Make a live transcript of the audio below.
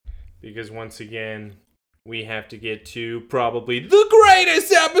because once again, we have to get to probably the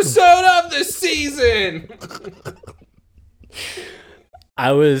greatest episode of the season.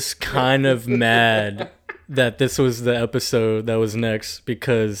 I was kind of mad that this was the episode that was next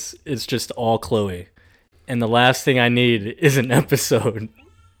because it's just all Chloe. And the last thing I need is an episode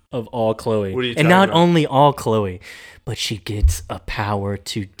of all Chloe. What are you and not talking about? only all Chloe, but she gets a power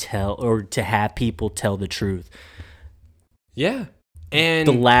to tell or to have people tell the truth. Yeah. And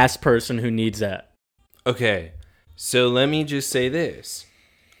The last person who needs that. okay, so let me just say this.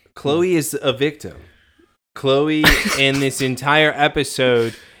 Chloe is a victim. Chloe in this entire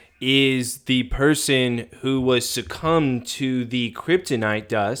episode is the person who was succumbed to the kryptonite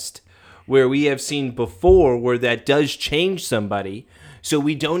dust, where we have seen before where that does change somebody. So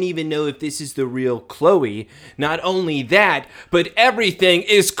we don't even know if this is the real Chloe. Not only that, but everything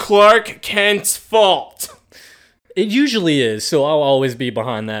is Clark Kent's fault. It usually is, so I'll always be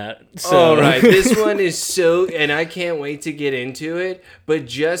behind that. So. All right, this one is so, and I can't wait to get into it, but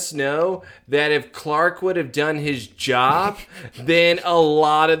just know that if Clark would have done his job, then a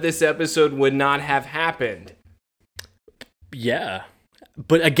lot of this episode would not have happened. Yeah.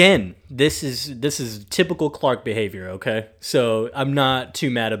 But again, this is typical Clark behavior, okay? So I'm not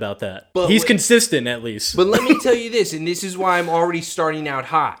too mad about that. But He's consistent, at least. But let me tell you this, and this is why I'm already starting out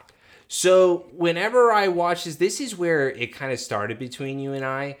hot. So whenever I watch this is where it kind of started between you and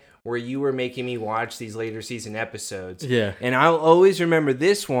I, where you were making me watch these later season episodes. Yeah. And I'll always remember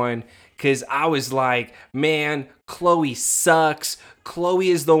this one because I was like, man, Chloe sucks.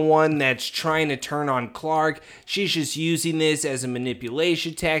 Chloe is the one that's trying to turn on Clark. She's just using this as a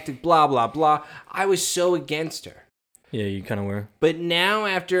manipulation tactic, blah, blah, blah. I was so against her. Yeah, you kind of were. But now,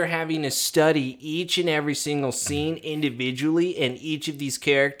 after having to study each and every single scene individually and each of these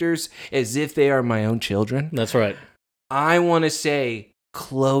characters as if they are my own children, That's right. I want to say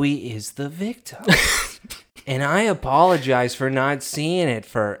Chloe is the victim. And I apologize for not seeing it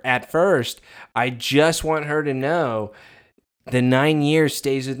at first. I just want her to know the 9 years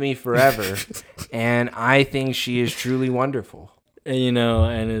stays with me forever. And I think she is truly wonderful.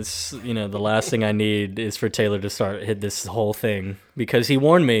 And it's, the last thing I need is for Taylor to hit this whole thing. Because he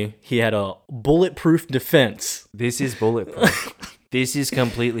warned me he had a bulletproof defense. This is bulletproof. This is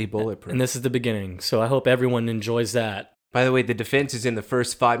completely bulletproof. And this is the beginning. So I hope everyone enjoys that. By the way, the defense is in the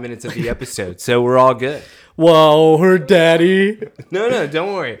first 5 minutes of the episode, so we're all good. Whoa, her daddy. No,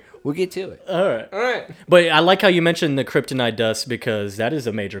 don't worry. We'll get to it. All right. All right. But I like how you mentioned the kryptonite dust because that is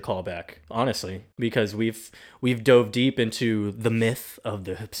a major callback, honestly, because we've dove deep into the myth of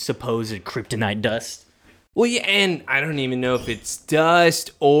the supposed kryptonite dust. Well, yeah, and I don't even know if it's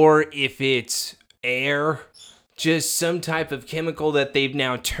dust or if it's air, just some type of chemical that they've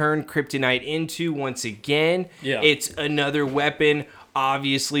now turned kryptonite into once again. Yeah. It's another weapon.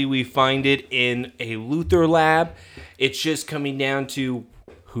 Obviously, we find it in a Luthor lab. It's just coming down to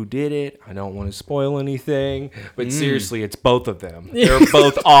who did it. I don't want to spoil anything, but seriously, it's both of them. They're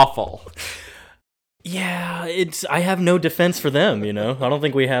both awful. Yeah, I have no defense for them, I don't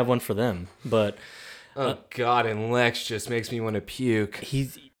think we have one for them, but Oh, God, and Lex just makes me want to puke.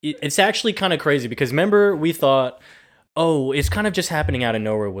 it's actually kind of crazy because remember we thought, oh, it's kind of just happening out of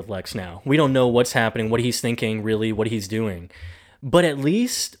nowhere with Lex now. We don't know what's happening, what he's thinking, really, what he's doing. But at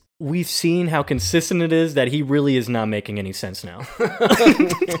least we've seen how consistent it is that he really is not making any sense now.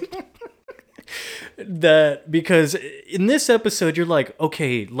 Because in this episode, you're like,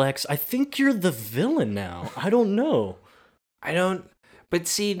 okay, Lex, I think you're the villain now. I don't know. But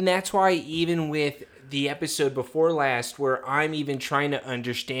see, that's why even with the episode before last, where I'm even trying to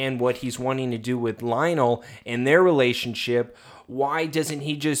understand what he's wanting to do with Lionel and their relationship, why doesn't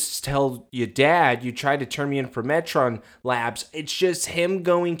he just tell your dad, you tried to turn me in for Metron Labs? It's just him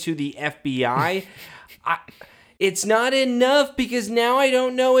going to the FBI. It's not enough because now I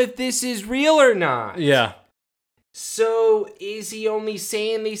don't know if this is real or not. Yeah. So is he only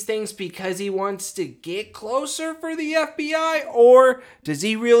saying these things because he wants to get closer for the FBI, or does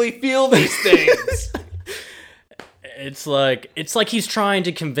he really feel these things? It's like he's trying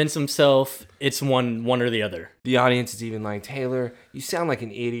to convince himself it's one or the other. The audience is even like, Taylor, you sound like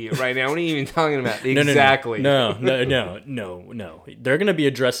an idiot right now. What are you even talking about? No, Exactly. No. They're going to be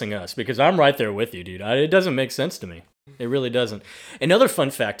addressing us because I'm right there with you, dude. It doesn't make sense to me. It really doesn't. Another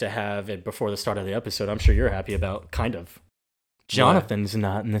fun fact to have before the start of the episode, I'm sure you're happy about, kind of. Jonathan's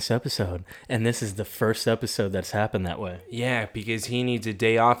not in this episode, and this is the first episode that's happened that way. Yeah, because he needs a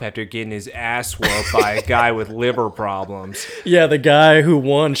day off after getting his ass whooped by a guy with liver problems. Yeah, the guy who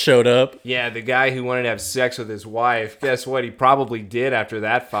won showed up. Yeah, the guy who wanted to have sex with his wife. Guess what? He probably did after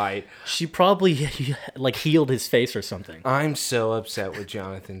that fight. She probably healed his face or something. I'm so upset with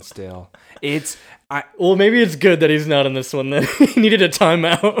Jonathan still. Well, maybe it's good that he's not in this one then. He needed a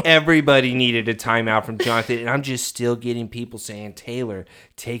timeout. Everybody needed a timeout from Jonathan, and I'm just still getting people saying, Taylor,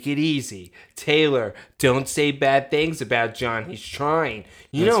 take it easy. Taylor, don't say bad things about John. He's trying.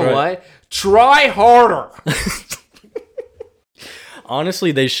 You That's know right. what? Try harder.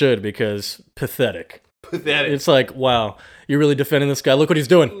 Honestly, they should, because pathetic. Pathetic. It's like, wow, you're really defending this guy. Look what he's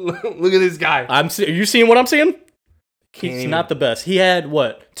doing. Look at this guy. Are you seeing what I'm seeing? He's not the best. He had,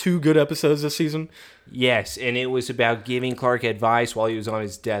 2 good episodes this season? Yes, and it was about giving Clark advice while he was on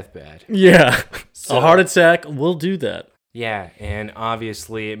his deathbed. Yeah. So, a heart attack will do that. Yeah, and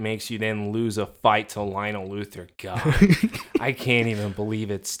obviously it makes you then lose a fight to Lionel Luthor. God, I can't even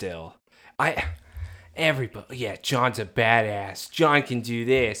believe it still. John's a badass. John can do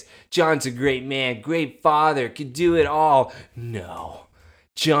this. John's a great man, great father, can do it all. No,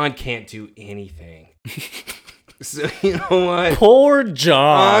 John can't do anything. So, you know what? Poor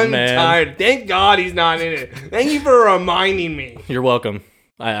John, man. I'm tired. Thank God he's not in it. Thank you for reminding me. You're welcome.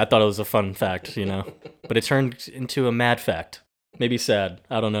 I thought it was a fun fact, But it turned into a mad fact. Maybe sad.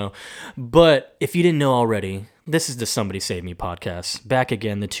 I don't know. But if you didn't know already, this is the Somebody Save Me podcast. Back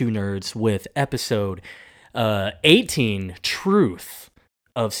again, the two nerds with episode 18, Truth,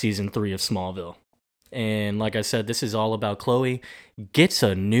 of season 3 of Smallville. And like I said, this is all about Chloe gets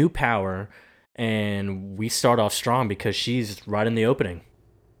a new power. And we start off strong because she's right in the opening.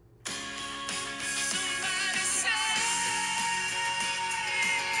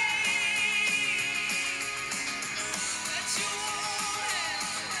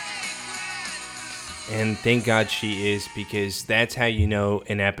 And thank God she is, because that's how you know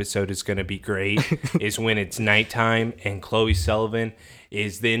an episode is going to be great, is when it's nighttime and Chloe Sullivan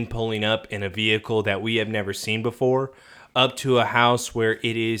is then pulling up in a vehicle that we have never seen before, up to a house where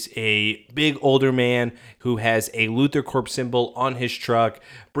it is a big older man who has a LuthorCorp symbol on his truck,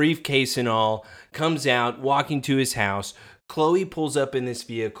 briefcase and all, comes out, walking to his house. Chloe pulls up in this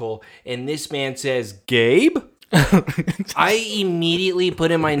vehicle, and this man says, "Gabe?" I immediately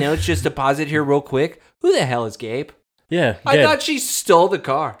put in my notes, just to pause it here real quick. Who the hell is Gabe? Yeah, I thought she stole the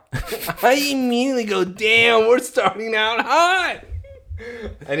car. I immediately go, damn, we're starting out hot.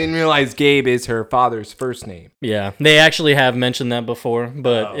 I didn't realize Gabe is her father's first name. Yeah, they actually have mentioned that before,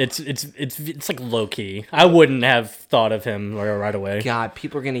 but it's like low key. I wouldn't have thought of him right away. God,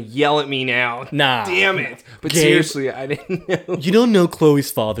 people are gonna yell at me now. Nah, damn it! But Gabe, seriously, I didn't know. You don't know Chloe's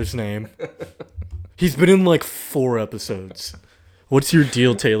father's name. He's been in like 4 episodes. What's your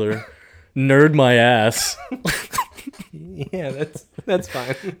deal, Taylor? Nerd my ass. Yeah, that's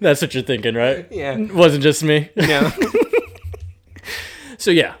fine. That's what you're thinking, right? Yeah. Wasn't just me. No. So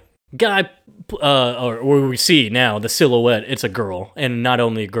yeah, guy, or we see now the silhouette. It's a girl, and not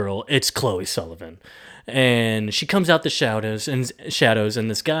only a girl, it's Chloe Sullivan, and she comes out the shadows, and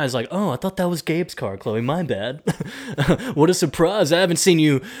this guy's like, "Oh, I thought that was Gabe's car, Chloe. My bad. What a surprise! I haven't seen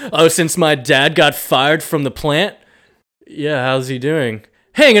you since my dad got fired from the plant. Yeah, how's he doing?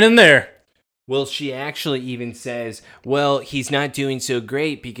 Hanging in there." Well, she actually even says, well, he's not doing so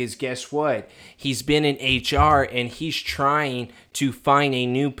great because guess what? He's been in HR and he's trying to find a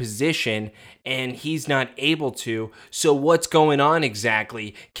new position and he's not able to. So what's going on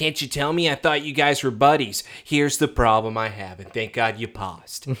exactly? Can't you tell me? I thought you guys were buddies. Here's the problem I have, and thank God you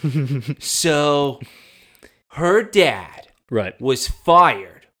paused. So her dad was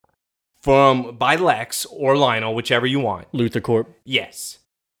fired by Lex or Lionel, whichever you want. LuthorCorp. Yes.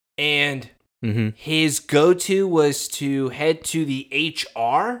 And his go-to was to head to the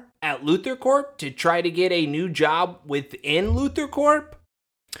HR at LuthorCorp to try to get a new job within LuthorCorp.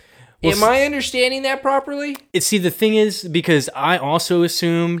 Am I understanding that properly? See, the thing is, because I also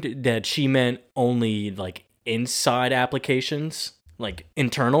assumed that she meant only like inside applications, like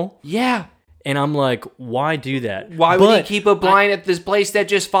internal. Yeah. And I'm like, why do that? Why would he keep applying at this place that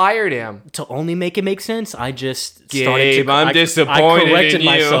just fired him? To only make it make sense, I just Gabe, I'm disappointed I corrected in you.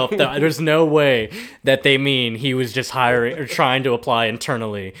 myself. That there's no way that they mean he was just hiring or trying to apply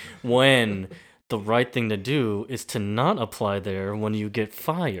internally, when the right thing to do is to not apply there when you get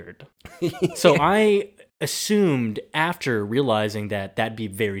fired. So I assumed, after realizing that that'd be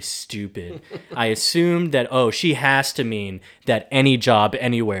very stupid, I assumed that, she has to mean that any job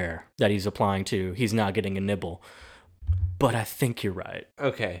anywhere that he's applying to, he's not getting a nibble. but I think you're right.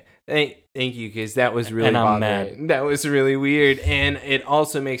 Okay. Thank you, because that was really And I'm bothering. That was really weird. And it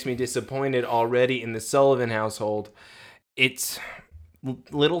also makes me disappointed already in the Sullivan household. It's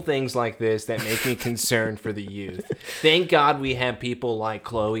little things like this that make me concerned for the youth. Thank God we have people like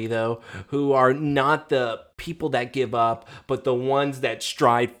Chloe, though, who are not the people that give up, but the ones that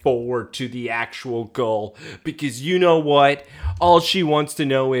stride forward to the actual goal. Because you know what? All she wants to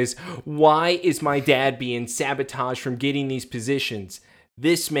know is, why is my dad being sabotaged from getting these positions?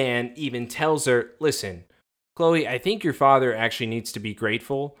 This man even tells her, listen, Chloe, I think your father actually needs to be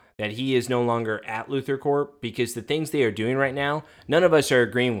grateful that he is no longer at LuthorCorp, because the things they are doing right now, none of us are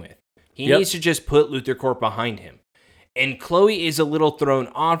agreeing with. He needs to just put LuthorCorp behind him. And Chloe is a little thrown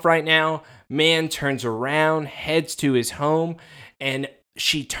off right now. Man turns around, heads to his home, and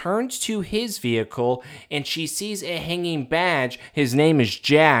she turns to his vehicle, and she sees a hanging badge. His name is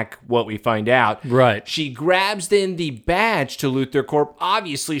Jack, what we find out. Right. She grabs then the badge to LuthorCorp.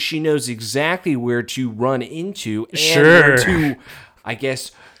 Obviously, she knows exactly where to run into and where to, I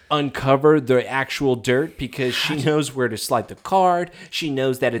guess, uncover the actual dirt, because she knows where to slide the card. She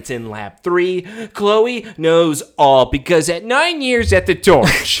knows that it's in lab 3. Chloe knows all, because at 9 years at the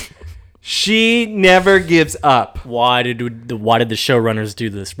torch, she never gives up. Why did the showrunners do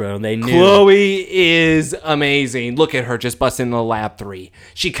this, bro? They knew. Chloe is amazing. Look at her just busting the lab 3.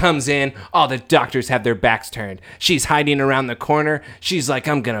 She comes in. All the doctors have their backs turned. She's hiding around the corner. She's like,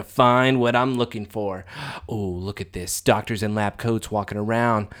 I'm going to find what I'm looking for. Oh, look at this. Doctors in lab coats walking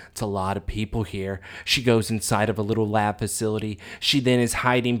around. It's a lot of people here. She goes inside of a little lab facility. She then is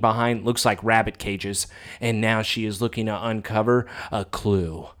hiding behind, looks like rabbit cages. And now she is looking to uncover a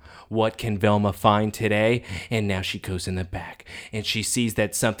clue. What can Velma find today? And now she goes in the back, and she sees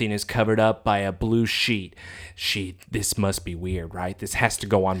that something is covered up by a blue sheet. This must be weird, right? This has to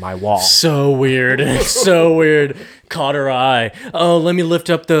go on my wall. So weird. So weird. Caught her eye. Oh, let me lift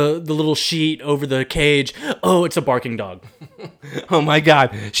up the little sheet over the cage. Oh, it's a barking dog. Oh my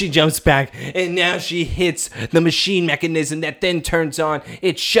God. She jumps back, and now she hits the machine mechanism that then turns on.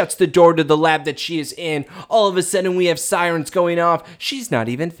 It shuts the door to the lab that she is in. All of a sudden, we have sirens going off. She's not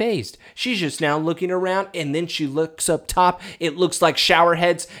even phased. She's just now looking around, and then she looks up top. It looks like shower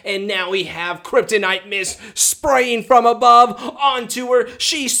heads, and now we have Kryptonite mist spraying from above onto her.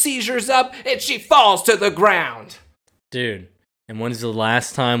 She seizures up, and she falls to the ground. Dude, and when's the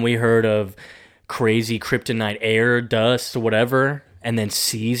last time we heard of crazy Kryptonite air, dust, whatever, and then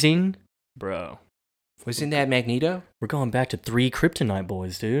seizing? Bro. Wasn't that Magneto? We're going back to 3 Kryptonite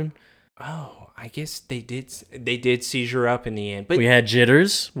boys, dude. Oh, I guess they did seizure up in the end. But we had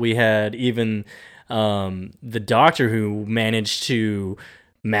jitters. We had even the doctor who managed to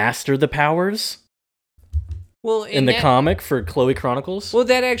master the powers. Well, in the comic for Chloe Chronicles. Well,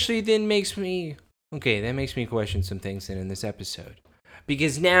 that actually then makes me question some things in this episode,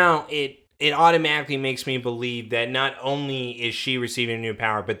 because now it automatically makes me believe that not only is she receiving a new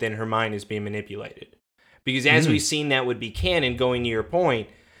power, but then her mind is being manipulated. Because as we've seen that would be canon, going to your point,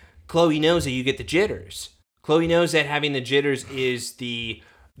 Chloe knows that you get the jitters. Chloe knows that having the jitters is the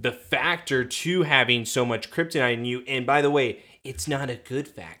factor to having so much kryptonite in you. And by the way, it's not a good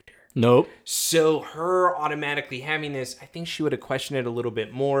factor. Nope. So her automatically having this, I think she would have questioned it a little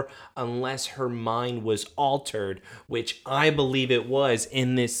bit more unless her mind was altered, which I believe it was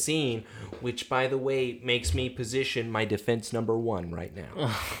in this scene, which, by the way, makes me position my defense number 1 right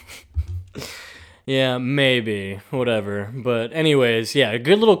now. Yeah, maybe. Whatever. But anyways, yeah, a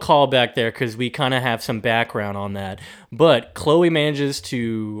good little callback there, because we kind of have some background on that. But Chloe manages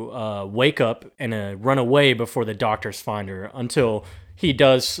to wake up and run away before the doctors find her, until he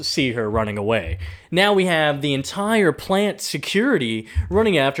does see her running away. Now we have the entire plant security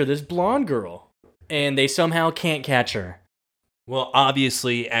running after this blonde girl, and they somehow can't catch her. Well,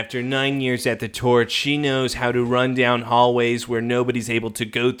 obviously, after 9 years at the torch, she knows how to run down hallways where nobody's able to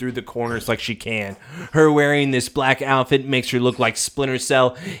go through the corners like she can. Her wearing this black outfit makes her look like Splinter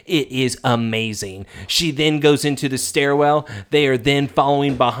Cell. It is amazing. She then goes into the stairwell. They are then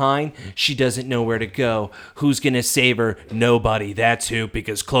following behind. She doesn't know where to go. Who's going to save her? Nobody. That's who,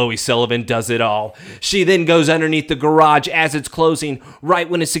 because Chloe Sullivan does it all. She then goes underneath the garage as it's closing. Right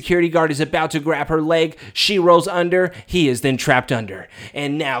when a security guard is about to grab her leg, she rolls under. He is then trapped under.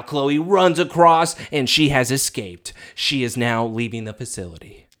 And now Chloe runs across, and she has escaped. She is now leaving the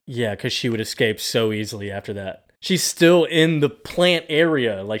facility. Yeah, because she would escape so easily after that. She's still in the plant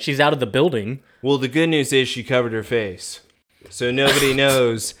area. Like, she's out of the building. Well, the good news is she covered her face, so nobody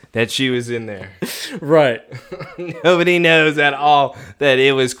knows that she was in there. Right. Nobody knows at all that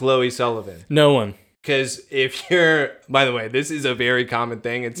it was Chloe Sullivan. No one. Because if you're, by the way, this is a very common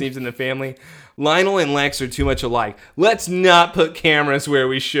thing, it seems, in the family. Lionel and Lex are too much alike. Let's not put cameras where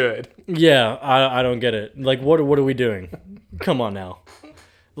we should. Yeah, I don't get it. Like, what are we doing? Come on now.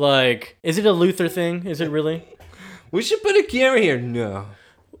 Like, is it a Luther thing? Is it really? We should put a camera here. No.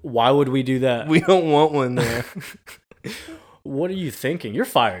 Why would we do that? We don't want one there. What are you thinking? You're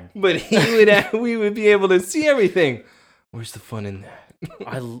fired. But we would be able to see everything. Where's the fun in that?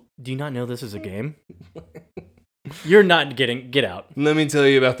 Do you not know this is a game? You're not get out. Let me tell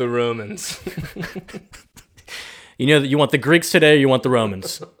you about the Romans. You know that you want the Greeks today or you want the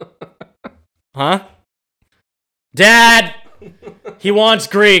Romans? Huh? Dad! He wants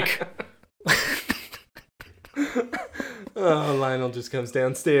Greek. Oh, Lionel just comes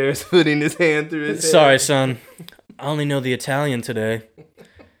downstairs, putting his hand through his hair. Sorry, son. I only know the Italian today.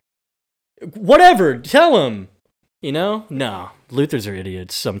 Whatever, tell him. You know? No. Luthers are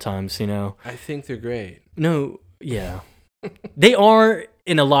idiots sometimes, you know? I think they're great. No, yeah. They are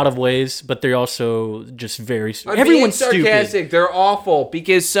in a lot of ways, but they're also just very... Everyone's sarcastic. stupid. They're awful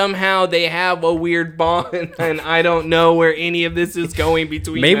because somehow they have a weird bond, and I don't know where any of this is going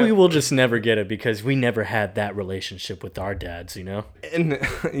between Maybe them. we'll just never get it because we never had that relationship with our dads, you know? And,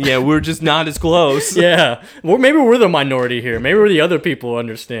 yeah, we're just not as close. Yeah. Well, maybe we're the minority here. Maybe we're the other people who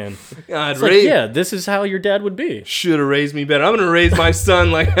understand. God, Yeah, this is how your dad would be. Should have raised me better. I'm going to raise my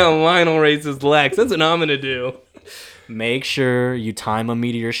son like how Lionel raises Lex. That's what I'm going to do. Make sure you time a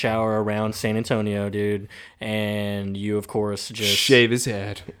meteor shower around San Antonio, dude. And you, of course, just... Shave his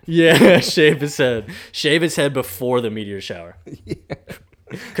head. Yeah, shave his head. Shave his head before the meteor shower.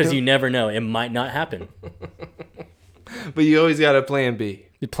 Because you never know. It might not happen. But you always got a plan B.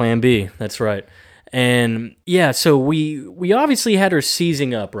 Plan B, that's right. And yeah, so we obviously had her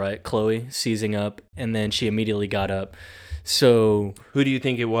seizing up, right? Chloe seizing up, and then she immediately got up. So... Who do you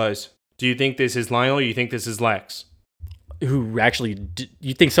think it was? Do you think this is Lionel or you think this is Lex? Who actually...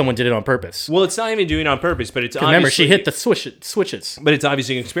 You think someone did it on purpose? Well, it's not even doing it on purpose, but it's obviously... Remember, she hit the switches. But it's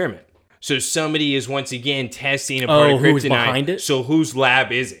obviously an experiment. So somebody is once again testing a part of Kryptonite. Who's behind it? So whose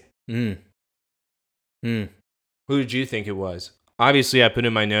lab is it? Who did you think it was? Obviously, I put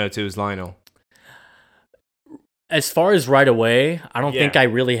in my notes it was Lionel. As far as right away, I don't think I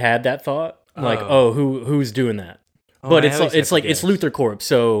really had that thought. Like, who's doing that? But it's LuthorCorp,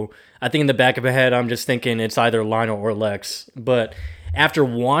 so I think in the back of my head, I'm just thinking it's either Lionel or Lex. But after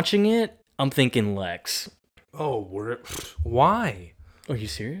watching it, I'm thinking Lex. Oh, why? Are you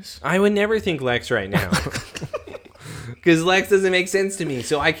serious? I would never think Lex right now. Because Lex doesn't make sense to me,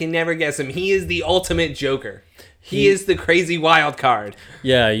 so I can never guess him. He is the ultimate Joker. He is the crazy wild card.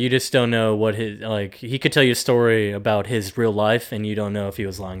 Yeah, you just don't know what he could tell you a story about his real life, and you don't know if he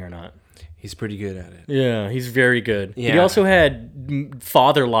was lying or not. He's pretty good at it. Yeah, he's very good. Yeah. He also had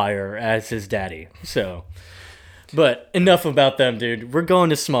Father Liar as his daddy. So, but enough about them, dude. We're going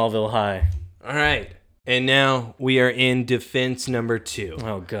to Smallville High. All right. And now we are in defense number 2.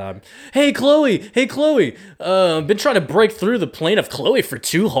 Oh, God. Hey, Chloe. Been trying to break through the plane of Chloe for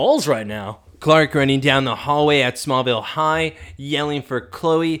 2 halls right now. Clark running down the hallway at Smallville High, yelling for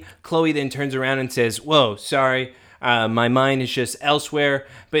Chloe. Chloe then turns around and says, "Whoa, sorry. My mind is just elsewhere.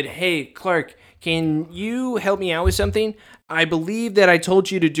 But hey, Clark, can you help me out with something? I believe that I told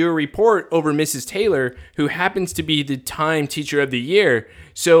you to do a report over Mrs. Taylor, who happens to be the Time Teacher of the Year.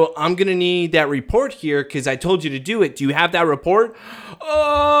 So I'm going to need that report here because I told you to do it. Do you have that report?"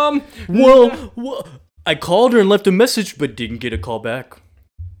 Well, I called her and left a message, but didn't get a call back.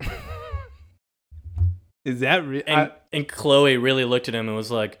 Is that real? And Chloe really looked at him and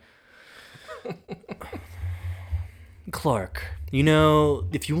was like, "Clark, you know,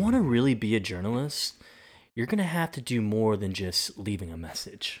 if you want to really be a journalist, you're going to have to do more than just leaving a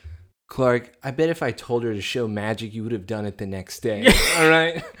message." Clark, I bet if I told her to show magic, you would have done it the next day. All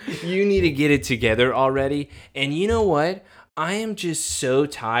right? You need to get it together already. And you know what? I am just so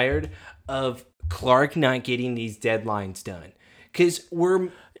tired of Clark not getting these deadlines done. Because we're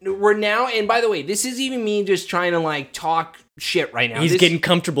now, and by the way, this is even me just trying to like talk shit right now. He's getting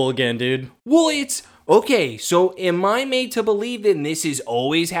comfortable again, dude. Well, it's okay. So am I made to believe that this is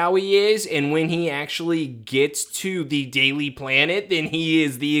always how he is? And when he actually gets to the Daily Planet, then he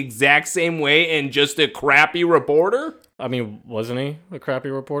is the exact same way and just a crappy reporter? I mean, wasn't he a crappy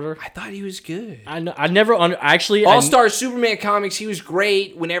reporter? I thought he was good. I never actually All-Star Superman comics, he was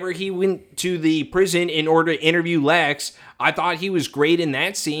great whenever he went to the prison in order to interview Lex. I thought he was great in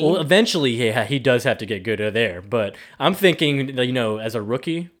that scene. Well, eventually he does have to get good there, but I'm thinking, you know, as a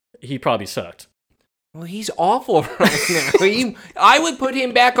rookie, he probably sucked. Well, he's awful right now. I would put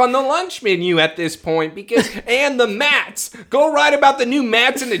him back on the lunch menu at this point and the mats. Go write about the new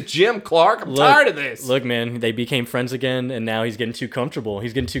mats in the gym, Clark. I'm tired of this. Look, man, they became friends again, and now he's getting too comfortable.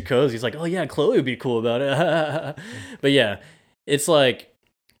 He's getting too cozy. He's like, oh yeah, Chloe would be cool about it. But yeah, it's like,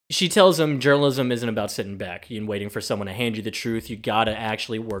 she tells him journalism isn't about sitting back and waiting for someone to hand you the truth. You gotta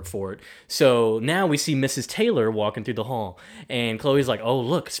actually work for it. So now we see Mrs. Taylor walking through the hall. And Chloe's like, oh,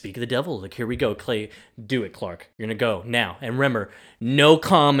 look, speak of the devil. Look, here we go. Clay, do it, Clark. You're gonna go now. And remember, no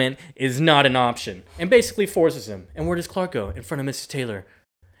comment is not an option. And basically forces him. And where does Clark go? In front of Mrs. Taylor.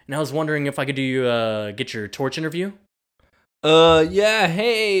 And I was wondering if I could get your torch interview. Yeah,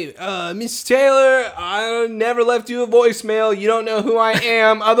 hey, Miss Taylor, I never left you a voicemail. You don't know who I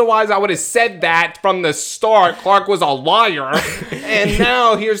am. Otherwise, I would have said that from the start. Clark was a liar. And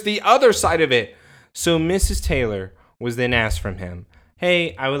now here's the other side of it. So Mrs. Taylor was then asked from him,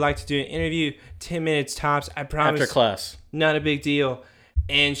 hey, I would like to do an interview, 10 minutes tops. I promise. After class. Not a big deal.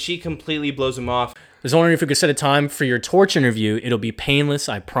 And she completely blows him off. I was wondering if we could set a time for your torch interview. It'll be painless,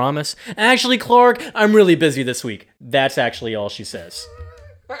 I promise. Actually, Clark, I'm really busy this week. That's actually all she says.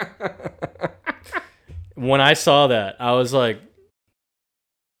 When I saw that, I was like,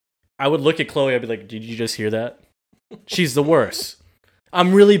 I would look at Chloe, I'd be like, did you just hear that? She's the worst.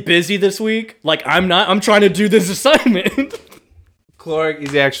 I'm really busy this week. Like, I'm trying to do this assignment. Clark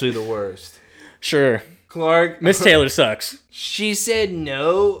is actually the worst. Sure. Clark. Miss Taylor sucks. She said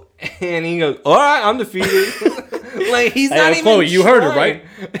no, and he goes, all right, I'm defeated. Like, he's not even Chloe, you heard her, right?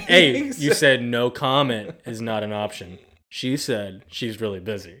 trying. Hey, you said no comment is not an option. She said she's really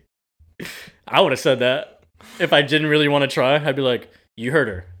busy. I would have said that. If I didn't really want to try, I'd be like, you heard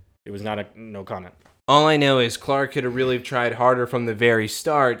her. It was not a no comment. All I know is Clark could have really tried harder from the very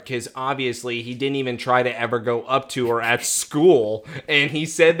start, because obviously he didn't even try to ever go up to her at school, and he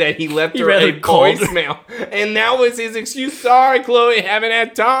said that he left her a voicemail, and that was his excuse. Sorry, Chloe, haven't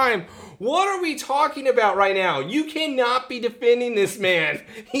had time. What are we talking about right now? You cannot be defending this man.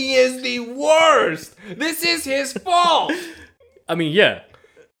 He is the worst. This is his fault. I mean, yeah.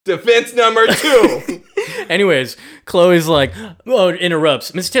 Defense number 2. Anyways, Chloe's like, oh,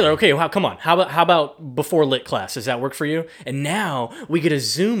 interrupts. Miss Taylor, okay, come on. How about before lit class? Does that work for you? And now we get a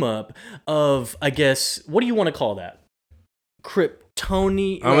zoom up of, I guess, what do you want to call that?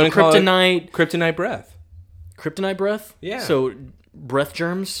 Kryptonite? I'm going to call Kryptonite. Kryptonite breath. Kryptonite breath? Yeah. So breath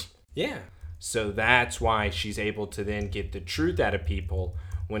germs? Yeah. So that's why she's able to then get the truth out of people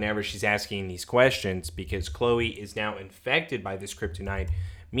whenever she's asking these questions, because Chloe is now infected by this kryptonite,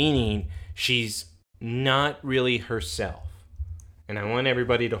 meaning she's not really herself. And I want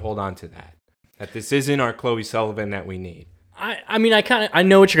everybody to hold on to that. That this isn't our Chloe Sullivan that we need. I mean, I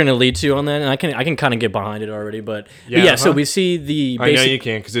know what you're going to lead to on that, and I can kind of get behind it already, but yeah. So we see the basic... I know you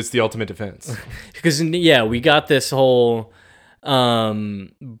can, because it's the ultimate defense. Because yeah, we got this whole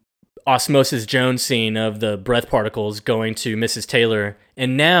Osmosis Jones scene of the breath particles going to Mrs. Taylor,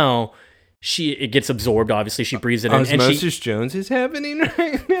 and now it gets absorbed. Obviously, she breathes it in. Osmosis Jones is happening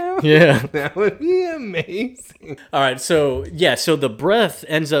right now. Yeah, that would be amazing. All right, so the breath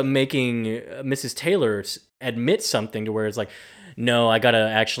ends up making Mrs. Taylor admit something to where it's like, no, I gotta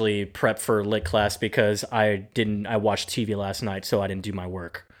actually prep for lit class because I watched TV last night, so I didn't do my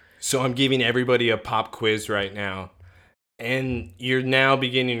work. So I'm giving everybody a pop quiz right now. And you're now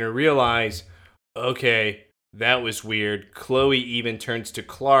beginning to realize, okay, that was weird. Chloe even turns to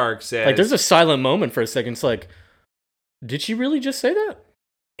Clark, says... Like, there's a silent moment for a second. It's like, did she really just say that?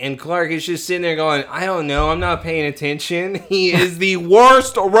 And Clark is just sitting there going, I don't know, I'm not paying attention. He is the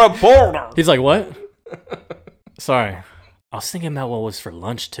worst reporter. He's like, what? Sorry, I was thinking about what was for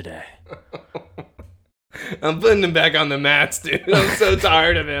lunch today. I'm putting him back on the mats, dude. I'm so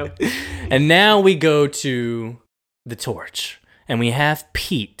tired of him. And now we go to the torch, and we have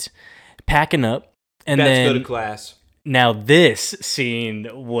Pete packing up, and then go to class. Now this scene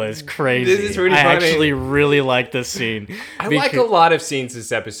was crazy. This is really funny. I actually really like this scene. I like a lot of scenes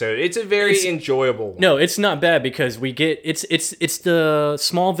this episode. It's a very enjoyable one. No, it's not bad because we get it's the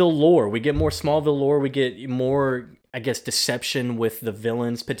Smallville lore. We get more Smallville lore. We get more, I guess, deception with the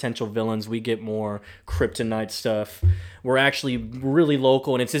villains, potential villains. We get more Kryptonite stuff. We're actually really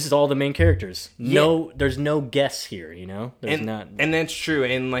local, and this is all the main characters. No, there's no guess here, you know? And that's true,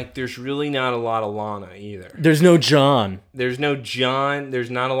 and like there's really not a lot of Lana either. There's no John. There's no John.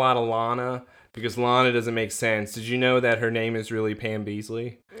 There's not a lot of Lana, because Lana doesn't make sense. Did you know that her name is really Pam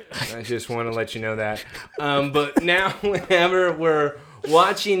Beasley? I just want to let you know that. But now whenever we're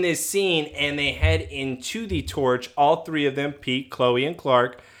watching this scene and they head into the torch, all three of them, Pete, Chloe, and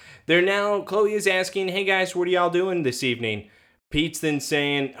Clark, Chloe is asking, hey guys, what are y'all doing this evening? Pete's then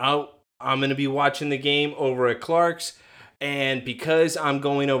saying, oh, I'm going to be watching the game over at Clark's. And because I'm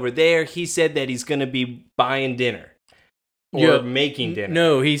going over there, he said that he's going to be buying dinner. Or making dinner.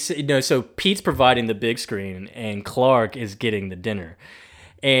 No, so Pete's providing the big screen, and Clark is getting the dinner.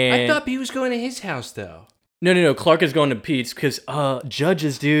 And I thought Pete was going to his house, though. No. Clark is going to Pete's because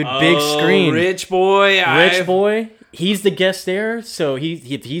judges, dude, big screen. Rich boy. He's the guest there, so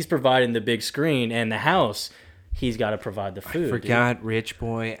he's providing the big screen, and the house, he's got to provide the food. I forgot, dude. Rich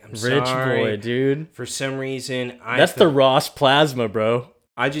boy. I'm sorry. Rich boy, dude. For some reason, that's the Ross plasma, bro.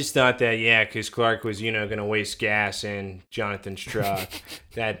 I just thought that, because Clark was, going to waste gas in Jonathan's truck.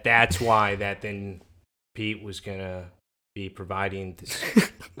 that's why then Pete was going to be providing this.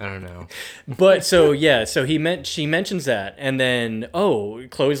 I don't know. But so she mentions that, and then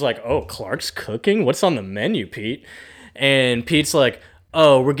Chloe's like, Clark's cooking? What's on the menu, Pete? And Pete's like,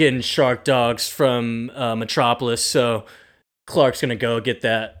 we're getting shark dogs from Metropolis, so Clark's gonna go get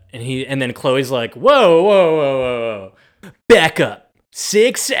that. And then Chloe's like, whoa. Back up.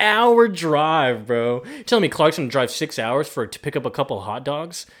 6-hour drive, bro. You're telling me Clark's gonna drive 6 hours to pick up a couple of hot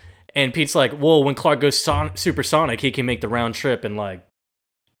dogs? And Pete's like, well, when Clark goes supersonic, he can make the round trip in like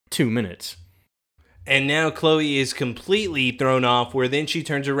 2 minutes. And now Chloe is completely thrown off, where then she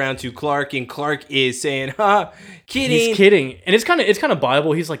turns around to Clark, and Clark is saying, kidding. He's kidding. And it's kind of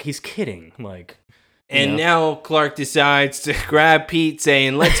Bible. He's like, he's kidding. Like, and now Clark decides to grab Pete,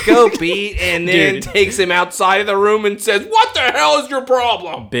 saying, let's go, Pete. And then takes him outside of the room and says, what the hell is your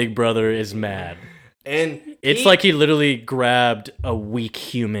problem? Big brother is mad. And it's like he literally grabbed a weak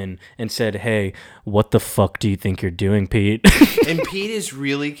human and said, hey, what the fuck do you think you're doing, Pete? And Pete is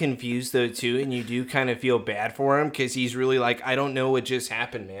really confused, though, too. And you do kind of feel bad for him because he's really like, I don't know what just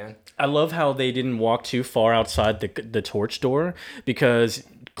happened, man. I love how they didn't walk too far outside the torch door, because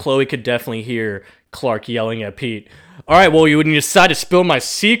Chloe could definitely hear Clark yelling at Pete, all right, well, you decide to spill my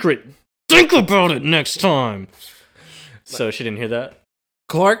secret. Think about it next time. So she didn't hear that?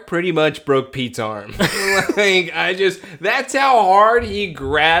 Clark pretty much broke Pete's arm. That's how hard he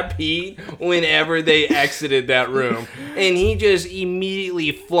grabbed Pete whenever they exited that room. And he just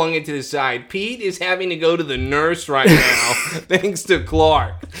immediately flung it to the side. Pete is having to go to the nurse right now, thanks to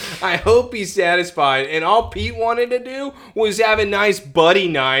Clark. I hope he's satisfied. And all Pete wanted to do was have a nice buddy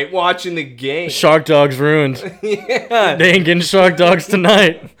night watching the game. Shark dogs ruined. Yeah. They ain't getting shark dogs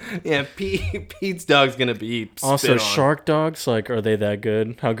tonight. Yeah, Pete's dog's gonna be also shark dogs. Like, are they that good?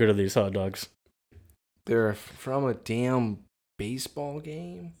 How good are these hot dogs? They're from a damn baseball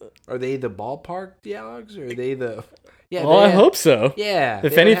game. Are they the ballpark dogs, or are they the? Yeah. Well, I hope so. Yeah.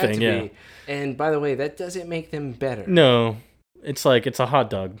 If anything, yeah. Be. And by the way, that doesn't make them better. No, it's a hot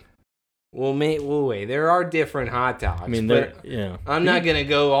dog. Well, wait. There are different hot dogs. I mean, yeah. I'm not gonna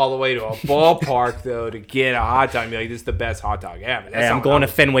go all the way to a ballpark though to get a hot dog and be like, "This is the best hot dog ever." Hey, I'm going to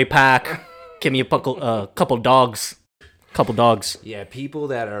Fenway Park. Give me a couple dogs. Couple dogs. Yeah, people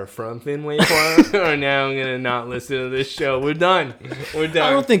that are from Fenway Park are now gonna not listen to this show. We're done. I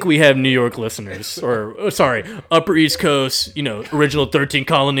don't think we have New York listeners, or Upper East Coast. Original 13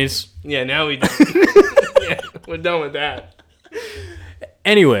 colonies. Yeah, now we do. Yeah, we're done with that.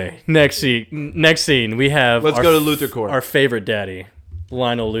 Anyway, next scene we have. Let's go to LuthorCorp. Our favorite daddy,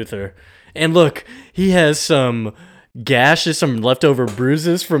 Lionel Luthor, and look, he has some gashes, some leftover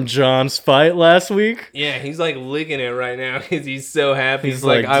bruises from John's fight last week. Yeah, he's like licking it right now because he's so happy. He's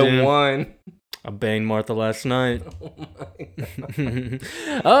like, I won. I banged Martha last night. Oh my God.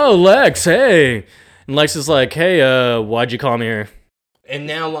 Oh, Lex, hey. And Lex is like, hey, why'd you call me here? And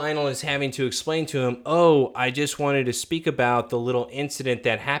now Lionel is having to explain to him, I just wanted to speak about the little incident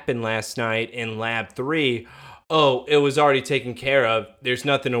that happened last night in Lab 3. Oh, it was already taken care of. There's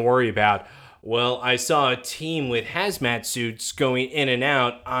nothing to worry about. Well, I saw a team with hazmat suits going in and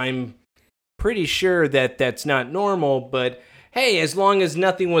out. I'm pretty sure that that's not normal, but hey, as long as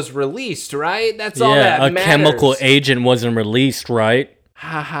nothing was released, right? That's all that matters. Yeah, a chemical agent wasn't released, right?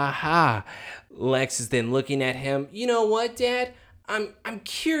 Ha ha ha. Lex is then looking at him. You know what, Dad? I'm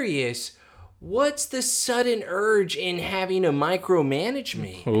curious. What's the sudden urge in having to micromanage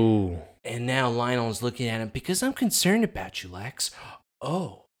me? Ooh. And now Lionel's looking at him because I'm concerned about you, Lex.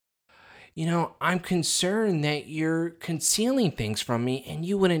 Oh. I'm concerned that you're concealing things from me, and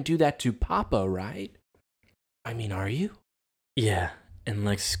you wouldn't do that to Papa, right? I mean, are you? Yeah, and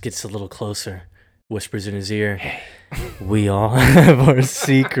Lex gets a little closer, whispers in his ear, hey, we all have our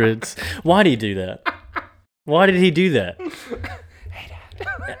secrets. Why did he do that? Why did he do that? Hey,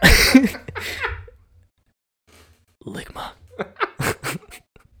 Dad. Ligma.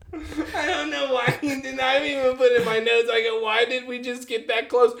 I don't know why he did not even put in my notes. I go, why did we just get that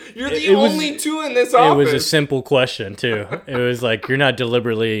close? You're the only two in this office. It was a simple question, too. It was like, you're not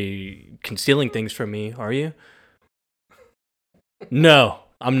deliberately concealing things from me, are you? No,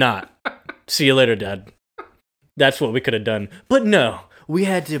 I'm not. See you later, Dad. That's what we could have done. But no, we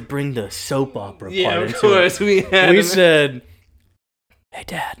had to bring the soap opera part Yeah, of into course it. We said, hey,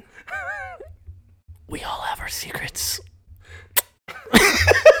 Dad, we all have our secrets.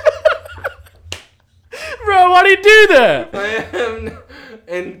 Bro, why do you do that?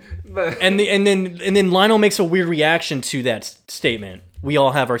 And then Lionel makes a weird reaction to that statement. We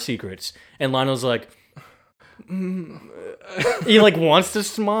all have our secrets. And Lionel's like, he like wants to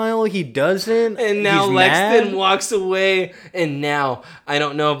smile, he doesn't. And now he's Lex mad. then walks away. And now I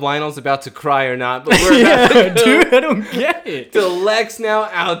don't know if Lionel's about to cry or not, but we're about to go dude, I don't get it. to Lex now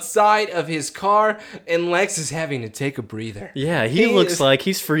outside of his car, and Lex is having to take a breather. Yeah, he looks like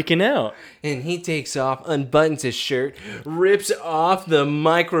he's freaking out. And he takes off, unbuttons his shirt, rips off the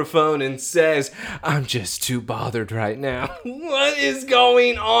microphone, and says, I'm just too bothered right now. What is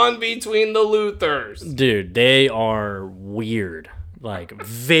going on between the Luthors? Dude, they are weird. Like,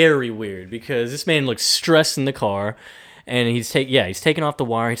 very weird. Because this man looks stressed in the car. And he's taking off the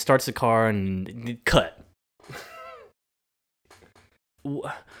wire. He starts the car and cut.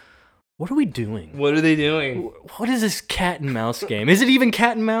 What are we doing? What are they doing? What is this cat and mouse game? Is it even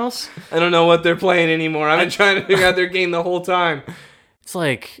cat and mouse? I don't know what they're playing anymore. I've been trying to figure out their game the whole time. It's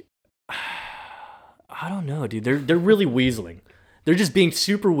like, I don't know, dude. They're really weaseling. They're just being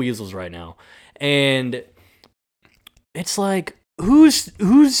super weasels right now. And it's like, who has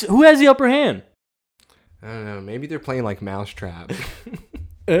the upper hand? I don't know. Maybe they're playing like Mousetrap.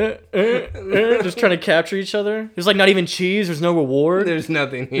 Just trying to capture each other. There's like not even cheese. There's no reward. There's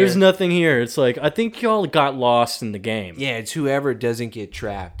nothing here. There's nothing here. It's like, I think y'all got lost in the game. Yeah, it's whoever doesn't get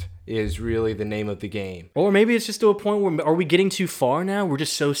trapped is really the name of the game. Or maybe it's just to a point where, are we getting too far now? We're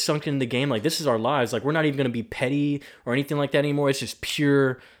just so sunk in the game. Like, this is our lives. Like, we're not even going to be petty or anything like that anymore. It's just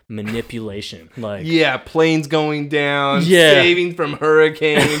pure manipulation. Like, yeah, planes going down, Yeah. saving from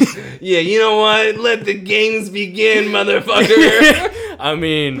hurricanes. Yeah, you know what? Let the games begin, motherfucker. I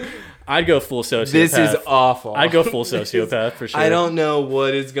mean, I'd go full sociopath. This is awful. I'd go full sociopath for sure. I don't know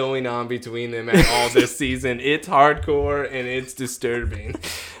what is going on between them at all this season. It's hardcore and it's disturbing.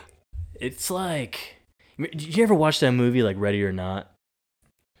 It's like, did you ever watch that movie like Ready or Not?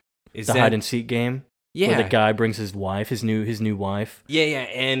 The hide and seek game. Yeah. Where the guy brings his wife, his new wife. Yeah,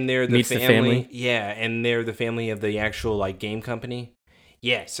 and they're the Meets family. the family. Yeah, and they're the family of the actual like game company.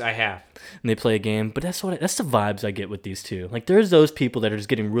 Yes, I have. And they play a game, but that's the vibes I get with these two. Like, there's those people that are just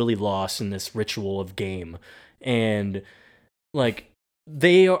getting really lost in this ritual of game, and like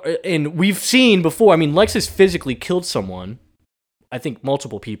they are. And we've seen before. I mean, Lex has physically killed someone. I think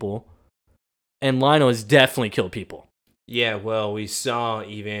multiple people, and Lionel has definitely killed people. Yeah, well, we saw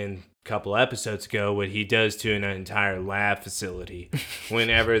even a couple episodes ago what he does to an entire lab facility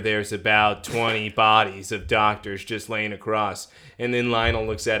whenever there's about 20 bodies of doctors just laying across. And then Lionel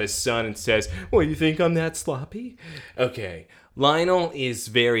looks at his son and says, well, you think I'm that sloppy? Okay, Lionel is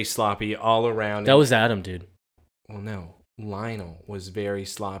very sloppy all around. That was Adam, dude. Well, no. Lionel was very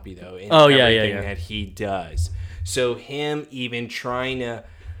sloppy, though, in everything that he does. So him even trying to...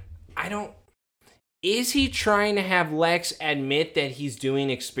 Is he trying to have Lex admit that he's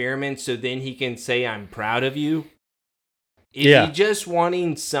doing experiments so then he can say, I'm proud of you? Is he just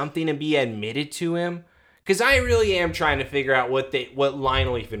wanting something to be admitted to him? Because I really am trying to figure out what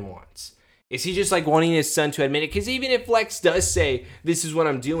Lionel even wants. Is he just like wanting his son to admit it? Because even if Lex does say, this is what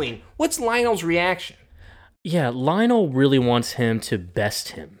I'm doing, what's Lionel's reaction? Yeah, Lionel really wants him to best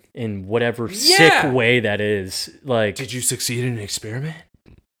him in whatever sick way that is. Like, did you succeed in an experiment?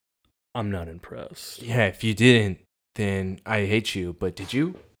 I'm not impressed. Yeah, if you didn't, then I hate you. But did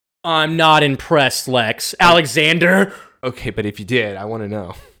you? I'm not impressed, Lex. Alexander! Okay, but if you did, I want to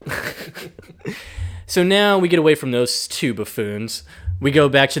know. So now we get away from those two buffoons. We go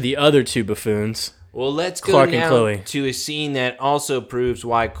back to the other two buffoons. Well, let's go Clark now and Chloe. to a scene that also proves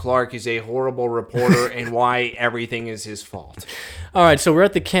why Clark is a horrible reporter and why everything is his fault. All right, so we're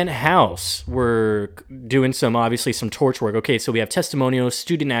at the Kent house. We're doing some torch work. Okay, so we have testimonials,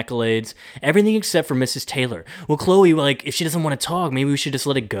 student accolades, everything except for Mrs. Taylor. Well, Chloe, like, if she doesn't want to talk, maybe we should just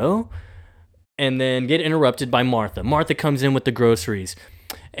let it go? And then get interrupted by Martha. Martha comes in with the groceries.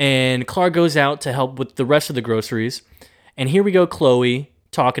 And Clark goes out to help with the rest of the groceries. And here we go, Chloe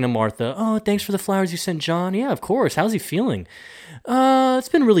talking to Martha. Oh, thanks for the flowers you sent John. Yeah, of course. How's he feeling? It's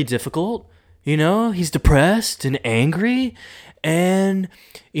been really difficult. You know, he's depressed and angry. And,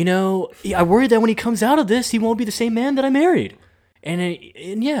 you know, I worry that when he comes out of this, he won't be the same man that I married. And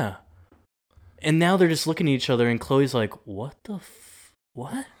yeah. And now they're just looking at each other, and Chloe's like, what?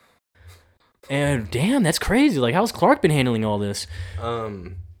 And damn, that's crazy. Like, how's Clark been handling all this?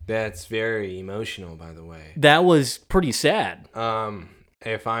 That's very emotional, by the way. That was pretty sad.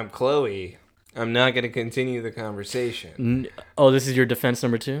 If I'm Chloe, I'm not going to continue the conversation. Oh, this is your defense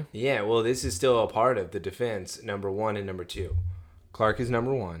number 2? Yeah, well, this is still a part of the defense, number 1 and number 2. Clark is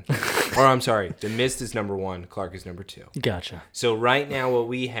number 1. Or, I'm sorry, the Mist is number 1, Clark is number 2. Gotcha. So right now what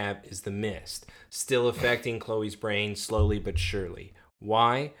we have is the Mist, still affecting Chloe's brain slowly but surely.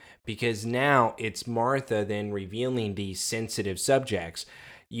 Why? Because now it's Martha then revealing these sensitive subjects.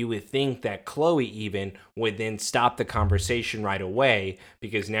 You would think that Chloe even would then stop the conversation right away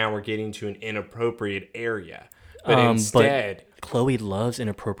because now we're getting to an inappropriate area. But instead... But Chloe loves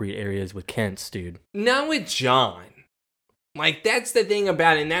inappropriate areas with Kent's, dude. Not with John. Like, that's the thing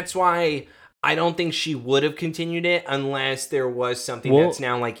about it, and that's why I don't think she would have continued it unless there was something that's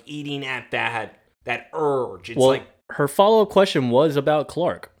now, like, eating at that urge. It's like... Her follow-up question was about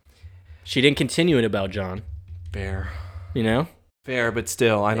Clark. She didn't continue it about John. Fair. You know? Fair, but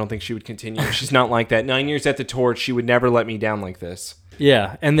still, I don't think she would continue. She's not like that. 9 years at the Torch, she would never let me down like this.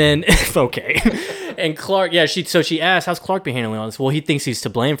 Yeah, and then, okay. And Clark, yeah, she asked, how's Clark been handling all this? Well, he thinks he's to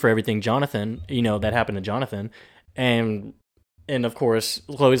blame for everything that happened to Jonathan. And of course,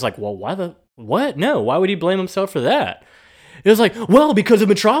 Chloe's like, well, what? No, why would he blame himself for that? It was like, well, because of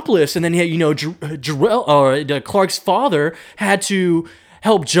Metropolis. And then, Clark's father had to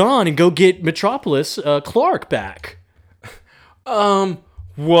help John and go get Metropolis Clark back.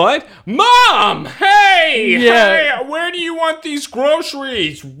 What? Mom! Hey! Yeah. Hey, where do you want these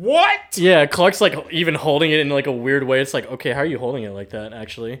groceries? What? Yeah, Clark's like even holding it in like a weird way. It's like, okay, how are you holding it like that,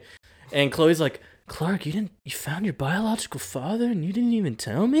 actually? And Chloe's like, Clark, you found your biological father and you didn't even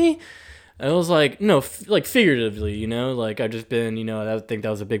tell me? I was like, no, like figuratively, like I've just been, I think that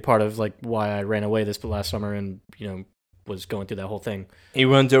was a big part of like why I ran away this last summer and, was going through that whole thing. He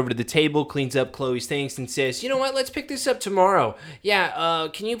runs over to the table, cleans up Chloe's things, and says, you know what, let's pick this up tomorrow. Yeah,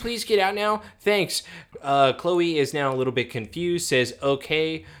 can you please get out now? Thanks. Chloe is now a little bit confused, says,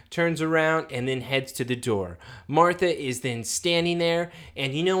 okay, turns around, and then heads to the door. Martha is then standing there,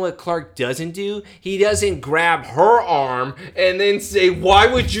 and you know what Clark doesn't do? He doesn't grab her arm and then say, why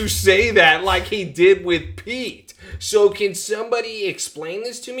would you say that, like he did with Pete? So can somebody explain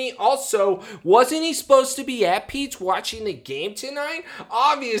this to me? Also, wasn't he supposed to be at Pete's watching the game tonight?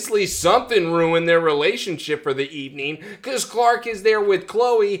 Obviously, something ruined their relationship for the evening because Clark is there with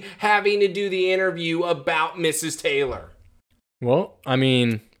Chloe having to do the interview about Mrs. Taylor. Well, I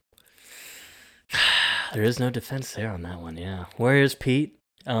mean, there is no defense there on that one, yeah. Where is Pete?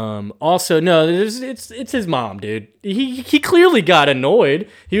 Also, no, it's his mom, dude. He clearly got annoyed.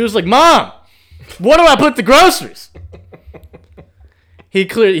 He was like, Mom! What do I put the groceries? He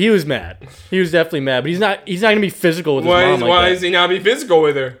was mad. He was definitely mad, but he's not gonna be physical with his mom. Why does he not be physical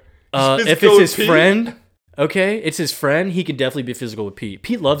with her? If it's his friend, okay, it's his friend. He could definitely be physical with Pete.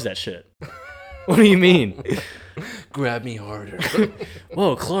 Pete loves that shit. What do you mean? Grab me harder.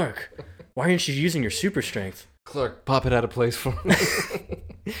 Whoa, Clark, why aren't you using your super strength? Clark, pop it out of place for me.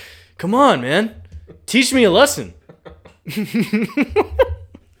 Come on, man. Teach me a lesson.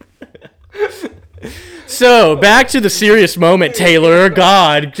 So, back to the serious moment, Taylor.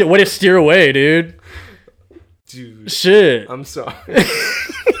 God, way to steer away, dude. Dude. Shit. I'm sorry.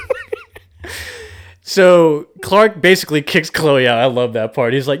 So, Clark basically kicks Chloe out. I love that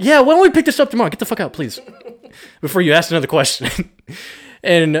part. He's like, yeah, why don't we pick this up tomorrow? Get the fuck out, please. Before you ask another question.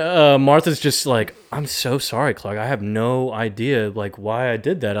 And Martha's just like, I'm so sorry, Clark. I have no idea, like, why I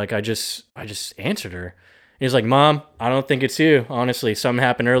did that. Like, I just answered her. And he's like, Mom, I don't think it's you. Honestly, something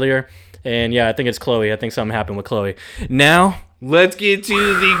happened earlier. And yeah, I think it's Chloe. I think something happened with Chloe. Now, let's get to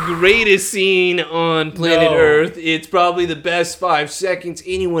the greatest scene on planet Earth. It's probably the best 5 seconds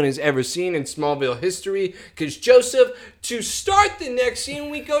anyone has ever seen in Smallville history. Because, Joseph, to start the next scene,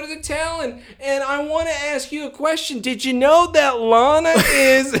 we go to the Talon. And I want to ask you a question. Did you know that Lana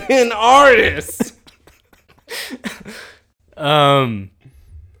is an artist?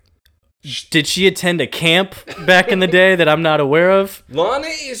 Did she attend a camp back in the day that I'm not aware of? Lana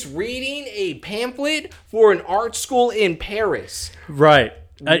is reading a pamphlet for an art school in Paris. Right.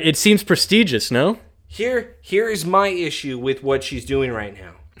 It seems prestigious, no? Here is my issue with what she's doing right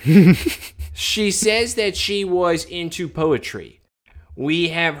now. She says that she was into poetry. We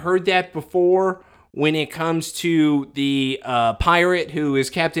have heard that before when it comes to the pirate who is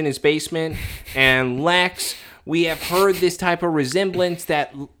kept in his basement and Lex. We have heard this type of resemblance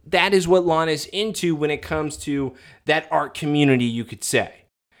that is what Lana's into when it comes to that art community, you could say.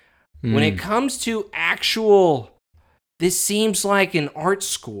 When it comes to actual, this seems like an art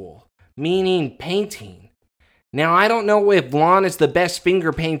school, meaning painting. Now, I don't know if Lana's the best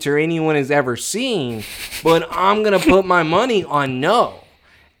finger painter anyone has ever seen, but I'm going to put my money on no.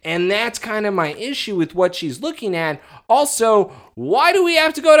 And that's kind of my issue with what she's looking at. Also, why do we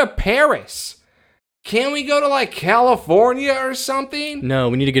have to go to Paris? Can't we go to like California or something? No,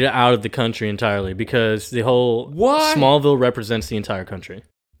 we need to get it out of the country entirely because the whole Smallville represents the entire country.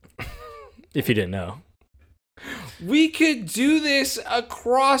 If you didn't know. We could do this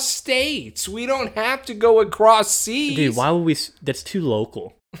across states. We don't have to go across seas. Dude, why would we? That's too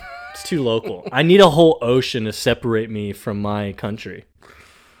local. It's too local. I need a whole ocean to separate me from my country.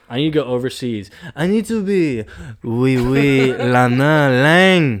 I need to go overseas. I need to be Lana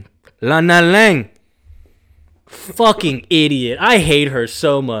Lang. Lana Lang. Fucking idiot. I hate her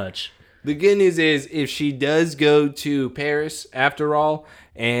so much. The good news is if she does go to Paris after all,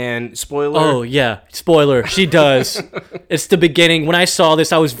 and spoiler. Oh, yeah. Spoiler. She does. It's the beginning. When I saw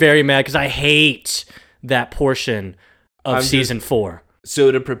this, I was very mad because I hate that portion of season 4.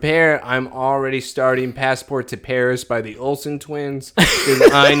 So to prepare, I'm already starting Passport to Paris by the Olsen twins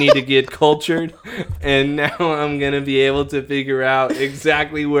because I need to get cultured. And now I'm going to be able to figure out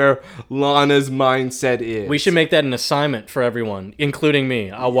exactly where Lana's mindset is. We should make that an assignment for everyone, including me.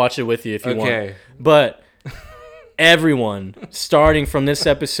 I'll watch it with you if you want. But everyone, starting from this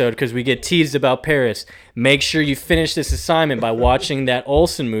episode, because we get teased about Paris, make sure you finish this assignment by watching that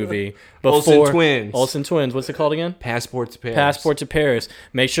Olsen movie. Olsen Twins. Olsen Twins. What's it called again? Passport to Paris. Passport to Paris.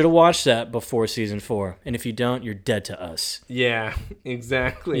 Make sure to watch that before season 4. And if you don't, you're dead to us. Yeah,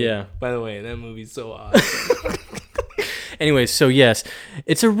 exactly. Yeah. By the way, that movie's so awesome. Anyways, so yes,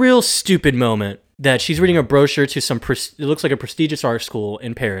 it's a real stupid moment that she's reading a brochure to it looks like a prestigious art school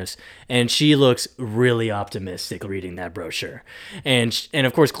in Paris, and she looks really optimistic reading that brochure. And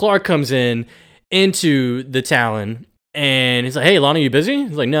of course, Clark comes into the Talon, and he's like, "Hey, Lana, you busy?"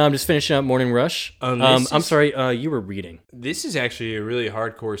 He's like, "No, I'm just finishing up Morning Rush." I'm sorry, you were reading. This is actually a really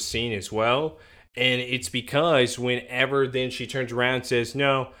hardcore scene as well, and it's because whenever then she turns around and says,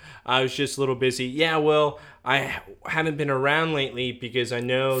 "No, I was just a little busy." Yeah, well, I haven't been around lately because I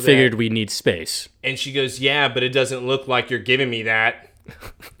know that... Figured we need space. And she goes, "Yeah, but it doesn't look like you're giving me that."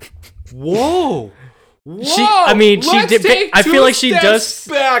 Whoa. She did. I feel like she does.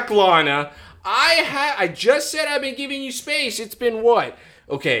 Back, Lana. I just said I've been giving you space. It's been what?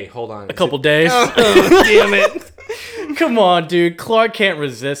 Okay, hold on. A couple days. Oh, damn it. Come on, dude. Clark can't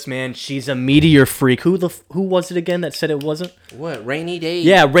resist, man. She's a meteor freak. Who was it again that said it wasn't? What, Rainy Day?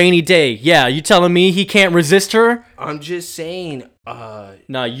 Yeah, Rainy Day. Yeah, you telling me he can't resist her? I'm just saying.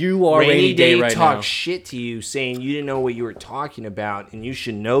 Nah, you are Rainy Day right now. Talked shit to you, saying you didn't know what you were talking about, and you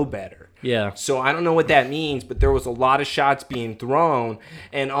should know better. Yeah. So I don't know what that means, but there was a lot of shots being thrown,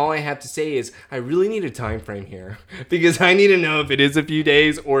 and all I have to say is I really need a time frame here because I need to know if it is a few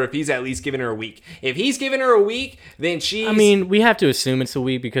days or if he's at least giving her a week. If he's giving her a week, then she's... I mean, we have to assume it's a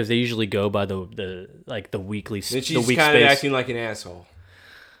week because they usually go by the weekly. Then she's kind of acting like an asshole.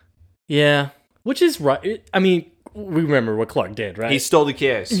 Yeah, which is right. I mean, we remember what Clark did, right? He stole the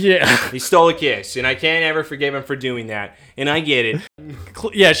kiss. Yeah. He stole a kiss, and I can't ever forgive him for doing that. And I get it.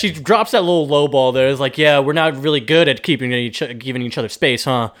 Yeah, she drops that little low ball there. It's like, yeah, we're not really good at giving each other space,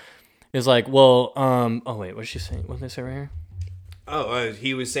 huh? It's like, well, oh, wait, what's she saying? What did they say right here? Oh,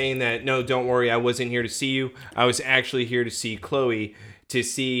 he was saying that, no, don't worry, I wasn't here to see you. I was actually here to see Chloe to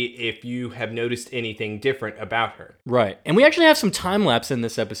see if you have noticed anything different about her. Right. And we actually have some time lapse in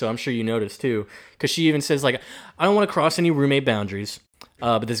this episode. I'm sure you noticed too. Because she even says, like, I don't want to cross any roommate boundaries.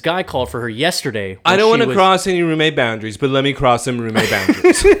 But this guy called for her yesterday. I don't want to cross any roommate boundaries, but let me cross some roommate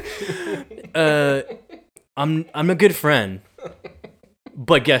boundaries. I'm a good friend.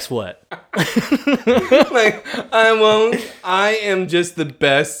 But guess what? Like, I won't. I am just the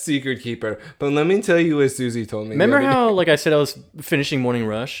best secret keeper. But let me tell you what Susie told me. Remember how, like I said, I was finishing Morning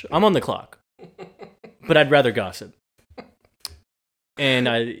Rush? I'm on the clock. But I'd rather gossip. And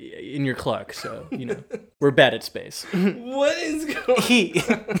in your clock, so, you know, we're bad at space. What is going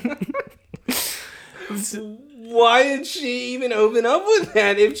on? Why did she even open up with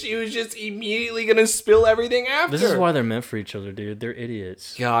that if she was just immediately going to spill everything after? This is why they're meant for each other, dude. They're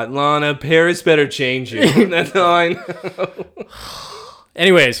idiots. God, Lana, Paris better change you. That's all I know.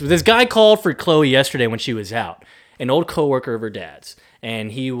 Anyways, this guy called for Chloe yesterday when she was out. An old coworker of her dad's.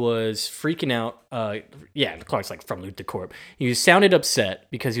 And he was freaking out. Clark's like from LuthorCorp. He sounded upset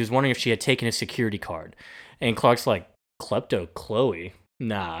because he was wondering if she had taken his security card. And Clark's like, Klepto Chloe?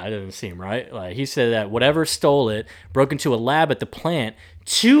 Nah, that doesn't seem right. Like, he said that whatever stole it broke into a lab at the plant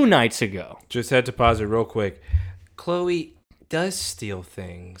 2 nights ago. Just had to pause it real quick. Chloe does steal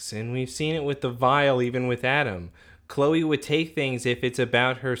things, and we've seen it with the vial, even with Adam. Chloe would take things if it's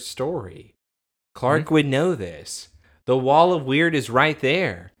about her story. Clark would know this. The wall of weird is right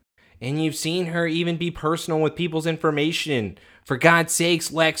there. And you've seen her even be personal with people's information For God's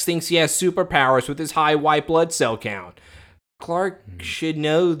sakes, Lex thinks he has superpowers with his high white blood cell count. Clark should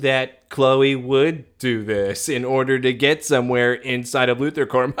know that Chloe would do this in order to get somewhere inside of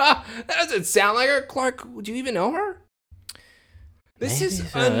LuthorCorp. That doesn't sound like her. Clark, do you even know her? This is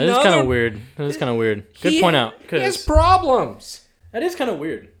another... That is kind of weird. Good point out. He has problems. That is kind of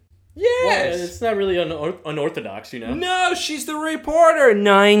weird. Yes. Well, it's not really unorthodox, you know? No, she's the reporter.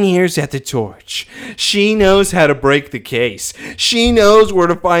 9 years at the torch. She knows how to break the case. She knows where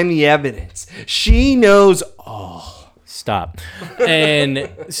to find the evidence. She knows all. Stop. And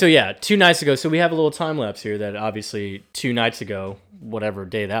so, yeah, 2 nights ago. So we have a little time lapse here that obviously 2 nights ago, whatever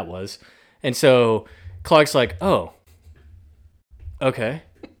day that was. And so Clark's like, oh, okay.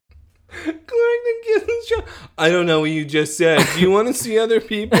 Clark then gives him a shot. I don't know what you just said. Do you want to see other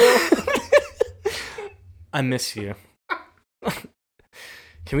people? I miss you.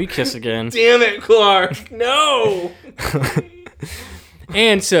 Can we kiss again? Damn it, Clark. No.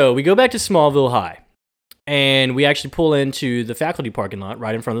 And so we go back to Smallville High. And we actually pull into the faculty parking lot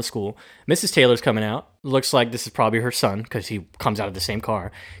right in front of the school. Mrs. Taylor's coming out. Looks like this is probably her son because he comes out of the same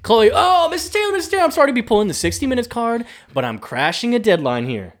car. Chloe, oh, Mrs. Taylor, I'm sorry to be pulling the 60 Minutes card, but I'm crashing a deadline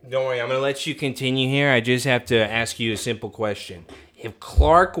here. Don't worry, I'm going to let you continue here. I just have to ask you a simple question. If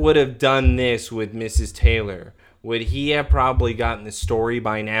Clark would have done this with Mrs. Taylor, would he have probably gotten the story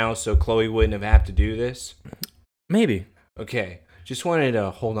by now so Chloe wouldn't have had to do this? Maybe. Okay. Just wanted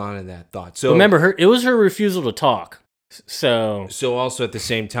to hold on to that thought. So remember, it was her refusal to talk. So also at the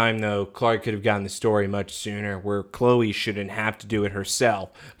same time, though, Clark could have gotten the story much sooner, where Chloe shouldn't have to do it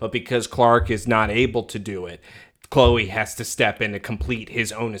herself. But because Clark is not able to do it, Chloe has to step in to complete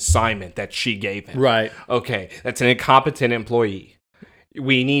his own assignment that she gave him. Right. Okay, that's an incompetent employee.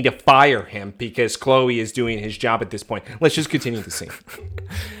 We need to fire him because Chloe is doing his job at this point. Let's just continue the scene.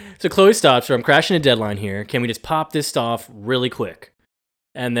 So Chloe stops her. I'm crashing a deadline here. Can we just pop this off really quick?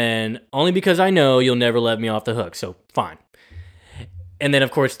 And then, only because I know you'll never let me off the hook, so fine. And then,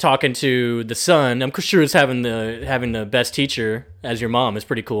 of course, talking to the son, I'm sure it's having the best teacher as your mom is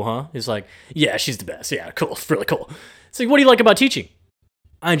pretty cool, huh? He's like, yeah, she's the best. Yeah, cool. It's really cool. It's like, what do you like about teaching?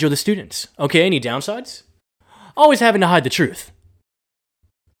 I enjoy the students. Okay, any downsides? Always having to hide the truth.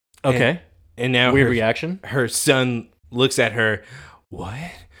 Okay. And now weird reaction. Her son looks at her. What?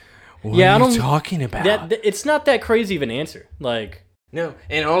 What are you talking about? It's not that crazy of an answer. Like, no,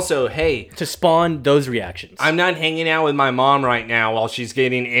 and also, hey, to spawn those reactions. I'm not hanging out with my mom right now while she's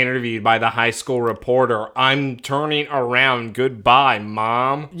getting interviewed by the high school reporter. I'm turning around. Goodbye,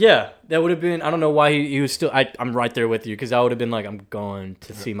 Mom. Yeah, that would have been, I don't know why he was still, I'm right there with you, because I would have been like, I'm going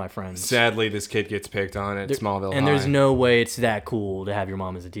to see my friends. Sadly, this kid gets picked on at Smallville and High. there's no way it's that cool to have your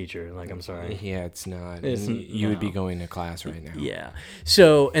mom as a teacher. Like, I'm sorry. Yeah, it's not. You would be going to class right now. Yeah.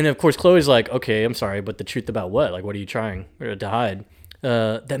 So, and of course, Chloe's like, okay, I'm sorry, but the truth about what? Like, what are you trying to hide?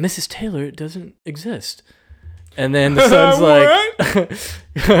 That Mrs. Taylor doesn't exist. And then the son's like,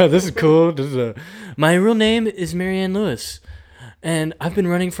 this is cool. My real name is Marianne Lewis, and I've been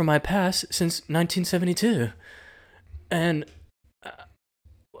running from my past since 1972. And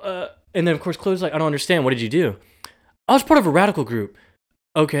then, of course, Chloe's like, I don't understand. What did you do? I was part of a radical group.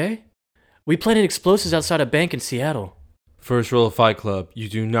 Okay. We planted explosives outside a bank in Seattle. First rule of Fight Club, you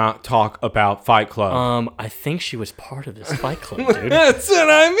do not talk about Fight Club. I think she was part of this Fight Club, dude. That's what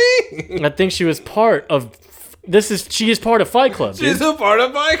I mean. I think she was part of... She is part of Fight Club, dude. She's a part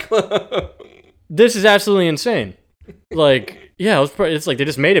of Fight Club. This is absolutely insane. Like, yeah, it's like they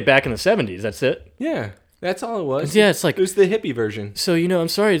just made it back in the 70s. That's it. Yeah, that's all it was. Yeah, it's like... It was the hippie version. So, I'm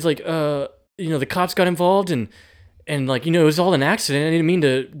sorry. It's like, the cops got involved and like, it was all an accident. I didn't mean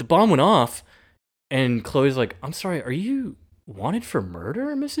to... The bomb went off. And Chloe's like, I'm sorry, are you wanted for murder,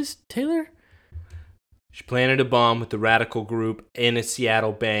 Mrs. Taylor? She planted a bomb with the radical group in a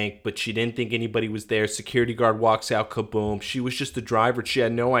Seattle bank, but she didn't think anybody was there. Security guard walks out, kaboom. She was just the driver. She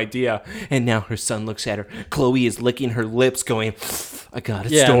had no idea. And now her son looks at her. Chloe is licking her lips going, I got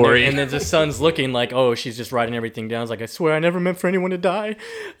a story. And then the son's looking like, oh, she's just writing everything down. It's like, I swear I never meant for anyone to die.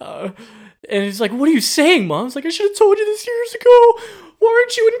 And it's like, what are you saying, Mom? It's like, I should have told you this years ago.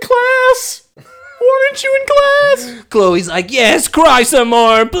 Weren't you in class? Weren't you in class? Chloe's like, yes, cry some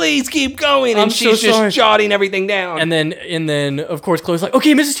more. Please keep going. And she's just jotting everything down. And then, of course, Chloe's like,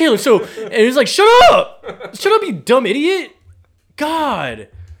 okay, Mrs. Taylor. So, and he's like, shut up. Shut up, you dumb idiot. God.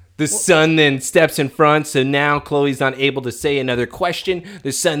 The son then steps in front, so now Chloe's not able to say another question.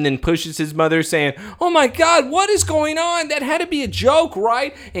 The son then pushes his mother, saying, oh my God, what is going on? That had to be a joke,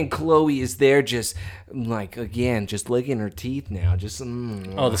 right? And Chloe is there just, like, again, just licking her teeth now. Just,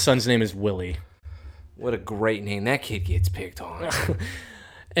 Oh, the son's name is Willie. What a great name. That kid gets picked on.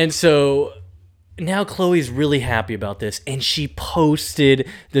 And so now Chloe's really happy about this, and she posted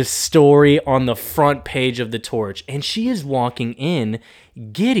the story on the front page of the Torch, and she is walking in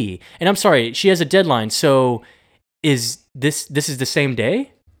giddy. And I'm sorry, she has a deadline, so is this is the same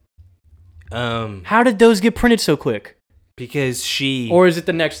day? How did those get printed so quick? Because Or is it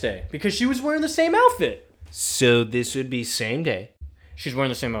the next day? Because she was wearing the same outfit. So this would be same day. She's wearing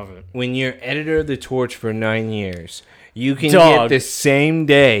the same outfit. When you're editor of the Torch for 9 years, you can get the same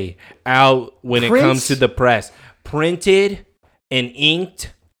day out when it comes to the press. Printed and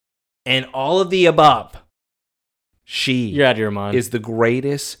inked and all of the above. You're out of your mind. Is the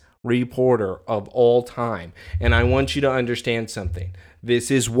greatest reporter of all time. And I want you to understand something.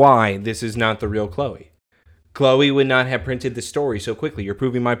 This is why this is not the real Chloe. Chloe would not have printed the story so quickly. You're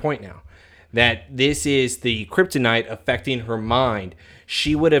proving my point now. That this is the kryptonite affecting her mind.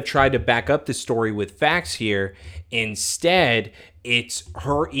 She would have tried to back up the story with facts here. Instead, it's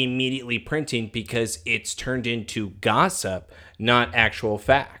her immediately printing because it's turned into gossip, not actual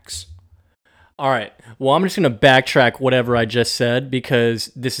facts. All right. Well, I'm just going to backtrack whatever I just said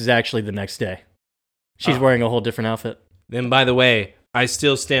because this is actually the next day. She's wearing a whole different outfit. Then, by the way, I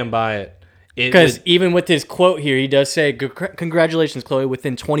still stand by it. Because even with his quote here, he does say, "Congratulations, Chloe.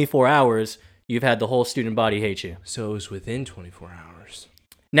 Within 24 hours, you've had the whole student body hate you." So it was within 24 hours.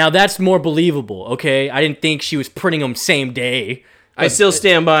 Now, that's more believable, okay? I didn't think she was printing them same day. I still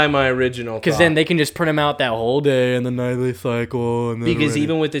stand by my original thought. Because then they can just print them out that whole day in the nightly cycle. And because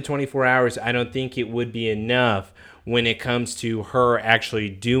even with the 24 hours, I don't think it would be enough when it comes to her actually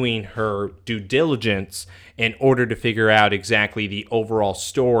doing her due diligence in order to figure out exactly the overall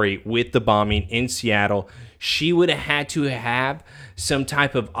story with the bombing in Seattle. She would have had to have some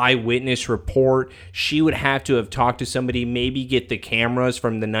type of eyewitness report. She would have to have talked to somebody, maybe get the cameras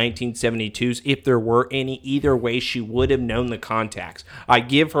from the 1972s, if there were any. Either way, she would have known the contacts. I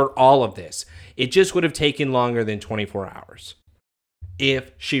give her all of this. It just would have taken longer than 24 hours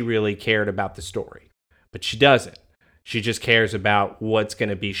if she really cared about the story. But she doesn't. She just cares about what's going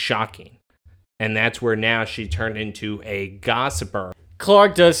to be shocking. And that's where now she turned into a gossiper.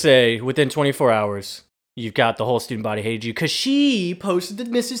 Clark does say, within 24 hours, you've got the whole student body hated you, because she posted the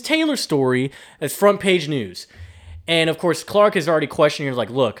Mrs. Taylor story as front page news. And of course, Clark is already questioning her,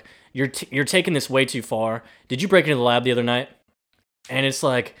 like, look, you're taking this way too far. Did you break into the lab the other night? And it's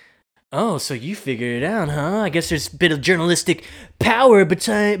like, oh, so you figured it out, huh? I guess there's a bit of journalistic power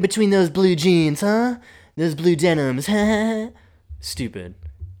between those blue jeans, huh? Those blue denims, Stupid.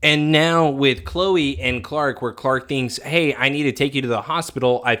 And now with Chloe and Clark, where Clark thinks, hey, I need to take you to the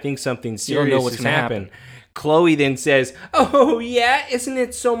hospital. I think something serious has happened. Chloe then says, oh, yeah, isn't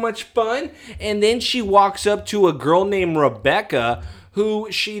it so much fun? And then she walks up to a girl named Rebecca,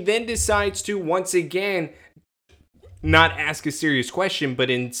 who she then decides to, once again, not ask a serious question, but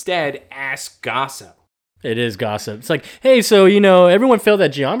instead ask gossip. It is gossip. It's like, hey, so, everyone failed that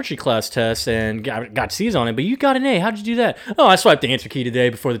geometry class test and got C's on it, but you got an A. How'd you do that? Oh, I swiped the answer key today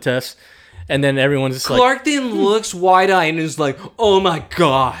before the test. And then everyone's just Clark then looks wide-eyed and is like, oh my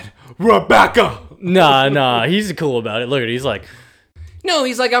God, Rebecca. Nah, he's cool about it. Look at it. He's like, no,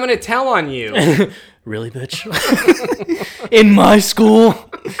 he's like, I'm going to tell on you. Really, bitch? In my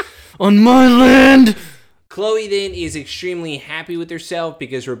school? On my land? Chloe then is extremely happy with herself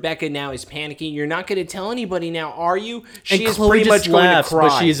because Rebecca now is panicking. You're not going to tell anybody now, are you? She is pretty much laughs, going to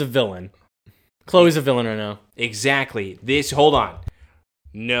cry. But she's a villain. Chloe's a villain right now. Exactly. Hold on.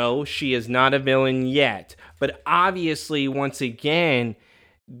 No, she is not a villain yet. But obviously, once again,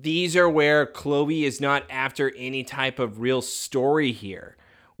 these are where Chloe is not after any type of real story here,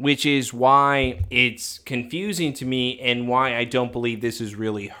 which is why it's confusing to me and why I don't believe this is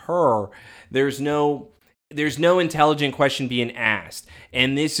really her. There's no intelligent question being asked.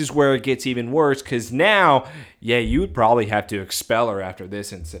 And this is where it gets even worse because now, you would probably have to expel her after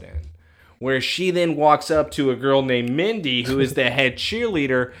this incident. Where she then walks up to a girl named Mindy, who is the head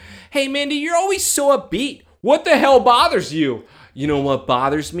cheerleader. Hey, Mindy, you're always so upbeat. What the hell bothers you? You know what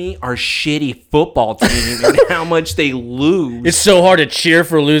bothers me? Our shitty football team and how much they lose. It's so hard to cheer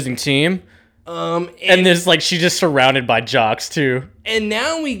for a losing team. And there's she's just surrounded by jocks too. And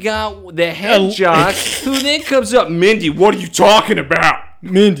now we got the head jock who then comes up, Mindy, what are you talking about?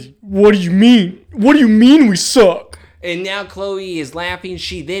 Mindy, what do you mean? What do you mean we suck? And now Chloe is laughing.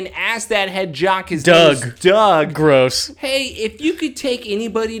 She then asked that head jock, his Doug. name is Doug. Gross. Hey, if you could take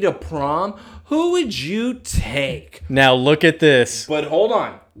anybody to prom, who would you take? Now look at this. But hold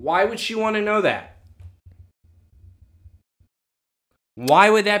on. Why would she want to know that?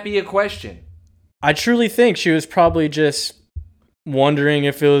 Why would that be a question? I truly think she was probably just wondering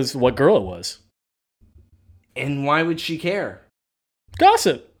if it was what girl it was. And why would she care?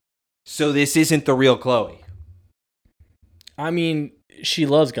 Gossip. So this isn't the real Chloe. I mean, she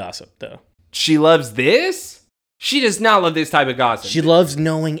loves gossip, though. She loves this? She does not love this type of gossip. She loves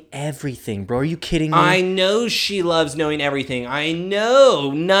knowing everything, bro. Are you kidding me? I know she loves knowing everything. I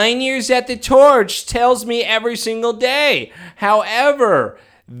know. 9 years at the Torch tells me every single day. However,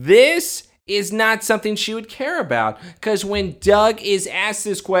 this is not something she would care about. Because when Doug is asked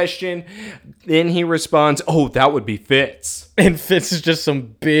this question, then he responds, oh, that would be Fitz. And Fitz is just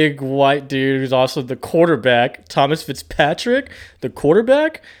some big white dude who's also the quarterback. Thomas Fitzpatrick, the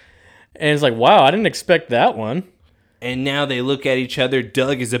quarterback. And it's like, wow, I didn't expect that one. And now they look at each other.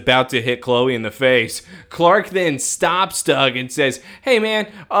 Doug is about to hit Chloe in the face. Clark then stops Doug and says, hey,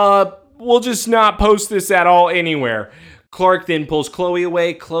 man, we'll just not post this at all anywhere. Clark then pulls Chloe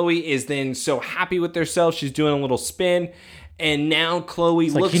away. Chloe is then so happy with herself. She's doing a little spin. And now Chloe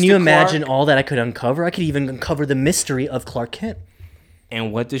looks like, can you imagine all that I could uncover? I could even uncover the mystery of Clark Kent.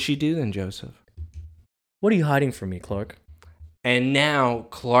 And what does she do then, Joseph? What are you hiding from me, Clark? And now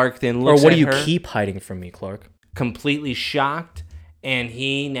Clark then looks at her. Or what do you keep hiding from me, Clark? Completely shocked. And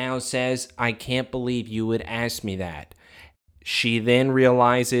he now says, I can't believe you would ask me that. She then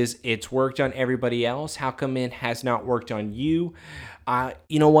realizes it's worked on everybody else. How come it has not worked on you?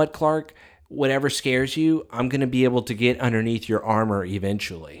 You know what, Clark? Whatever scares you, I'm going to be able to get underneath your armor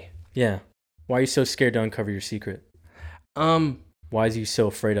eventually. Yeah. Why are you so scared to uncover your secret? Why is you so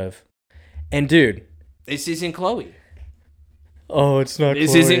afraid of? And dude, this isn't Chloe. Oh, it's not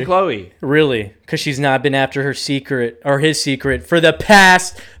This Chloe. isn't Chloe. Really? Because she's not been after her secret, or his secret, for the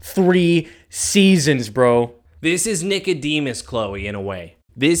past 3 seasons, bro. This is Nicodemus Chloe in a way.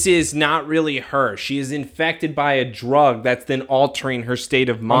 This is not really her. She is infected by a drug that's then altering her state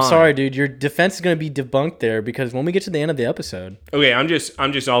of mind. I'm sorry, dude. Your defense is going to be debunked there because when we get to the end of the episode... Okay, I'm just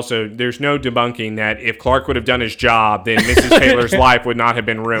also... There's no debunking that if Clark would have done his job, then Mrs. Taylor's life would not have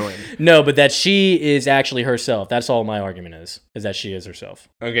been ruined. No, but that she is actually herself. That's all my argument is that she is herself.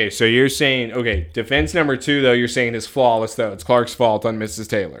 Okay, so you're saying... Okay, defense number 2, though, you're saying is flawless, though. It's Clark's fault on Mrs.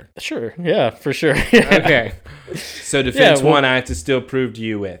 Taylor. Sure, yeah, for sure. Okay. So defense 1, I have to still prove to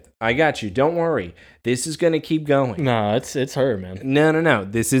you with. I got you. Don't worry. This is going to keep going. No, it's her, man. No.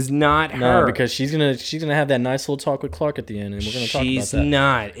 This is not her. No, because she's gonna have that nice little talk with Clark at the end, and we're gonna talk about that. She's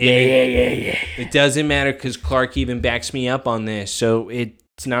not. Yeah. It doesn't matter because Clark even backs me up on this, so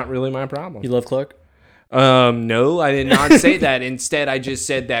it's not really my problem. You love Clark? No, I did not say that. Instead, I just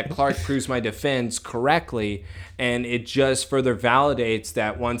said that Clark proves my defense correctly, and it just further validates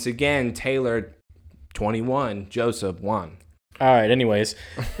that once again, Taylor 21, Joseph 1. All right, anyways.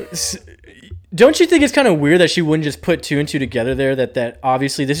 Don't you think it's kind of weird that she wouldn't just put 2 and 2 together there? That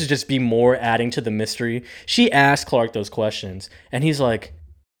obviously this is just be more adding to the mystery. She asked Clark those questions, and he's like,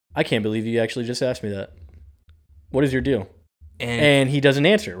 I can't believe you actually just asked me that. What is your deal? And he doesn't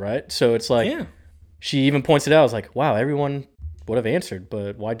answer, right? So it's like, yeah. She even points it out. I was like, wow, everyone would have answered,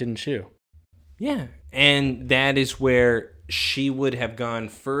 but why didn't you? Yeah, and that is where she would have gone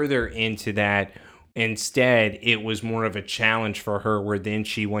further into that. Instead, it was more of a challenge for her where then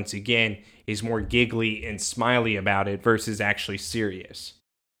she, once again, is more giggly and smiley about it versus actually serious.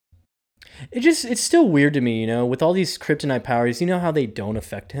 It's still weird to me, with all these kryptonite powers, you know how they don't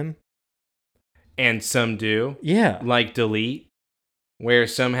affect him? And some do. Yeah. Like Delete, where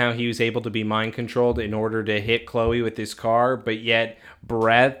somehow he was able to be mind controlled in order to hit Chloe with his car, but yet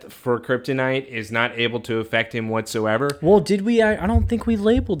breath for kryptonite is not able to affect him whatsoever. Well, did we? I don't think we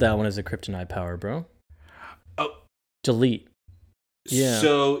labeled that one as a kryptonite power, bro. Oh. Delete. Yeah.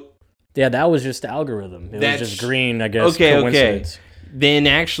 So. Yeah, that was just the algorithm. It was just green, I guess. Okay. Coincidence. Then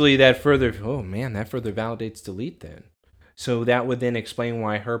actually that further validates Delete then. So that would then explain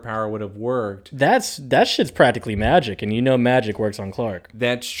why her power would have worked. That shit's practically magic, and magic works on Clark.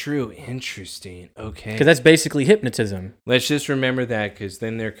 That's true. Interesting. Okay. Because that's basically hypnotism. Let's just remember that, because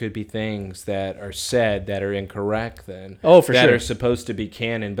then there could be things that are said that are incorrect then. Oh, for sure. That are supposed to be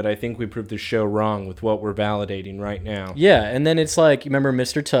canon, but I think we proved the show wrong with what we're validating right now. Yeah, and then it's like, remember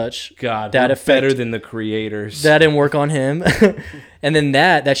Mr. Touch? God, that better than the creators. That didn't work on him. And then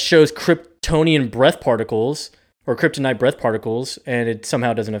that shows Kryptonian breath particles, or kryptonite breath particles, and it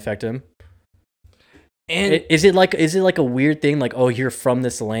somehow doesn't affect him. And is it like a weird thing, like, oh, you're from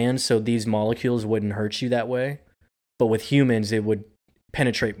this land, so these molecules wouldn't hurt you that way, but with humans it would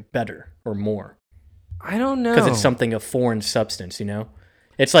penetrate better or more? I don't know, because it's something, a foreign substance.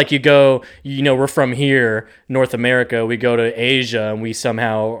 It's like you go, we're from here, North America, we go to Asia, and we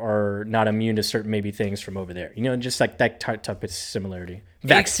somehow are not immune to certain maybe things from over there. Just like that type of similarity.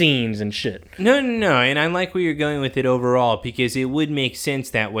 Vaccines and shit. No. And I like where you're going with it overall, because it would make sense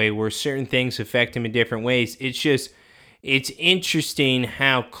that way, where certain things affect him in different ways. It's just, it's interesting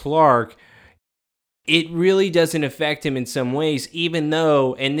how Clark, it really doesn't affect him in some ways, even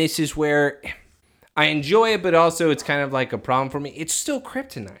though, and this is where I enjoy it, but also it's kind of like a problem for me. It's still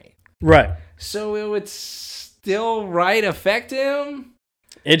kryptonite. Right. So it would still affect him?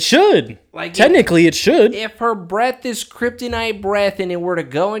 It should. Like technically, it should. If her breath is kryptonite breath and it were to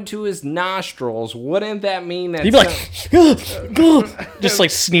go into his nostrils, wouldn't that mean that... He'd be like, just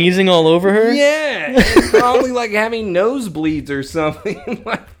like sneezing all over her? Yeah. And probably like having nosebleeds or something.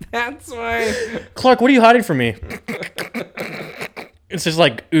 Like, that's why... Clark, what are you hiding from me? It's just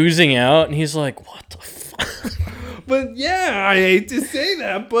like oozing out, and he's like, what the fuck? But yeah, I hate to say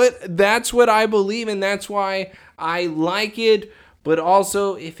that, but that's what I believe, and that's why I like it. But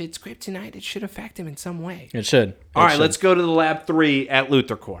also, if it's kryptonite, it should affect him in some way. It should. All right, let's go to the Lab 3 at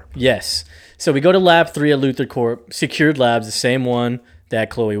LuthorCorp. Yes. So we go to Lab 3 at LuthorCorp, secured labs, the same one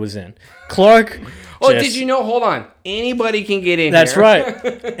that Chloe was in. Clark... did you know? Hold on. Anybody can get in That's here.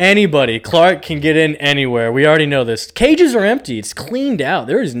 right. Anybody. Clark can get in anywhere. We already know this. Cages are empty. It's cleaned out.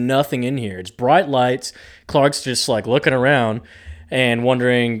 There is nothing in here. It's bright lights. Clark's just like looking around and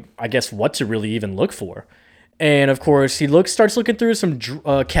wondering, I guess, what to really even look for. And of course, he starts looking through some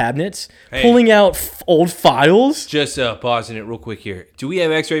cabinets, pulling out old files. Just pausing it real quick here. Do we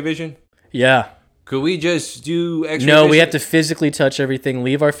have X-ray vision? Yeah. Could we just do X-ray vision? No, we have to physically touch everything,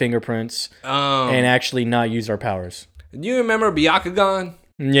 leave our fingerprints, and actually not use our powers. Do you remember Byakugan?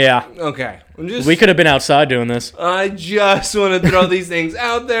 Yeah. Okay. We could have been outside doing this. I just want to throw these things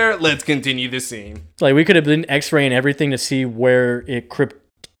out there. Let's continue the scene. It's like we could have been X-raying everything to see where it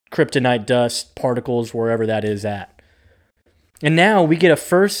kryptonite dust, particles, wherever that is at. And now we get a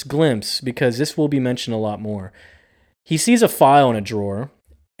first glimpse, because this will be mentioned a lot more. He sees a file in a drawer,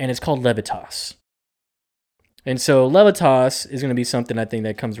 and it's called Levitas. And so Levitas is going to be something I think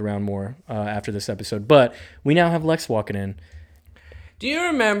that comes around more after this episode. But we now have Lex walking in. Do you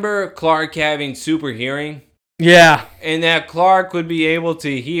remember Clark having super hearing? Yeah. And that Clark would be able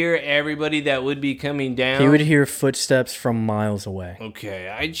to hear everybody that would be coming down? He would hear footsteps from miles away. Okay,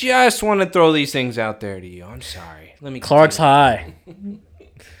 I just want to throw these things out there to you. I'm sorry. Let me. Clark's high.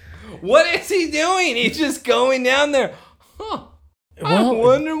 What is he doing? He's just going down there. Huh. I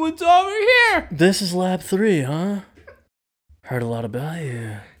wonder what's over here. This is Lab 3, huh? Heard a lot about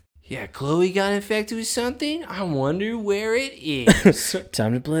you. Yeah, Chloe got infected with something. I wonder where it is.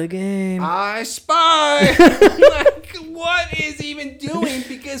 Time to play a game. I spy. Like, what is he even doing?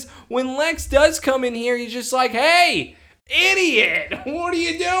 Because when Lex does come in here, he's just like, hey, idiot, what are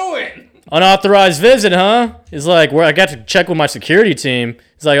you doing? Unauthorized visit, huh? He's like, I got to check with my security team.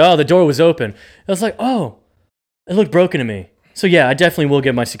 He's like, oh, the door was open. I was like, oh, it looked broken to me. So yeah, I definitely will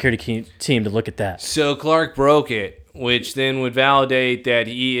get my security team to look at that. So Clark broke it, which then would validate that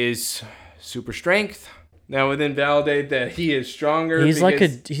he is super strength. That would then validate that he is stronger. He's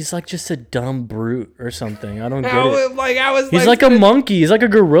like just a dumb brute or something. I don't get it. He's like a monkey. He's like a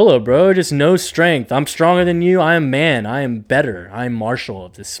gorilla, bro. Just no strength. I'm stronger than you. I am man. I am better. I am Marshall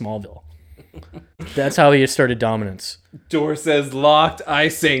of this Smallville. That's how he started dominance. Door says locked. I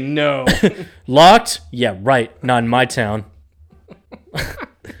say no. Locked? Yeah, right. Not in my town.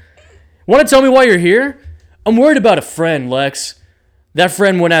 Want to tell me why you're here? I'm worried about a friend, Lex. That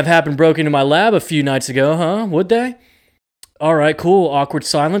friend wouldn't have happened broke into my lab a few nights ago, huh? Would they? All right, cool. Awkward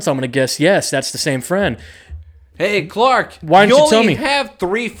silence. I'm going to guess yes. That's the same friend. Hey, Clark. Why don't you tell me? You only have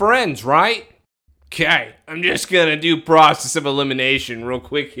 3 friends, right? Okay. I'm just going to do process of elimination real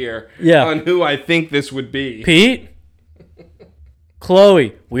quick here. Yeah. On who I think this would be. Pete?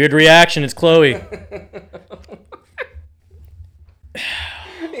 Chloe. Weird reaction. It's Chloe.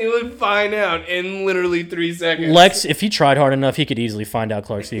 He would find out in literally 3 seconds. Lex, if he tried hard enough, he could easily find out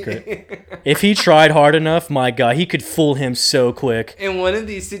Clark's secret. If he tried hard enough, my God, he could fool him so quick. In one of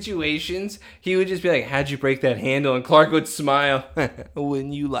these situations, he would just be like, how'd you break that handle? And Clark would smile.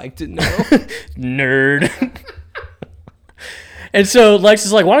 Wouldn't you like to know? Nerd. And so Lex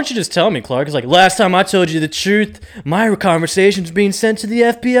is like, why don't you just tell me, Clark? He's like, last time I told you the truth, my conversation's being sent to the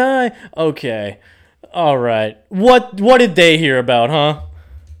FBI. Okay. All right. What did they hear about, huh?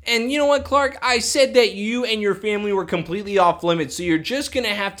 And you know what, Clark? I said that you and your family were completely off limits, so you're just going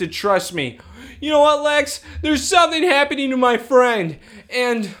to have to trust me. You know what, Lex? There's something happening to my friend.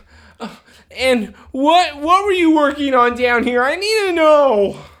 And what were you working on down here? I need to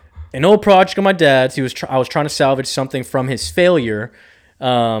know. An old project of my dad's. I was trying to salvage something from his failure,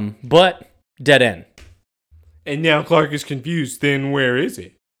 but dead end. And now Clark is confused. Then where is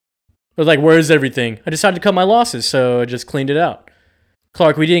it? I was like, where is everything? I decided to cut my losses, so I just cleaned it out.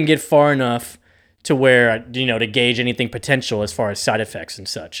 Clark, we didn't get far enough to where, to gauge anything potential as far as side effects and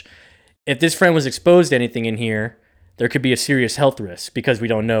such. If this friend was exposed to anything in here, there could be a serious health risk because we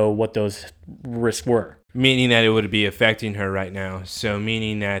don't know what those risks were. Meaning that it would be affecting her right now. So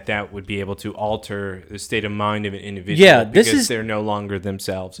meaning that would be able to alter the state of mind of an individual because they're no longer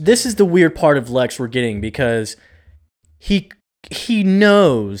themselves. This is the weird part of Lex we're getting because he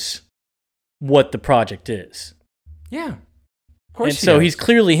knows what the project is. Yeah. Of course. And so he's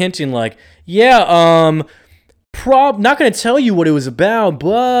clearly hinting like, not going to tell you what it was about,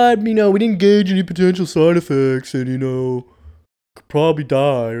 but, we didn't gauge any potential side effects and, could probably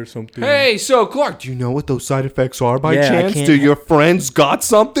die or something. Hey, so Clark, do you know what those side effects are by chance? Do your friends got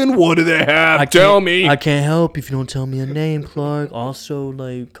something? What do they have? Tell me. I can't help if you don't tell me a name, Clark. Also,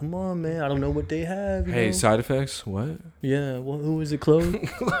 come on, man. I don't know what they have. Hey, know? Side effects? What? Yeah, who is it, Chloe?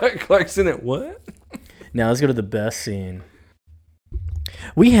 Clark's in it. What? Now, let's go to the best scene.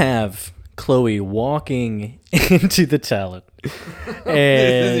 We have Chloe walking into the talent.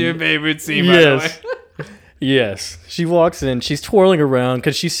 This is your favorite scene, by the way. Yes. She walks in. She's twirling around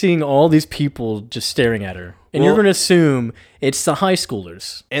because she's seeing all these people just staring at her. And you're going to assume it's the high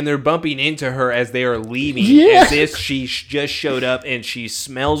schoolers. And they're bumping into her as they are leaving. Yeah. As if she just showed up and she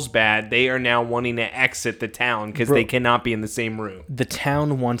smells bad. They are now wanting to exit the town because they cannot be in the same room. The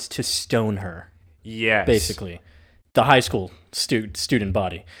town wants to stone her. Yes. Basically. The high school student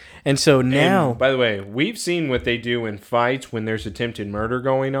body. And so now... And by the way, we've seen what they do in fights when there's attempted murder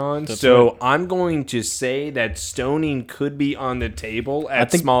going on. That's so right. I'm going to say that stoning could be on the table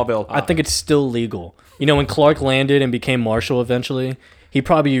at Smallville High. I think it's still legal. When Clark landed and became marshal eventually, he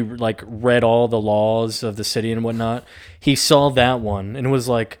probably read all the laws of the city and whatnot. He saw that one and was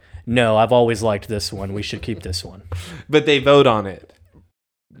like, no, I've always liked this one. We should keep this one. But they vote on it.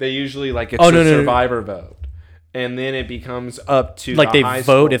 They usually it's survivor vote. And then it becomes up to the they high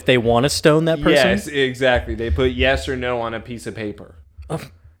vote school. If they want to stone that person? Yes, exactly. They put yes or no on a piece of paper.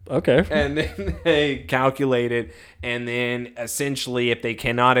 Okay. And then they calculate it. And then essentially, if they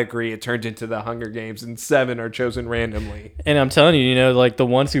cannot agree, it turns into the Hunger Games and 7 are chosen randomly. And I'm telling you, the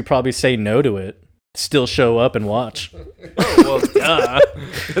ones who probably say no to it still show up and watch. Well, duh.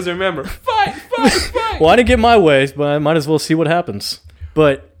 Because remember, fight. Well, I didn't get my way, but I might as well see what happens.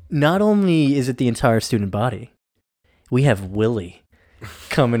 But not only is it the entire student body, we have Willie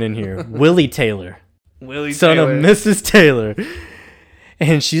coming in here. Willie Taylor. Son of Mrs. Taylor.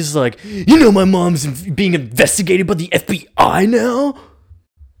 And she's like, my mom's being investigated by the FBI now?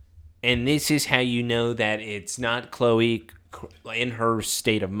 And this is how you know that it's not Chloe in her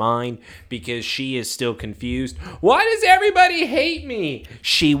state of mind, because she is still confused. Why does everybody hate me?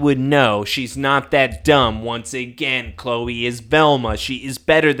 She would know. She's not that dumb. Once again, Chloe is Velma. She is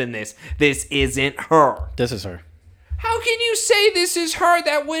better than this. This isn't her. This is her. How can you say this is her?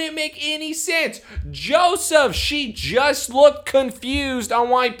 That wouldn't make any sense. Joseph, she just looked confused on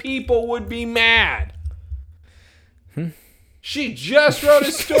why people would be mad. She just wrote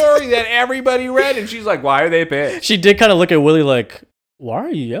a story that everybody read, and she's like, why are they pissed? She did kind of look at Willie like, why are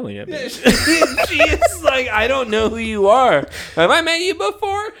you yelling at me? She is like, I don't know who you are. Have I met you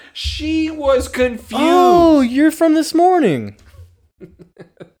before? She was confused. Oh, you're from this morning.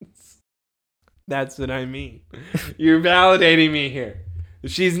 That's what I mean. You're validating me here.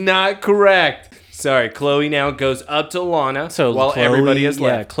 She's not correct. Sorry, Chloe now goes up to Lana while everybody is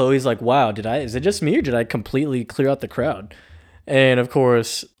left. Yeah, Chloe's like, wow, is it just me or did I completely clear out the crowd? And of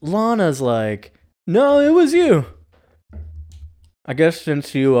course, Lana's like, no, it was you. I guess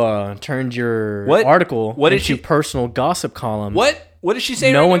since you turned your article into personal gossip column. What did she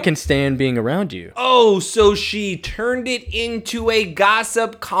say? No one can stand being around you. Oh, so she turned it into a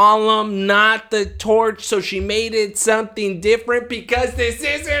gossip column, not the torch. So she made it something different because this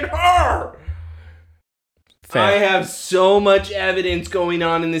isn't her. Fair. I have so much evidence going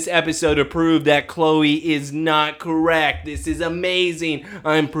on in this episode to prove that Chloe is not correct. This is amazing.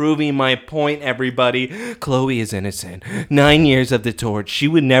 I'm proving my point, everybody. Chloe is innocent. 9 years of the torch. She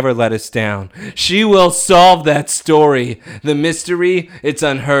would never let us down. She will solve that story. The mystery, it's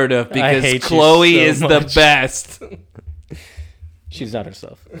unheard of because Chloe is the best. She's not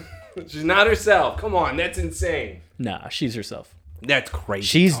herself. She's not herself. Come on, that's insane. Nah, she's herself. That's crazy.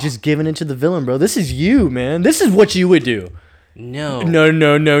 She's just giving it to the villain, bro. This is you, man. This is what you would do. No.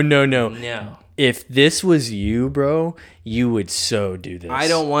 No. If this was you, bro, you would so do this. I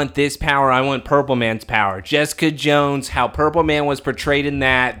don't want this power. I want Purple Man's power. Jessica Jones, how Purple Man was portrayed in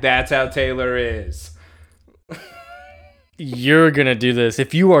that's how Taylor is. You're going to do this.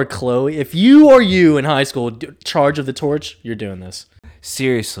 If you are Chloe, if you are you in high school, charge of the torch, you're doing this.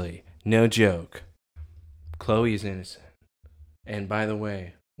 Seriously, no joke. Chloe is innocent. And by the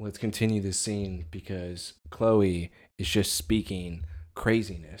way, let's continue this scene because Chloe is just speaking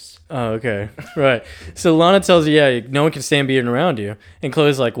craziness. Oh, okay. Right. So Lana tells you, yeah, no one can stand being around you. And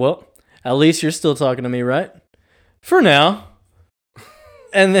Chloe's like, well, at least you're still talking to me, right? For now.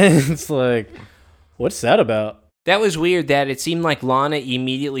 And then it's like, what's that about? That was weird that it seemed like Lana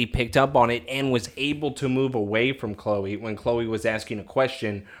immediately picked up on it and was able to move away from Chloe when Chloe was asking a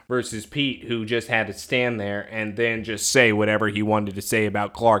question versus Pete, who just had to stand there and then just say whatever he wanted to say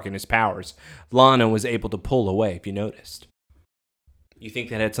about Clark and his powers. Lana was able to pull away, if you noticed. You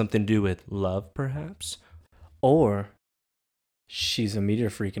think that had something to do with love, perhaps? Or she's a meteor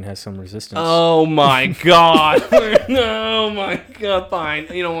freak and has some resistance. Oh my god. Oh my god, fine.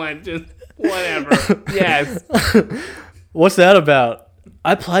 You know what? Just whatever. Yes. What's that about?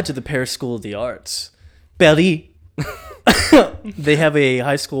 I applied to the Paris School of the Arts. Berry. They have a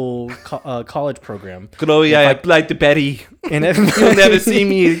high school college program. Chloe, I applied to Betty. And You'll never see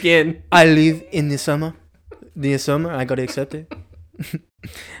me again. I leave in the summer. I got accepted.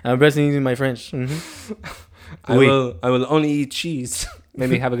 I'm pressing my French. Mm-hmm. I will only eat cheese.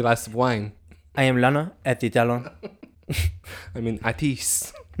 Maybe have a glass of wine. I am Lana at the talon. I mean,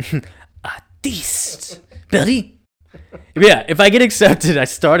 artiste. Artiste. Berry. Yeah, if I get accepted, I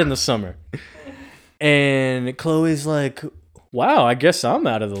start in the summer. And Chloe's like, wow, I guess I'm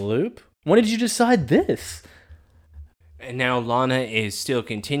out of the loop. When did you decide this? And now Lana is still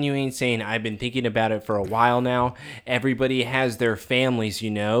continuing, saying, I've been thinking about it for a while now. Everybody has their families, you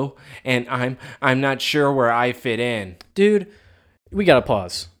know, and I'm not sure where I fit in. Dude, we gotta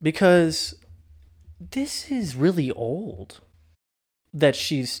pause, because this is really old that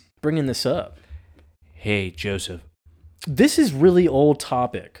she's bringing this up. Hey, Joseph. This is really old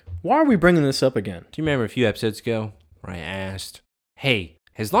topic. Why are we bringing this up again? Do you remember a few episodes ago where I asked, hey,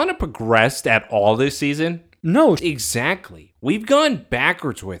 has Lana progressed at all this season? No. Exactly. We've gone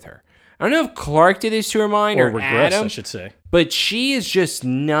backwards with her. I don't know if Clark did this to her mind or regress, Adam, I should say. But she is just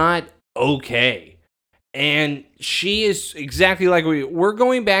not okay. And she is exactly like we're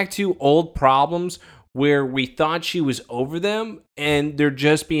going back to old problems where we thought she was over them and they're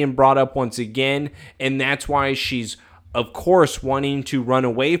just being brought up once again. And that's why she's, of course, wanting to run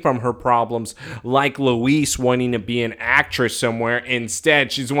away from her problems, like Louise wanting to be an actress somewhere.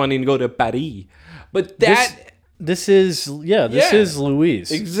 Instead, she's wanting to go to Paris. But this is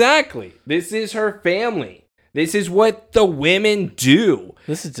Louise. Exactly. This is her family. This is what the women do.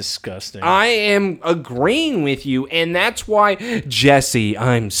 This is disgusting. I am agreeing with you, and that's why, Jesse,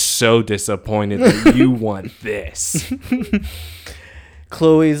 I'm so disappointed that you want this.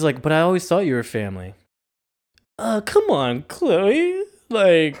 Chloe's like, but I always thought you were family. Come on, Chloe.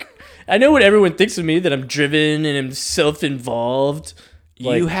 Like, I know what everyone thinks of me, that I'm driven and I'm self-involved.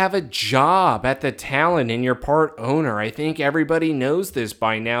 You have a job at the Talon and you're part owner. I think everybody knows this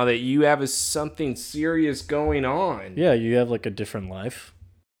by now, that you have something serious going on. Yeah, you have like a different life,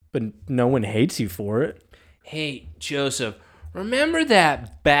 but no one hates you for it. Hey, Joseph, remember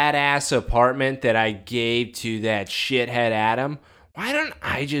that badass apartment that I gave to that shithead Adam? Why don't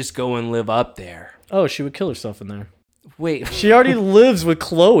I just go and live up there? Oh, she would kill herself in there. Wait. She already lives with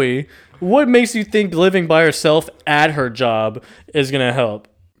Chloe. What makes you think living by herself at her job is going to help?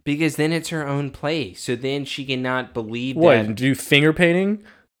 Because then it's her own place. So then she cannot believe what, that. Do finger painting?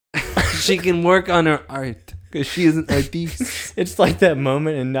 She can work on her art. Because she is an artiste. It's like that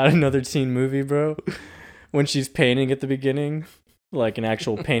moment in Not Another Teen Movie, bro. When she's painting at the beginning. Like an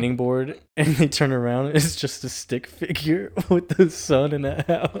actual painting board. And they turn around. It's just a stick figure with the sun in that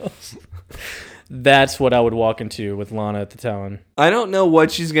house. That's what I would walk into with Lana at the Talon. I don't know what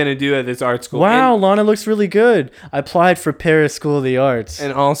she's going to do at this art school. Wow, Lana looks really good. I applied for Paris School of the Arts.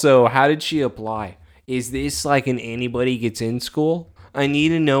 And also, how did she apply? Is this like an anybody gets in school? I need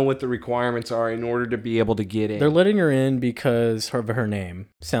to know what the requirements are in order to be able to get in. They're letting her in because of her name.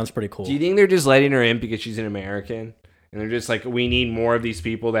 Sounds pretty cool. Do you think they're just letting her in because she's an American? And they're just like, we need more of these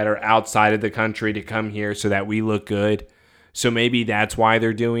people that are outside of the country to come here so that we look good? So maybe that's why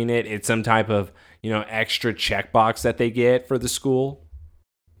they're doing it. It's some type of, extra checkbox that they get for the school.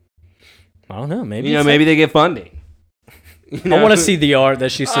 I don't know. Maybe maybe they get funding. I want to see the art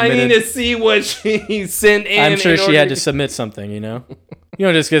that she submitted. I need to see what she sent in. I'm sure she had to submit something. You don't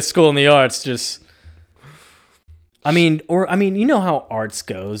just get school in the arts. Just, you know how arts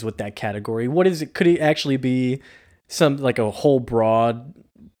goes with that category. What is it? Could it actually be some like a whole broad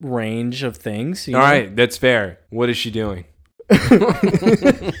range of things? All right, that's fair. What is she doing?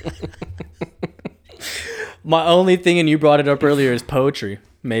 My only thing, and you brought it up earlier, is poetry.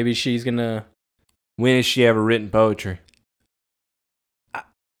 Maybe she's gonna. When has she ever written poetry?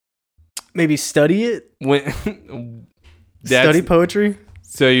 Maybe study it. When study poetry.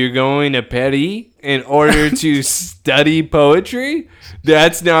 So you're going to Paris in order to study poetry?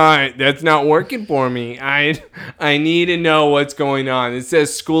 That's not working for me. I need to know what's going on. It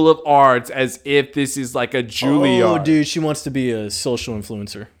says School of Arts as if this is like a Juilliard. Oh, dude, she wants to be a social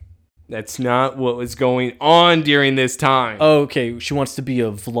influencer. That's not what was going on during this time. Oh, okay, she wants to be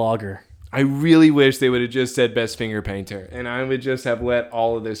a vlogger. I really wish they would have just said best finger painter, and I would just have let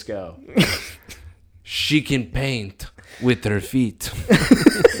all of this go. She can paint with her feet.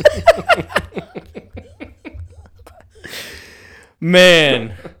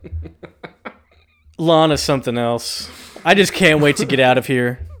 Man. Lana's something else. I just can't wait to get out of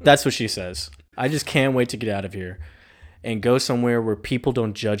here. That's what she says. I just can't wait to get out of here and go somewhere where people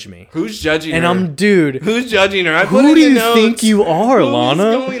don't judge me. Who's judging and her? And dude. Who's judging her? Who do you think you are,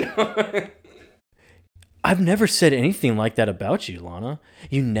 Lana? What is going on? I've never said anything like that about you, Lana.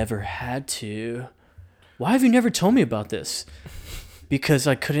 You never had to. Why have you never told me about this? Because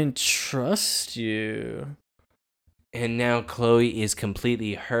I couldn't trust you. And now Chloe is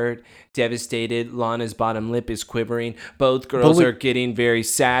completely hurt, devastated. Lana's bottom lip is quivering. Both girls are getting very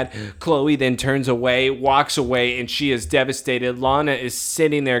sad. Chloe then turns away, walks away, and she is devastated. Lana is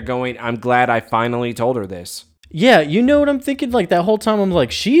sitting there going, I'm glad I finally told her this. Yeah, you know what I'm thinking? Like, that whole time I'm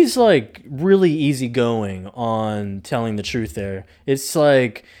like, she's like really easygoing on telling the truth there. It's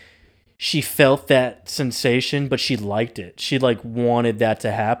like she felt that sensation, but she liked it. She like wanted that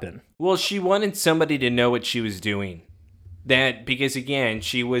to happen. Well, she wanted somebody to know what she was doing. Because again,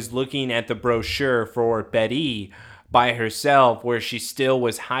 she was looking at the brochure for Betty by herself, where she still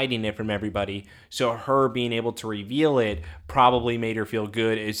was hiding it from everybody. So her being able to reveal it probably made her feel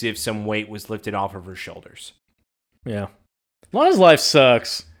good, as if some weight was lifted off of her shoulders. Yeah. Lana's life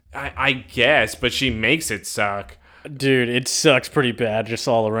sucks. I guess, but she makes it suck. Dude, it sucks pretty bad just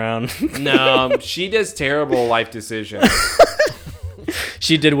all around. No, she does terrible life decisions.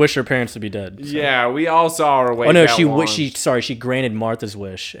 She did wish her parents to be dead. So. Yeah, we all saw her wait. Oh no, she granted Martha's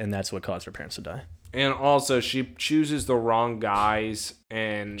wish, and that's what caused her parents to die. And also, she chooses the wrong guys,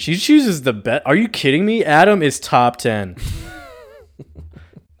 and she chooses the best. Are you kidding me? Adam is top 10.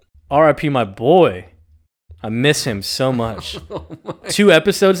 R.I.P. my boy. I miss him so much. 2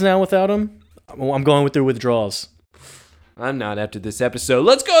 episodes now without him. I'm going through withdrawals. I'm not after this episode.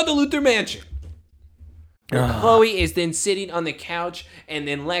 Let's go to the Luthor Mansion. Chloe is then sitting on the couch, and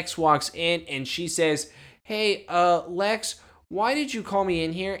then Lex walks in, and she says, hey, Lex, why did you call me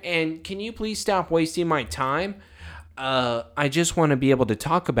in here? And can you please stop wasting my time? I just want to be able to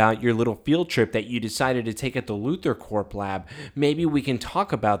talk about your little field trip that you decided to take at the LuthorCorp lab. Maybe we can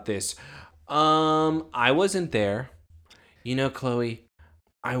talk about this. I wasn't there. You know, Chloe,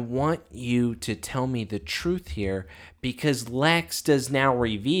 I want you to tell me the truth here, because Lex does now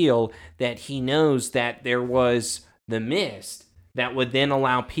reveal that he knows that there was the mist that would then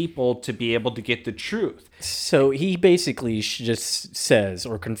allow people to be able to get the truth. So he basically just says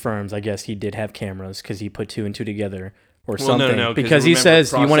or confirms, I guess he did have cameras because he put 2 and 2 together or something. No, because he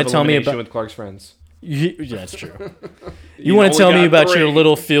says, you want to tell me about... with Clark's friends. Yeah, that's true. You want to tell me about your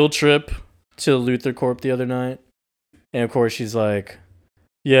little field trip to LuthorCorp the other night? And of course she's like,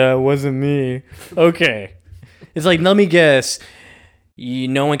 yeah, it wasn't me. Okay. It's like, let me guess.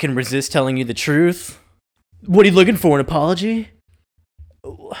 No one can resist telling you the truth? What are you looking for, an apology?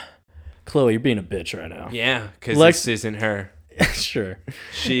 Chloe, you're being a bitch right now. Yeah, because this isn't her. Sure.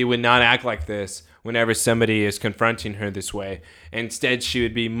 She would not act like this whenever somebody is confronting her this way. Instead, she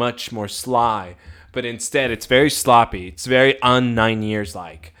would be much more sly. But instead, it's very sloppy. It's very un-9 years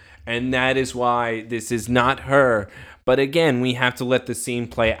like. And that is why this is not her. But again, we have to let the scene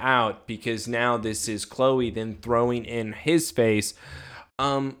play out, because now this is Chloe then throwing in his face.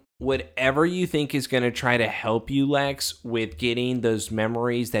 Whatever you think is going to try to help you, Lex, with getting those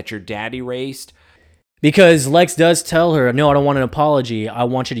memories that your dad erased. Because Lex does tell her, no, I don't want an apology. I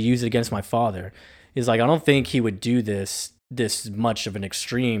want you to use it against my father. He's like, I don't think he would do this much of an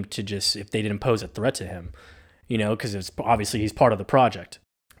extreme to just, if they didn't pose a threat to him. You know, because it's obviously he's part of the project.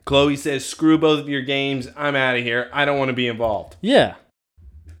 Chloe says, screw both of your games. I'm out of here. I don't want to be involved. Yeah.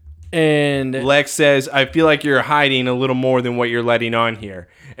 And Lex says, I feel like you're hiding a little more than what you're letting on here.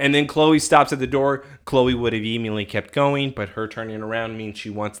 And then Chloe stops at the door. Chloe would have immediately kept going, but her turning around means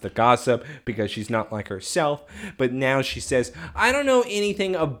she wants the gossip because she's not like herself. But now she says, I don't know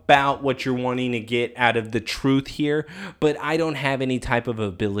anything about what you're wanting to get out of the truth here, but I don't have any type of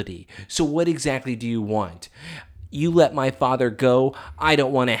ability. So what exactly do you want? You let my father go. I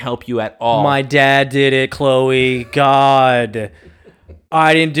don't want to help you at all. My dad did it, Chloe. God.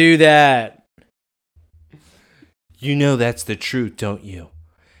 I didn't do that. You know that's the truth, don't you?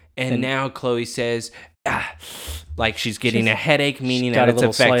 And now Chloe says, like she's getting a headache, meaning got that a it's little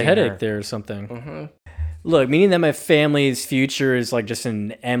affecting slight headache her. there or something. Mm-hmm. Look, meaning that my family's future is like just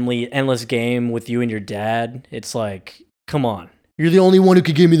an endless game with you and your dad. It's like, come on. You're the only one who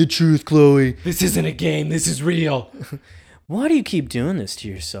could give me the truth, Chloe. This isn't a game. This is real. Why do you keep doing this to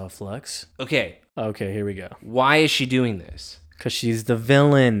yourself, Lex? Okay, here we go. why is she doing this? Because she's the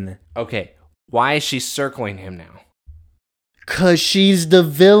villain. Okay, why is she circling him now? Because she's the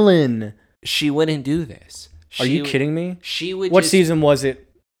villain. She wouldn't do this. Are you kidding me? She would. What season was it,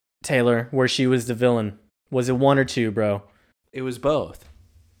 Taylor, where she was the villain? Was it 1 or 2, bro? It was both.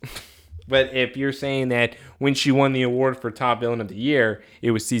 But if you're saying that when she won the award for top villain of the year,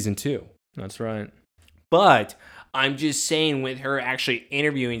 it was season 2. That's right. But I'm just saying, with her actually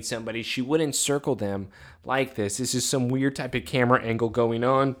interviewing somebody, she wouldn't circle them like this. This is some weird type of camera angle going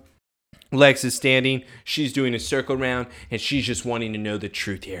on. Lex is standing, she's doing a circle round, and she's just wanting to know the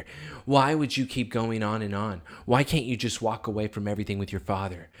truth here. Why would you keep going on and on? Why can't you just walk away from everything with your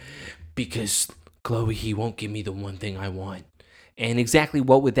father? Because, Chloe, he won't give me the one thing I want. And exactly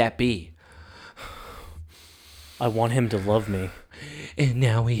what would that be? I want him to love me. And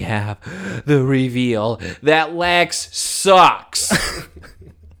now we have the reveal that Lex sucks.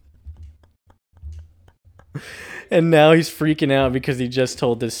 And now he's freaking out because he just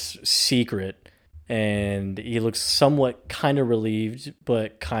told this secret. And he looks somewhat kind of relieved,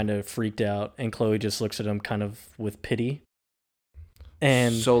 but kind of freaked out. And Chloe just looks at him kind of with pity.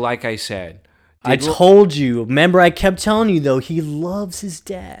 And so, like I said, I told you. Remember, I kept telling you, though, he loves his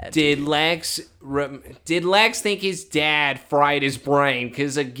dad. Did Lex think his dad fried his brain?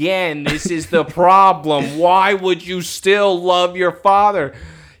 Because, again, this is the problem. Why would you still love your father?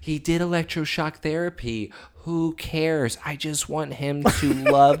 He did electroshock therapy. Who cares? I just want him to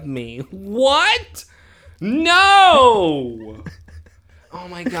love me. What? No! Oh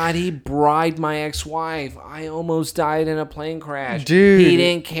my God, he bribed my ex-wife. I almost died in a plane crash. Dude. He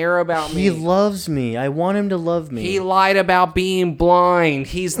didn't care about me. He loves me. I want him to love me. He lied about being blind.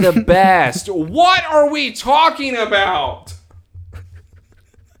 He's the best. What are we talking about?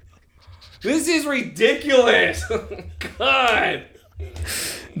 This is ridiculous. God.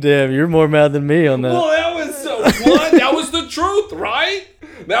 Damn, you're more mad than me on that. Well, that was what? That was the truth, right?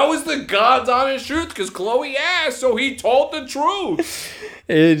 That was the God's honest truth because Chloe asked, so he told the truth.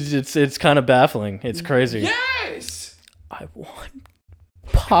 It's kind of baffling. It's crazy. Yes. I want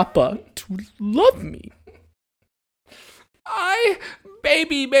Papa to love me.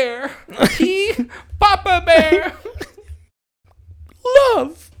 Baby bear. He, Papa bear.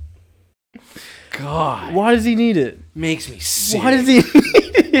 Love. God. Why does he need it? Makes me sick. Why does he need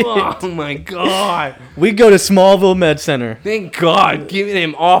it? Oh my God. We go to Smallville Med Center. Thank God. Getting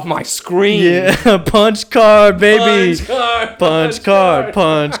him off my screen. Yeah, punch card, baby. Punch card. Punch card,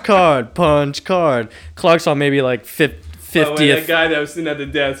 punch card, punch card. Clark's on maybe like 50th. Oh, that guy that was sitting at the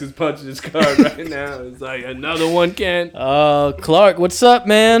desk is punching his card right now. It's like, another one, Ken. Clark, what's up,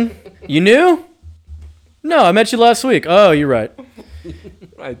 man? You new? No, I met you last week. Oh, you're right.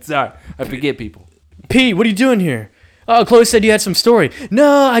 Right, sorry. I forget people. Pete, what are you doing here? Oh, Chloe said you had some story. No,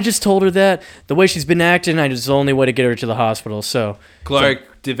 I just told her that the way she's been acting, it's the only way to get her to the hospital. So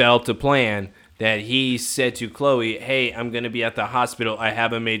Clark developed a plan that he said to Chloe, hey, I'm going to be at the hospital. I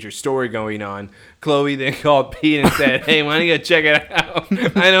have a major story going on. Chloe then called Pete and said, hey, why don't you go check it out?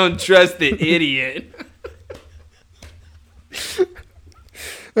 I don't trust the idiot.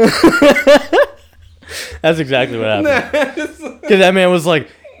 That's exactly what happened. Because that man was like,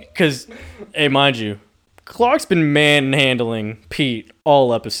 hey, mind you, Clark's been manhandling Pete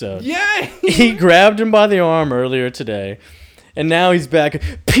all episode. Yeah. He grabbed him by the arm earlier today, and now he's back.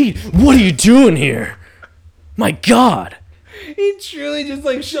 Pete, what are you doing here? My God. He truly just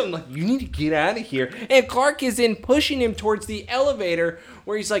like showed him, like, you need to get out of here. And Clark is in pushing him towards the elevator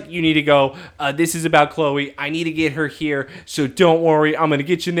where he's like, you need to go. This is about Chloe. I need to get her here. So don't worry. I'm going to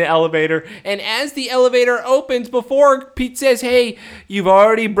get you in the elevator. And as the elevator opens, before Pete says, hey, you've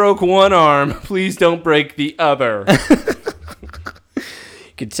already broke one arm. Please don't break the other. I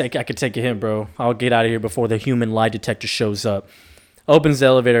could take a hint, bro. I'll get out of here before the human lie detector shows up. Opens the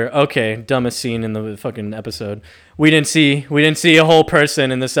elevator. Okay, dumbest scene in the fucking episode. We didn't see a whole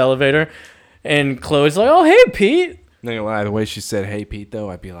person in this elevator. And Chloe's like, "Oh, hey, Pete." Not gonna lie, the way she said, hey, Pete, though,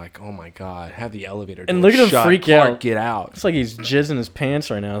 I'd be like, oh my God, have the elevator door and look at him shut. freak Clark, out. Get out. It's like he's jizzing his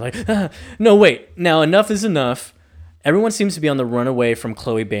pants right now. Like, no, wait. Now, enough is enough. Everyone seems to be on the runaway from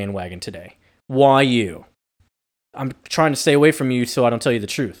Chloe bandwagon today. Why you? I'm trying to stay away from you so I don't tell you the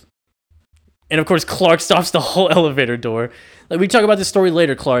truth. And of course, Clark stops the whole elevator door. Like, we talk about this story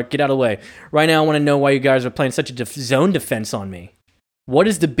later, Clark. Get out of the way. Right now, I want to know why you guys are playing such a zone defense on me. What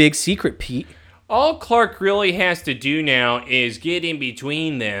is the big secret, Pete? All Clark really has to do now is get in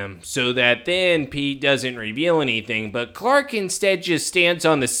between them so that then Pete doesn't reveal anything. But Clark instead just stands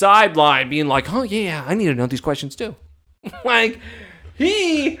on the sideline being like, oh, yeah, I need to know these questions too. Like,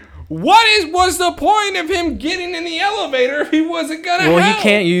 what was the point of him getting in the elevator if he wasn't going to help? Well, he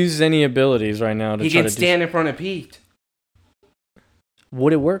can't use any abilities right now. He can stand in front of Pete.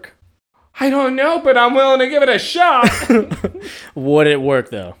 Would it work? I don't know, but I'm willing to give it a shot. Would it work,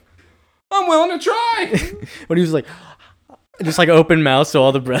 though? I'm willing to try. When he was like, just like open mouth so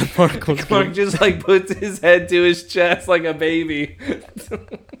all the breath particles. Clark just like puts his head to his chest like a baby.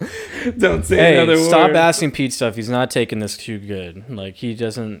 Don't say another word. Stop asking Pete stuff. He's not taking this too good. Like, he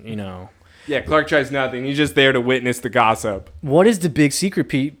doesn't, Yeah, Clark tries nothing. He's just there to witness the gossip. What is the big secret,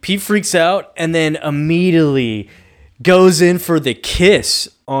 Pete? Pete freaks out and then immediately goes in for the kiss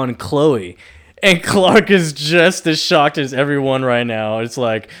on Chloe. And Clark is just as shocked as everyone right now. It's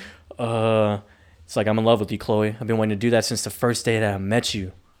like, I'm in love with you, Chloe. I've been waiting to do that since the first day that I met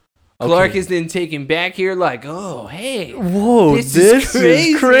you. Okay. Clark is then taken back here like, oh, hey. Whoa, this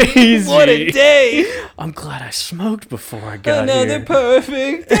is crazy. What a day. I'm glad I smoked before I got Another here.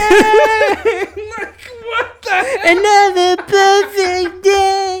 perfect day. Like, what the heck? Another perfect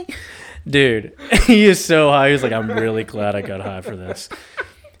day. Dude, he is so high. He's like, I'm really glad I got high for this.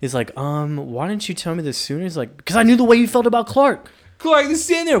 He's like, why didn't you tell me this sooner? He's like, because I knew the way you felt about Clark. Clark is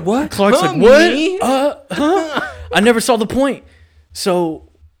standing there. What? Clark's like, what? I never saw the point.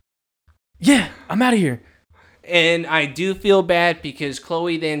 So, yeah, I'm out of here. And I do feel bad because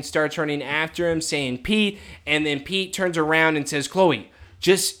Chloe then starts running after him saying, Pete. And then Pete turns around and says, Chloe,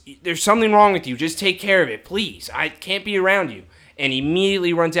 there's something wrong with you. Just take care of it, please. I can't be around you. And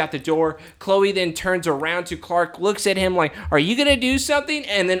immediately runs out the door. Chloe then turns around to Clark, looks at him like, are you going to do something?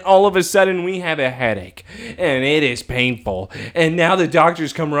 And then all of a sudden we have a headache. And it is painful. And now the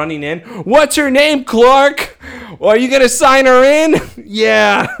doctors come running in. What's her name, Clark? Are you going to sign her in?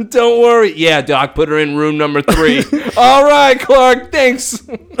 Yeah, don't worry. Yeah, Doc, put her in room number 3. All right, Clark, thanks.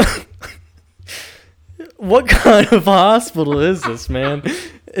 What kind of hospital is this, man?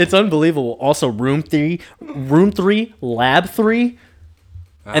 It's unbelievable. Also, room 3, lab 3.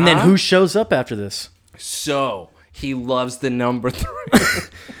 And then who shows up after this? So, he loves the number 3.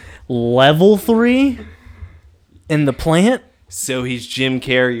 Level 3? In the plant? So, he's Jim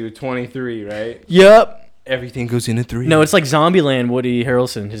Carrey with 23, right? Yep. Everything goes in a 3. No, it's like Zombieland. Woody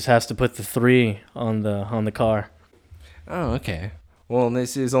Harrelson just has to put the 3 on the car. Oh, okay. Well,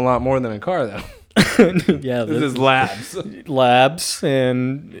 this is a lot more than a car, though. Yeah, this is labs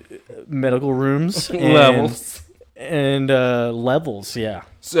and medical rooms and levels. Yeah,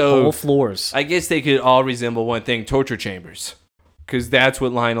 so whole floors. I guess they could all resemble one thing: torture chambers, because that's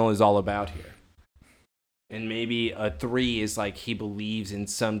what Lionel is all about here. And maybe a 3 is like he believes in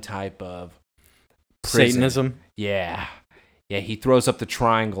some type of prison. Satanism. Yeah, he throws up the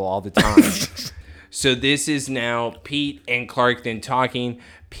triangle all the time. So this is now Pete and Clark then talking.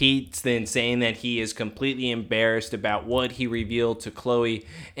 Pete's then saying that he is completely embarrassed about what he revealed to Chloe.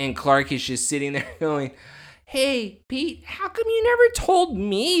 And Clark is just sitting there going, hey, Pete, how come you never told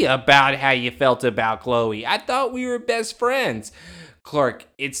me about how you felt about Chloe? I thought we were best friends. Clark,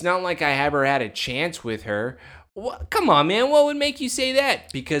 it's not like I ever had a chance with her. Come on, man. What would make you say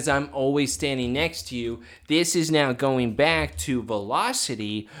that? Because I'm always standing next to you. This is now going back to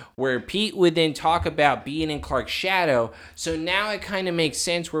Velocity, where Pete would then talk about being in Clark's shadow. So now it kind of makes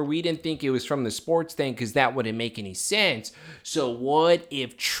sense where we didn't think it was from the sports thing because that wouldn't make any sense. So what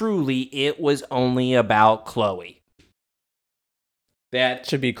if truly it was only about Chloe? That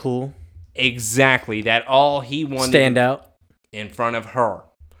should be cool. Exactly. That all he wanted stand out in front of her.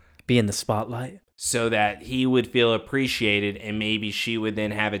 Be in the spotlight. So that he would feel appreciated and maybe she would then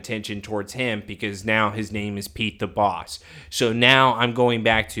have attention towards him because now his name is Pete the Boss. So now I'm going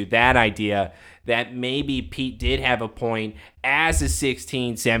back to that idea that maybe Pete did have a point as a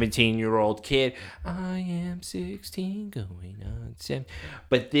 16, 17-year-old kid. I am 16 going on 7.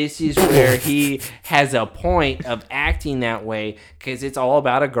 But this is where he has a point of acting that way because it's all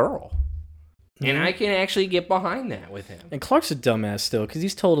about a girl. And I can actually get behind that with him. And Clark's a dumbass still, because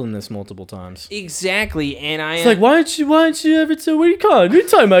he's told him this multiple times. Exactly, and It's like, why don't you ever tell, what are you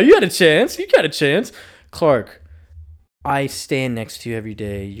talking about? You had a chance. You got a chance. Clark, I stand next to you every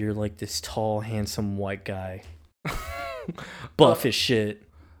day. You're like this tall, handsome white guy. Buff as shit.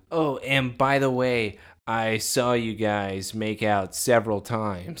 Oh, and by the way, I saw you guys make out several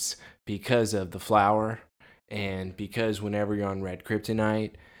times because of the flower, and because whenever you're on red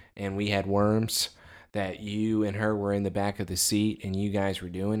kryptonite, and we had worms, that you and her were in the back of the seat and you guys were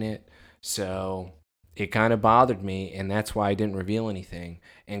doing it. So it kind of bothered me, and that's why I didn't reveal anything.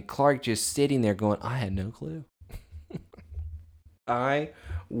 And Clark just sitting there going, I had no clue. I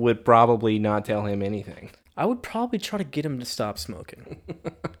would probably not tell him anything. I would probably try to get him to stop smoking.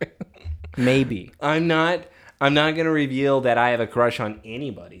 Maybe. I'm not going to reveal that I have a crush on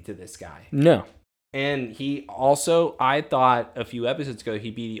anybody to this guy. No. And he also, I thought a few episodes ago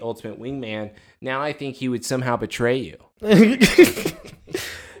he'd be the ultimate wingman. Now I think he would somehow betray you.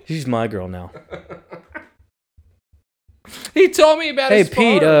 She's my girl now. He told me about his Hey,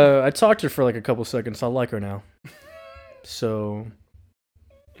 Pete, farm. I talked to her for like a couple seconds. I like her now. So,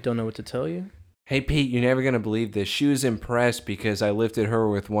 don't know what to tell you? Hey, Pete, you're never going to believe this. She was impressed because I lifted her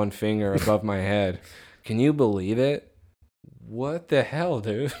with one finger above my head. Can you believe it? What the hell,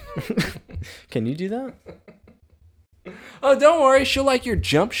 dude? Can you do that? Oh, don't worry. She'll like your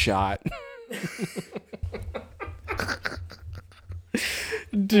jump shot.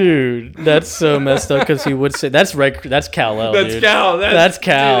 Dude, that's so messed up because he would say that's Kal-El, That's dude. Cal. That's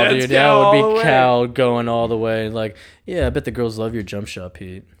Cal, dude. That Cal all would the be way. Cal going all the way. Like, yeah, I bet the girls love your jump shot,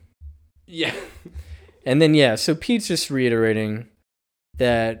 Pete. Yeah. And then, yeah, so Pete's just reiterating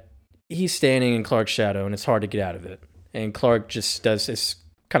that he's standing in Clark's shadow and it's hard to get out of it. And Clark just is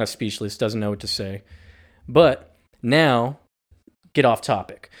kind of speechless, doesn't know what to say. But now, get off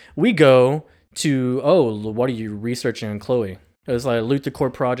topic. We go to, what are you researching on Chloe? It was like a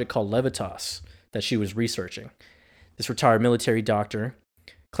LuthorCorp project called Levitas that she was researching. This retired military doctor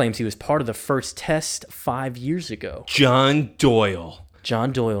claims he was part of the first test 5 years ago. John Doyle.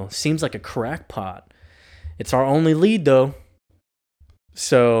 John Doyle. Seems like a crackpot. It's our only lead, though.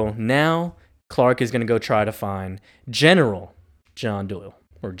 So now Clark is going to go try to find General John Doyle.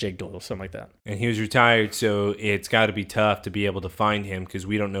 Or Jake Doyle, something like that. And he was retired, so it's got to be tough to be able to find him because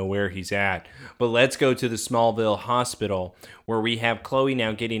we don't know where he's at. But let's go to the Smallville hospital where we have Chloe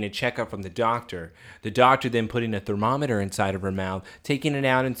now getting a checkup from the doctor. The doctor then putting a thermometer inside of her mouth, taking it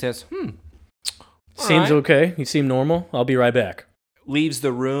out and says, Seems right. okay. You seem normal. I'll be right back. Leaves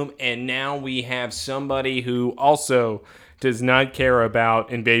the room, and now we have somebody who also does not care about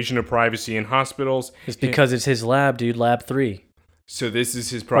invasion of privacy in hospitals. It's because it's his lab, dude. Lab 3. So this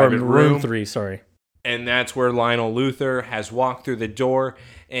is his private or room. 3, sorry. And that's where Lionel Luthor has walked through the door,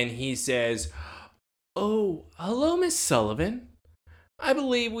 and he says, "Oh, hello, Miss Sullivan. I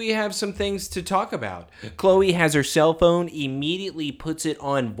believe we have some things to talk about." Chloe has her cell phone, immediately puts it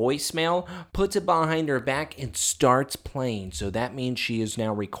on voicemail, puts it behind her back, and starts playing. So that means she is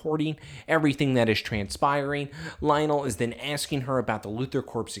now recording everything that is transpiring. Lionel is then asking her about the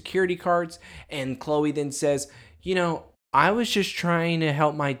LuthorCorp security cards, and Chloe then says, I was just trying to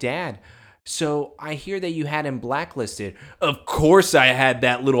help my dad. So I hear that you had him blacklisted. Of course I had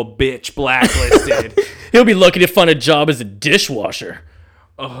that little bitch blacklisted. He'll be lucky to find a job as a dishwasher.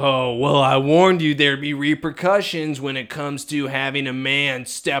 Oh, well, I warned you there'd be repercussions when it comes to having a man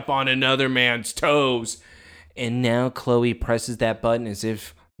step on another man's toes. And now Chloe presses that button as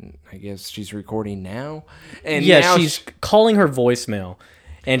if, I guess she's recording now. And yeah, now she's calling her voicemail.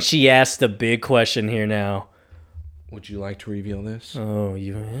 And she asked the big question here now. Would you like to reveal this? Oh,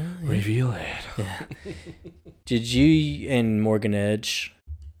 you Reveal it. Yeah. Did you and Morgan Edge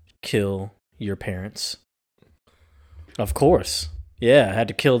kill your parents? Of course. Yeah, I had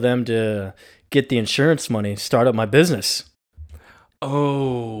to kill them to get the insurance money, start up my business.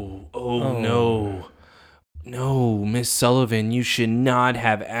 Oh, no. No, Miss Sullivan, you should not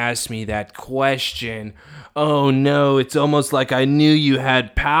have asked me that question. Oh no, it's almost like I knew you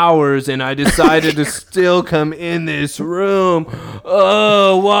had powers and I decided to still come in this room.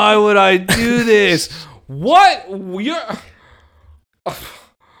 Oh, why would I do this? What?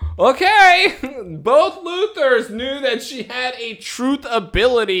 Okay. Both Luthors knew that she had a truth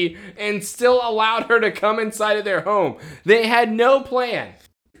ability and still allowed her to come inside of their home. They had no plan.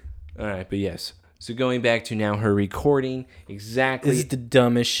 All right, but yes. So going back to now her recording, exactly. This is the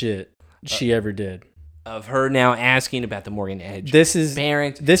dumbest shit she ever did. Of her now asking about the Morgan Edge This is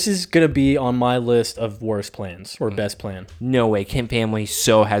parent. This is gonna be on my list of worst plans or best plan. No way. Kim Family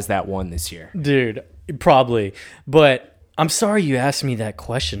so has that one this year. Dude, probably. But I'm sorry you asked me that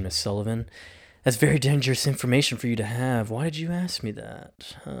question, Miss Sullivan. That's very dangerous information for you to have. Why did you ask me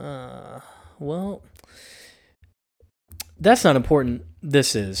that? Well, that's not important.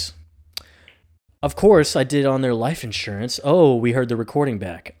 This is. Of course, I did on their life insurance. Oh, we heard the recording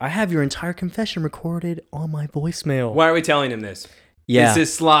back. I have your entire confession recorded on my voicemail. Why are we telling him this? Yeah. This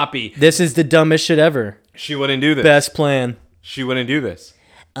is sloppy. This is the dumbest shit ever. She wouldn't do this. Best plan. She wouldn't do this.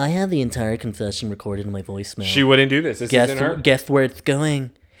 I have the entire confession recorded on my voicemail. She wouldn't do this. This isn't her. Guess where it's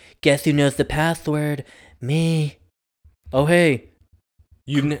going. Guess who knows the password? Me. Oh, hey.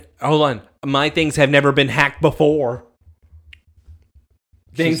 Hold on. My things have never been hacked before.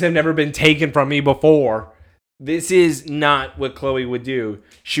 Things have never been taken from me before. This is not what Chloe would do.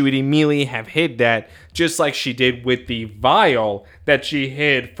 She would immediately have hid that, just like she did with the vial that she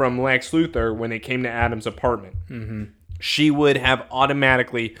hid from Lex Luthor when it came to Adam's apartment. Mm-hmm. She would have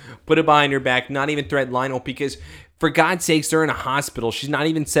automatically put it behind her back, not even threaten Lionel, because for God's sakes, they're in a hospital. She's not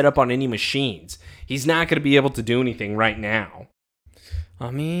even set up on any machines. He's not going to be able to do anything right now.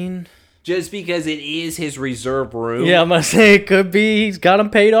 I mean... Just because it is his reserve room. Yeah, I'm going to say it could be. He's got him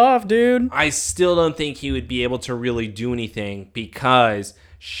paid off, dude. I still don't think he would be able to really do anything because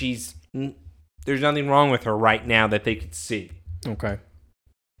there's nothing wrong with her right now that they could see. Okay.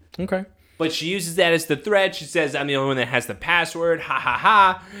 But she uses that as the threat. She says, I'm the only one that has the password. Ha, ha,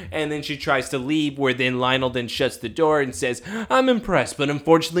 ha. And then she tries to leave, where then Lionel then shuts the door and says, I'm impressed, but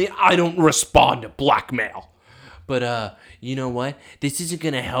unfortunately, I don't respond to blackmail. But, you know what? This isn't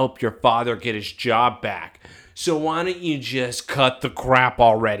going to help your father get his job back. So why don't you just cut the crap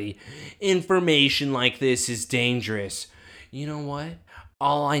already? Information like this is dangerous. You know what?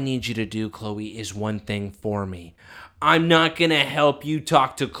 All I need you to do, Chloe, is one thing for me. I'm not going to help you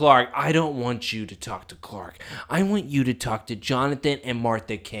talk to Clark. I don't want you to talk to Clark. I want you to talk to Jonathan and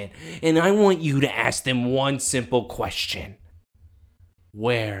Martha Kent. And I want you to ask them one simple question.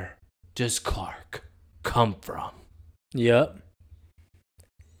 Where does Clark come from? Yep.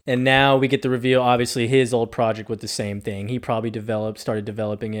 And now we get the reveal, obviously, his old project with the same thing. He probably started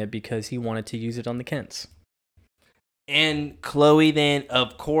developing it because he wanted to use it on the Kents. And Chloe then,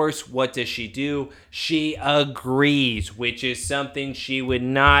 of course, what does she do? She agrees, which is something she would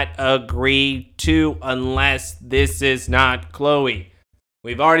not agree to unless this is not Chloe.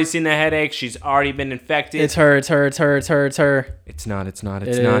 We've already seen the headache. She's already been infected. It's her. It's not.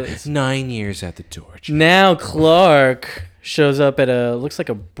 It's 9 years at the torch. Now Clark shows up at looks like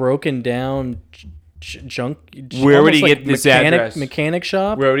a broken down junk. Where would he get this address? Mechanic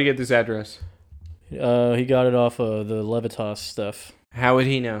shop. Where would he get this address? He got it off of the Levitas stuff. How would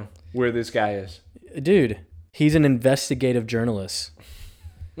he know where this guy is? Dude, he's an investigative journalist.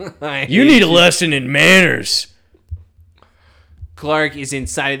 You need a lesson in manners. Clark is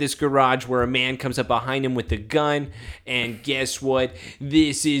inside of this garage where a man comes up behind him with a gun, and guess what?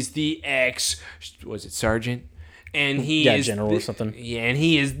 This is the sergeant? And he is general or something. Yeah, and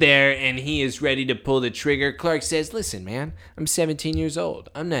he is there, and he is ready to pull the trigger. Clark says, listen, man, I'm 17 years old.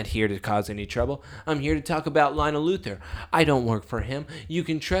 I'm not here to cause any trouble. I'm here to talk about Lana Luthor. I don't work for him. You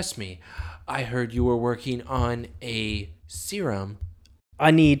can trust me. I heard you were working on a serum. I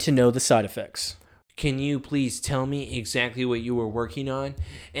need to know the side effects. Can you please tell me exactly what you were working on?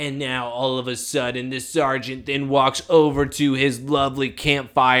 And now, all of a sudden, the sergeant then walks over to his lovely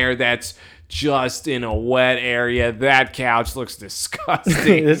campfire that's just in a wet area. That couch looks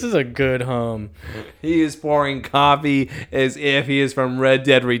disgusting. This is a good home. He is pouring coffee as if he is from Red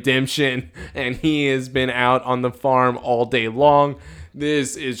Dead Redemption, and he has been out on the farm all day long.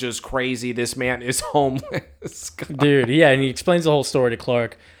 This is just crazy. This man is homeless. Dude, yeah, and he explains the whole story to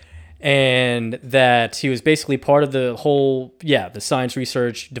Clark. And that he was basically part of the whole, the science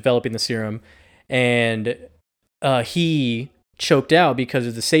research, developing the serum. And he choked out because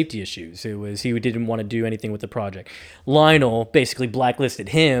of the safety issues. He didn't want to do anything with the project. Lionel basically blacklisted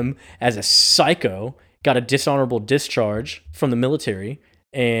him as a psycho, got a dishonorable discharge from the military,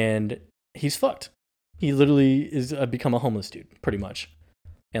 and he's fucked. He literally is become a homeless dude, pretty much.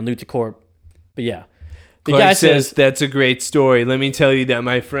 And LuthorCorp, but yeah. The Clark guy says, that's a great story. Let me tell you that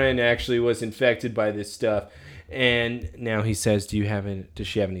my friend actually was infected by this stuff. And now he says, does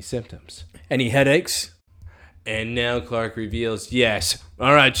she have any symptoms? Any headaches? And now Clark reveals, yes.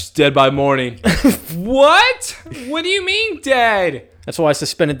 All right, she's dead by morning. What? What do you mean dead? That's why I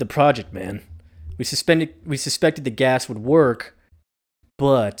suspended the project, man. We suspected the gas would work,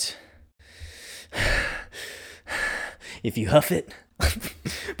 but if you huff it,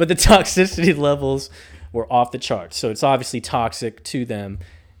 but the toxicity levels were off the charts. So it's obviously toxic to them.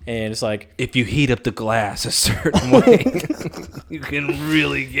 And it's like, if you heat up the glass a certain way, you can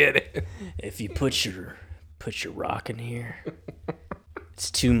really get it. If you put your rock in here,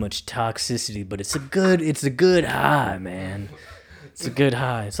 it's too much toxicity, but it's a good high, man. It's a good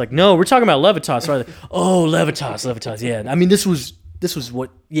high. It's like, no, we're talking about Levitas, right? Oh, Levitas, yeah. I mean, this was what,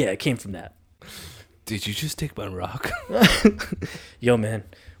 it came from that. Did you just take my rock? Yo, man,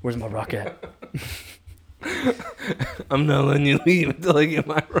 where's my rock at? I'm not letting you leave until I get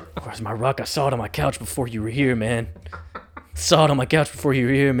my rock. Where's my rock? I saw it on my couch before you were here, man.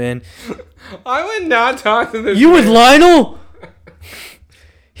 I would not talk to this You man. with Lionel?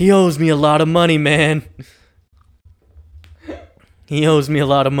 He owes me a lot of money, man. He owes me a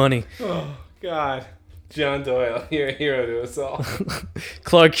lot of money. Oh, God. John Doyle, you're a hero to us all.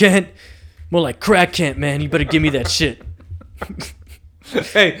 Clark Kent, more like Crack Kent, man. You better give me that shit.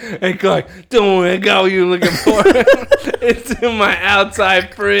 Hey, Clark, don't worry, I got what you're looking for. It's in my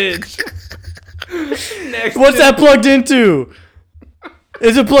outside fridge. What's that plugged into?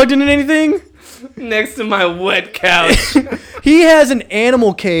 Is it plugged into anything? Next to my wet couch. He has an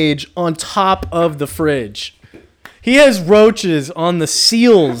animal cage on top of the fridge. He has roaches on the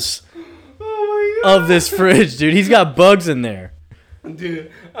seals of this fridge, dude. He's got bugs in there.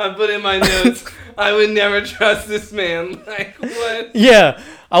 Dude, I put in my notes, I would never trust this man. Like, what? Yeah,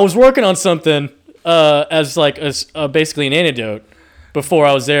 I was working on something as like basically an antidote before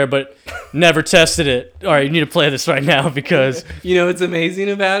I was there, but never tested it. All right, you need to play this right now because... You know what's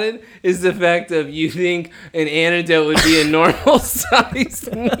amazing about it? Is the fact of you think an antidote would be a normal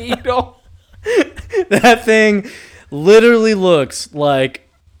sized needle. That thing literally looks like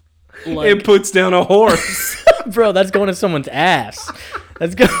it puts down a horse. Bro, that's going to someone's ass.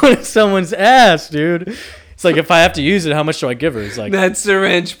 That's going to someone's ass, dude. It's like, if I have to use it, how much do I give her? It's like... That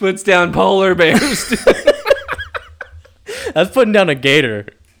syringe puts down polar bears, dude. That's putting down a gator.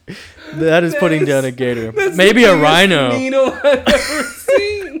 That is putting down a gator. Maybe a rhino. Needle I've ever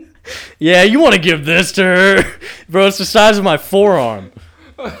seen. Yeah, you want to give this to her. Bro, it's the size of my forearm.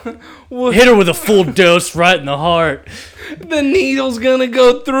 Hit her with a full dose right in the heart. The needle's gonna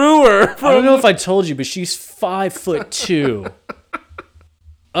go through her. I don't know if I told you, but she's 5'2".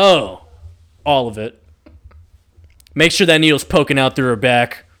 Oh, all of it. Make sure that needle's poking out through her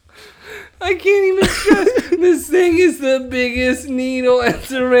back. I can't even trust. This thing is the biggest needle and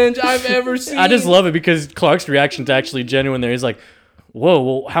syringe I've ever seen. I just love it because Clark's reaction's actually genuine there. He's like, whoa,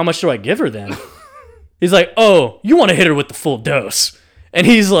 well, how much do I give her then? He's like, oh, you want to hit her with the full dose. And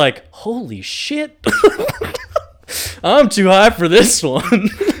he's like, holy shit. I'm too high for this one.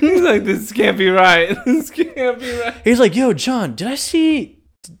 He's like, this can't be right. This can't be right. He's like, yo, John, did I see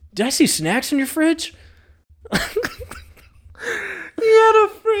snacks in your fridge? He had a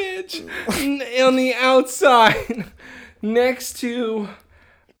fridge on the outside next to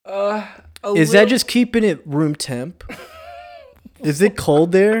Is that just keeping it room temp? Is it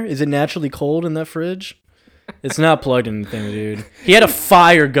cold there? Is it naturally cold in that fridge? It's not plugged in anything, dude. He had a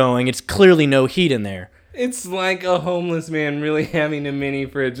fire going. It's clearly no heat in there. It's like a homeless man really having a mini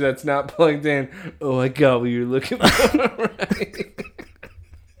fridge that's not plugged in. Oh, I got what you're looking for. Right.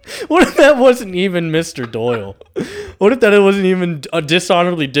 What if that wasn't even Mr. Doyle? What if that wasn't even a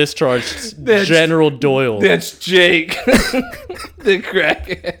dishonorably discharged General Doyle? That's Jake, the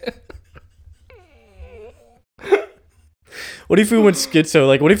crackhead. What if he went schizo?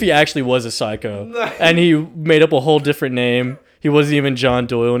 Like, what if he actually was a psycho and he made up a whole different name? He wasn't even John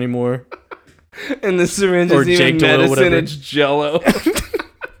Doyle anymore. And the syringe or is Jake even Doyle, medicine, whatever. it's Jello.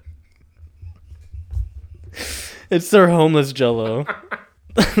 It's their homeless Jello.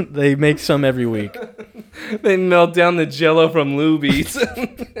 They make some every week. They melt down the Jello from Luby's.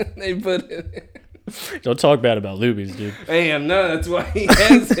 They put it in. Don't talk bad about Luby's, dude. I am. No, that's why he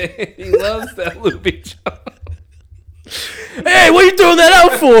has it. He loves that Luby Jello. Hey, what are you throwing that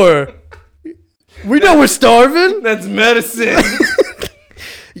out for? We know we're starving. That's medicine.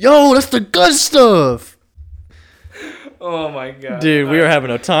 Yo, that's the good stuff. Oh my god. Dude, we were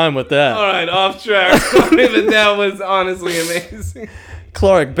having a time with that. Alright, off track. But that was honestly amazing.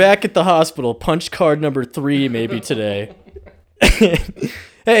 Clark, back at the hospital. Punch card number 3 maybe today.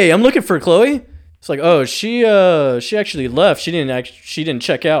 Hey, I'm looking for Chloe. It's like, oh, she actually left. She didn't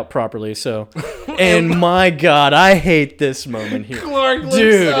check out properly, so. And my god, I hate this moment here. Clark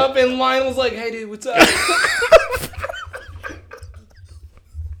looks up and Lionel's like, hey dude, what's up?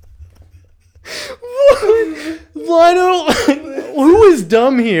 Lionel, who is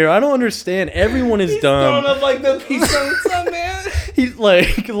dumb here? I don't understand. Everyone is dumb. Throwing up like the piece of something, man. He's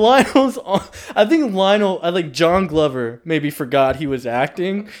like, Lionel's on. I think John Glover maybe forgot he was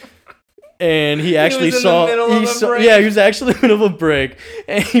acting. And he actually he was actually in the middle of a break.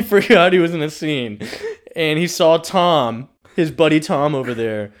 And he forgot he was in a scene. And he saw Tom, his buddy Tom over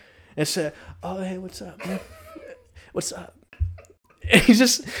there, and said, oh, hey, what's up, man? What's up? And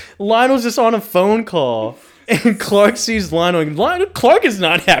Lionel's just on a phone call. And Clark sees Lionel. Clark is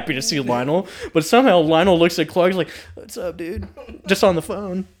not happy to see Lionel. But somehow Lionel looks at Clark like, what's up, dude? Just on the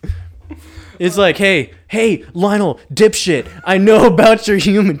phone. It's like, hey, Lionel, dipshit. I know about your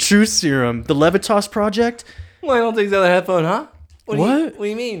human truth serum. The Levitas project? Lionel takes out the headphone, huh? What? What do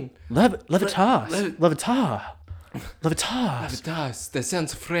you mean? Levitas. Levitas. Levitas. That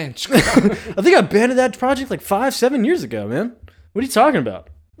sounds French. I think I abandoned that project like 5-7 years ago, man. What are you talking about?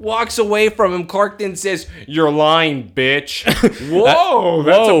 walks away from him. Clark then says, "You're lying, bitch." Whoa,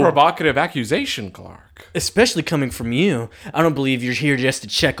 that's a provocative accusation, Clark. Especially coming from you. I don't believe you're here just to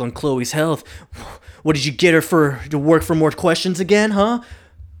check on Chloe's health. What did you get her to work for more questions again, huh?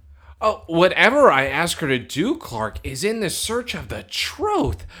 Oh, whatever I ask her to do, Clark, is in the search of the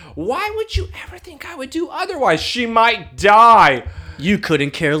truth. Why would you ever think I would do otherwise? She might die. You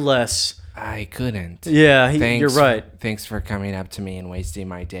couldn't care less. I couldn't. Yeah, you're right. Thanks for coming up to me and wasting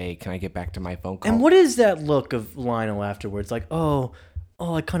my day. Can I get back to my phone call? And what is that look of Lionel afterwards? Like, oh,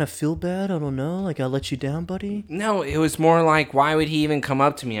 I kind of feel bad. I don't know. Like, I let you down, buddy? No, it was more like, why would he even come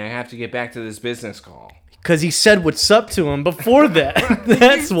up to me? I have to get back to this business call. Because he said what's up to him before that.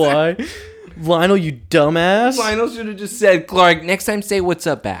 That's why. Lionel, you dumbass. Lionel should have just said, Clark, next time say what's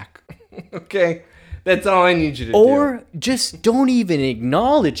up back. Okay? That's all I need you to do. Or just don't even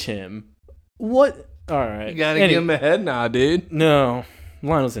acknowledge him. What? All right. You gotta give him a head nod, dude. No.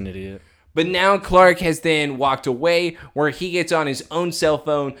 Lionel's an idiot. But now Clark has then walked away, where he gets on his own cell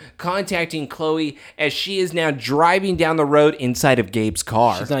phone, contacting Chloe as she is now driving down the road inside of Gabe's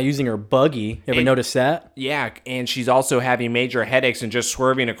car. She's not using her buggy. Ever notice that? Yeah, and she's also having major headaches and just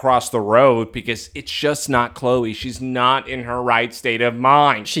swerving across the road because it's just not Chloe. She's not in her right state of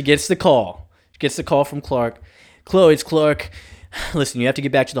mind. She gets the call. She gets the call from Clark. Chloe, it's Clark. Listen, you have to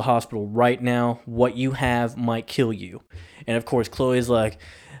get back to the hospital right now. What you have might kill you. And of course, Chloe's like,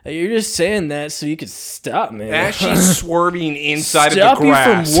 you're just saying that so you could stop me. As she's swerving inside of the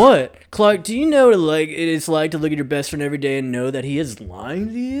grass. Stop you from what? Clark, do you know what it is like to look at your best friend every day and know that he is lying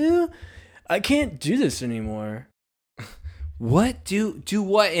to you? I can't do this anymore. What? Do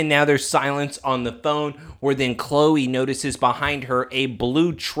what? And now there's silence on the phone, where then Chloe notices behind her a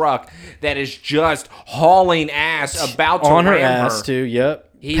blue truck that is just hauling ass, about to on her ram ass her. Too. Yep.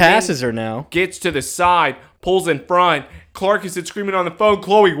 He passes her now. Gets to the side, pulls in front. Clark is screaming on the phone,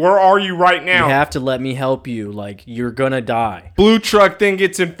 Chloe, where are you right now? You have to let me help you. Like, you're gonna die. Blue truck then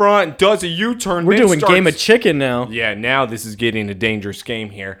gets in front, does a U-turn. We're doing Game of Chicken now. Yeah, now this is getting a dangerous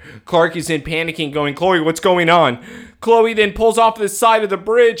game here. Clark is in panicking, going, Chloe, what's going on? Chloe then pulls off the side of the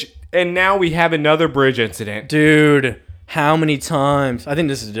bridge, and now we have another bridge incident. Dude, how many times? I think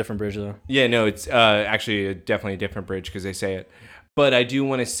this is a different bridge, though. Yeah, no, it's actually definitely a different bridge because they say it. But I do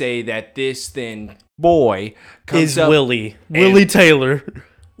want to say that this then boy comes up Willie Taylor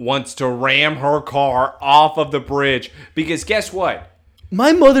wants to ram her car off of the bridge because guess what?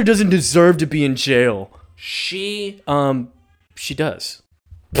 My mother doesn't deserve to be in jail. She does.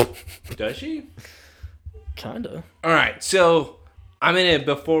 Does she? Kinda. All right, so I'm gonna,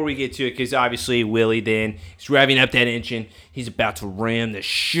 before we get to it, because obviously Willie then is revving up that engine. He's about to ram the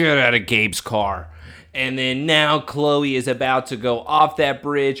shit out of Gabe's car. And then now Chloe is about to go off that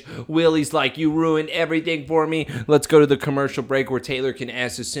bridge. Willie's like, you ruined everything for me. Let's go to the commercial break where Taylor can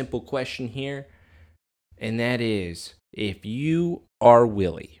ask a simple question here. And that is, if you are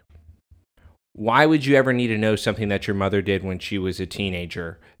Willie, why would you ever need to know something that your mother did when she was a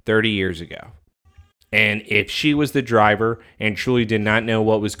teenager 30 years ago? And if she was the driver and truly did not know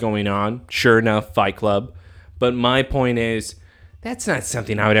what was going on, sure enough, Fight Club. But my point is, that's not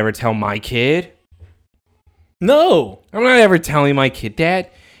something I would ever tell my kid. No. I'm not ever telling my kid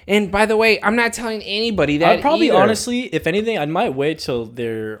that. And by the way, I'm not telling anybody that I'd probably, either. honestly, if anything, I might wait till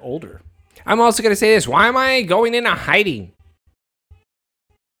they're older. I'm also going to say this. Why am I going into hiding?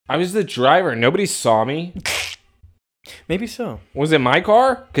 I was the driver. Nobody saw me. Maybe so. Was it my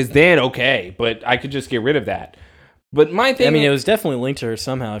car? Because then, okay. But I could just get rid of that. But my thing... I mean, it was definitely linked to her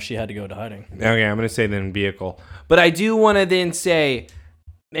somehow if she had to go to hiding. Okay, I'm going to say then vehicle. But I do want to then say...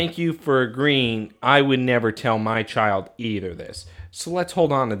 Thank you for agreeing. I would never tell my child either this. So let's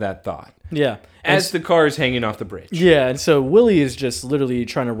hold on to that thought. Yeah. As the car is hanging off the bridge. Yeah, and so Willie is just literally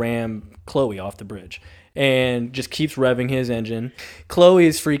trying to ram Chloe off the bridge and just keeps revving his engine. Chloe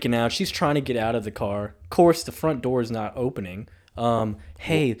is freaking out. She's trying to get out of the car. Of course, the front door is not opening.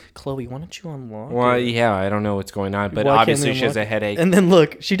 Hey, Chloe, why don't you unlock Well, it? yeah, I don't know what's going on, but obviously she has a headache. And then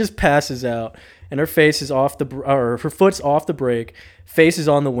look, she just passes out, and her face is off her foot's off the brake, face is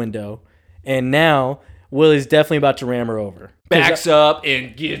on the window, and now Willie's definitely about to ram her over. Backs up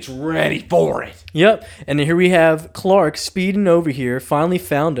and gets ready for it. Yep, and here we have Clark speeding over here, finally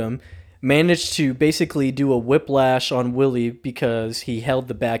found him, managed to basically do a whiplash on Willie because he held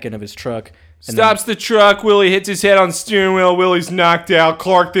the back end of his truck Stops the truck. Willie hits his head on the steering wheel. Willie's knocked out.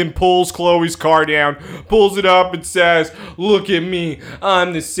 Clark then pulls Chloe's car down, pulls it up and says, "Look at me.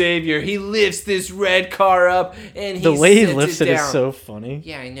 I'm the savior." He lifts this red car up and the way he lifts it is so funny.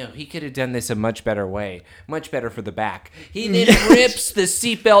 Yeah, I know. He could have done this a much better way. Much better for the back. He then rips the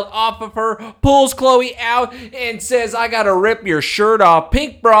seatbelt off of her, pulls Chloe out, and says, "I gotta rip your shirt off.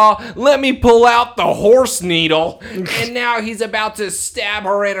 Pink bra, let me pull out the horse needle." And now he's about to stab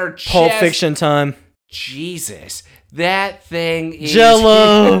her in her chest. Pulp Fiction time. Jesus, that thing is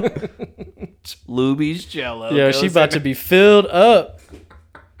Jello. Luby's Jello. Yeah, she's about to be filled up.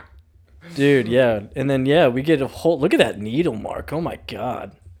 Dude, yeah. And then, yeah, we get a whole... Look at that needle mark. Oh, my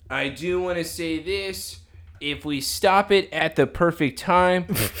God. I do want to say this. If we stop it at the perfect time,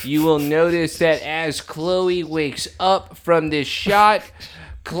 you will notice that as Chloe wakes up from this shot,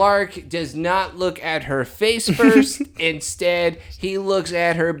 Clark does not look at her face first. Instead, he looks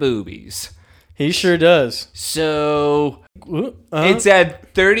at her boobies. He sure does. So it's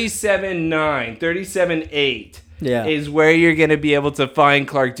at 37.9, 37.8 is where you're going to be able to find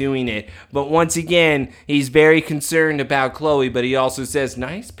Clark doing it. But once again, he's very concerned about Chloe, but he also says,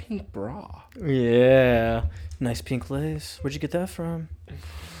 "Nice pink bra." Yeah. Nice pink lace. Where'd you get that from?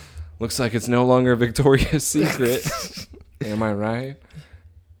 Looks like it's no longer Victoria's Secret. Am I right?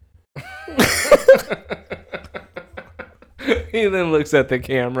 He then looks at the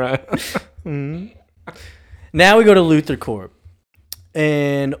camera. Mm-hmm. Now we go to LuthorCorp.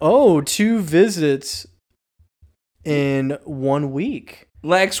 And, 2 visits in 1 week.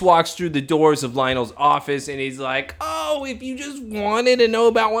 Lex walks through the doors of Lionel's office and he's like, "Oh, if you just wanted to know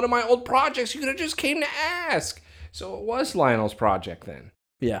about one of my old projects, you could have just came to ask." So it was Lionel's project then.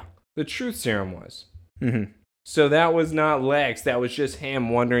 Yeah. The truth serum was. Mm-hmm. So that was not Lex. That was just him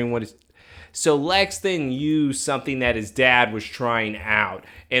wondering what his... So Lex then used something that his dad was trying out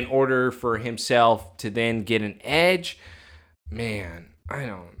in order for himself to then get an edge. Man, I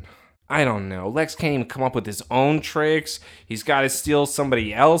don't know. Lex can't even come up with his own tricks. He's got to steal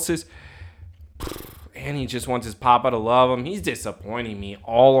somebody else's. And he just wants his papa to love him. He's disappointing me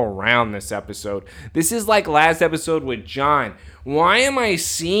all around this episode. This is like last episode with John. Why am I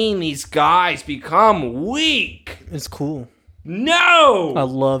seeing these guys become weak? It's cool. No! I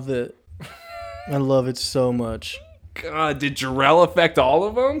love it. I love it so much. God, did Jarrell affect all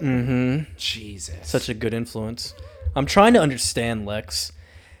of them? Mm-hmm. Jesus. Such a good influence. I'm trying to understand, Lex,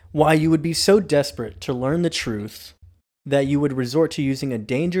 why you would be so desperate to learn the truth that you would resort to using a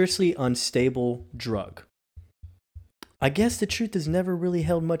dangerously unstable drug. I guess the truth has never really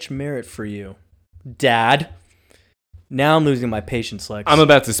held much merit for you. Dad. Now I'm losing my patience, Lex. I'm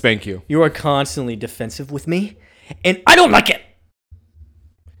about to spank you. You are constantly defensive with me, and I don't like it!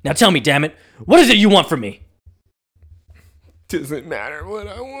 Now tell me, damn it, what is it you want from me? Doesn't matter what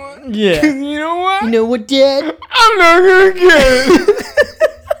I want. Yeah. You know what? You know what, Dad? I'm not gonna get it.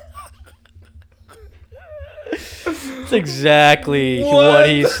 It's exactly what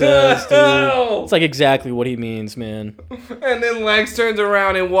he says, dude. It's like exactly what he means, man. And then Lex turns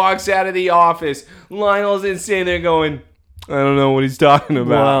around and walks out of the office. Lionel's in sitting there going, "I don't know what he's talking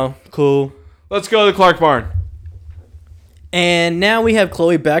about." Wow, cool. Let's go to the Clark barn. And now we have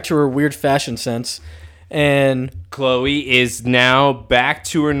Chloe back to her weird fashion sense. And Chloe is now back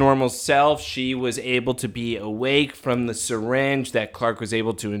to her normal self. She was able to be awake from the syringe that Clark was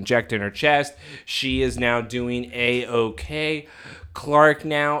able to inject in her chest. She is now doing A-okay. Clark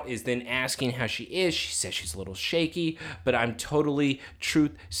now is then asking how she is. She says she's a little shaky, but I'm totally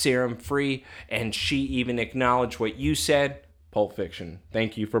truth serum free. And she even acknowledged what you said. Pulp Fiction.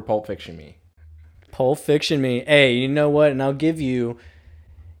 Thank you for Pulp Fiction me. Pulp Fiction me. Hey, you know what? And I'll give you,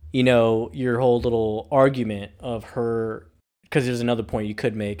 your whole little argument of her, because there's another point you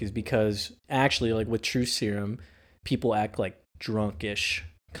could make, is because actually, like with truth serum, people act like drunkish,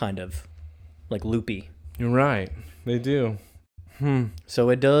 kind of, like loopy. You're right. They do. So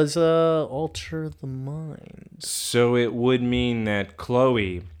it does alter the mind. So it would mean that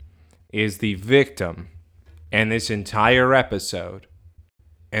Chloe is the victim in this entire episode,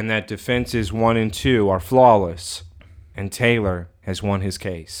 and that defenses 1 and 2 are flawless, and Taylor has won his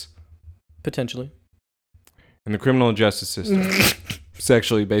case. Potentially. In the criminal justice system,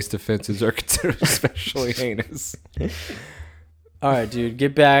 sexually based offenses are considered especially heinous. All right, dude,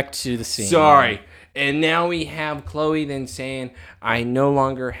 get back to the scene. Sorry. And now we have Chloe then saying, "I no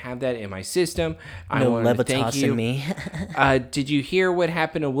longer have that in my system. I want to thank you." Me. Did you hear what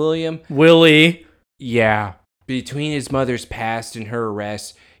happened to William? Willie. Yeah. Between his mother's past and her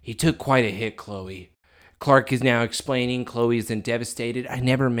arrest, he took quite a hit, Chloe. Clark is now explaining Chloe isn't devastated. I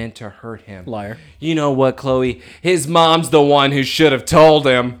never meant to hurt him. Liar. You know what, Chloe? His mom's the one who should have told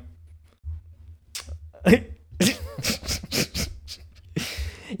him.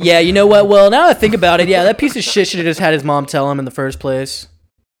 Yeah, you know what? Well, now I think about it, yeah, that piece of shit should have just had his mom tell him in the first place.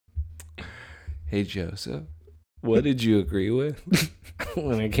 Hey, Joseph, what did you agree with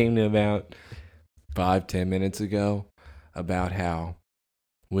when it came to about 5-10 minutes ago about how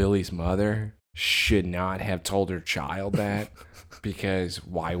Willie's mother should not have told her child that because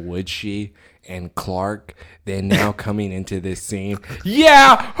why would she? And Clark then now coming into this scene,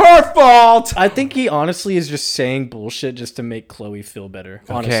 yeah, her fault. I think he honestly is just saying bullshit just to make Chloe feel better,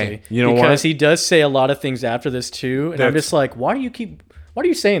 honestly. Okay, you know because what? he does say a lot of things after this too, and I'm just like, why are you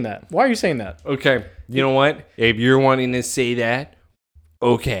saying that? Why are you saying that? Okay, you know what? If you're wanting to say that,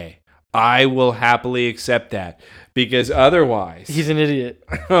 okay, I will happily accept that because otherwise, He's an idiot.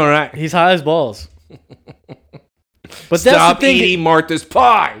 all right, He's high as balls. But stop that's the thing. eating Martha's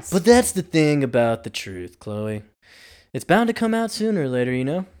pies. But that's the thing about the truth, Chloe. It's bound to come out sooner or later, you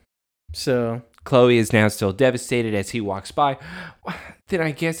know? So Chloe is now still devastated as he walks by. Then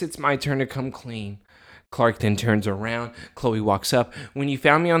I guess it's my turn to come clean. Clark then turns around. Chloe walks up. When you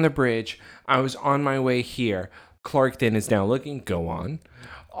found me on the bridge, I was on my way here. Clark then is now looking. Go on.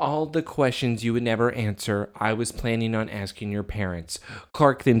 All the questions you would never answer, I was planning on asking your parents.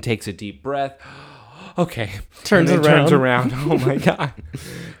 Clark then takes a deep breath. Okay. Turns around. Oh my God.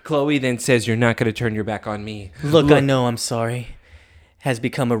 Chloe then says, you're not going to turn your back on me. Look, I know I'm sorry. Has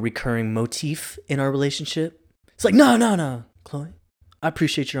become a recurring motif in our relationship. It's like, no, Chloe. I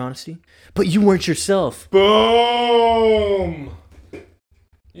appreciate your honesty. But you weren't yourself. Boom!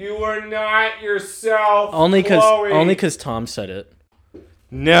 You were not yourself, Only Chloe. because Tom said it.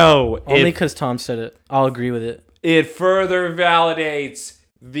 No. Only because Tom said it. I'll agree with it. It further validates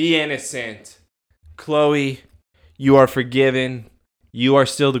the innocent. Chloe, you are forgiven. You are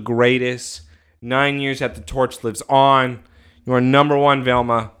still the greatest. 9 years after the torch lives on. You are number one,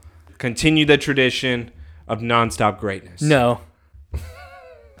 Velma. Continue the tradition of nonstop greatness. No.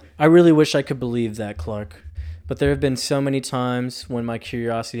 I really wish I could believe that, Clark. But there have been so many times when my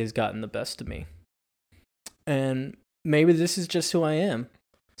curiosity has gotten the best of me. And maybe this is just who I am.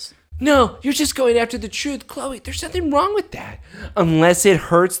 No, you're just going after the truth. Chloe, there's nothing wrong with that. Unless it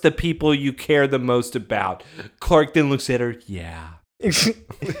hurts the people you care the most about. Clark then looks at her. Yeah. I'm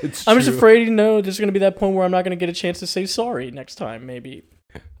just afraid, there's going to be that point where I'm not going to get a chance to say sorry next time, maybe.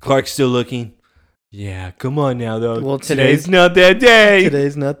 Clark's still looking. Yeah, come on now, though. Well, today's not that day.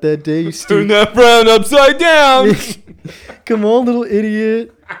 Today's not that day, you Turn stupid. that frown upside down. Come on, little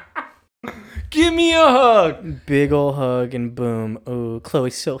idiot. Give me a hug. Big ol' hug and boom. Oh,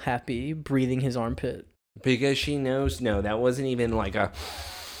 Chloe's so happy, breathing his armpit. Because she knows, no, that wasn't even like a...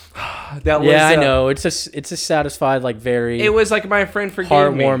 I know. It's a satisfied, like, very... It was like my friend forgave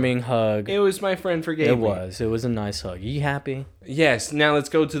heartwarming me. hug. It was my friend forgave me. It was a nice hug. Are you happy? Yes. Now let's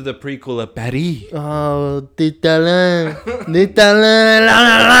go to the prequel of Paris. Oh,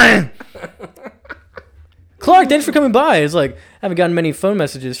 Clark, thanks for coming by. It's like, I haven't gotten many phone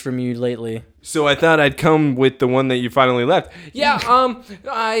messages from you lately. So I thought I'd come with the one that you finally left. Yeah,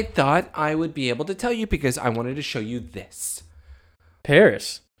 I thought I would be able to tell you because I wanted to show you this.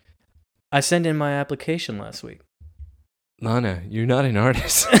 Paris. I sent in my application last week. Lana, you're not an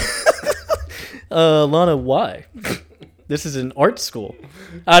artist. Lana, why? This is an art school.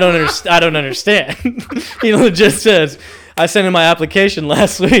 I don't understand. He just says, I sent in my application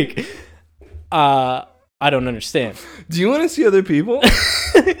last week. I don't understand. Do you want to see other people?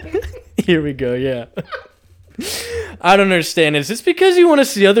 Here we go, yeah. I don't understand. Is this because you want to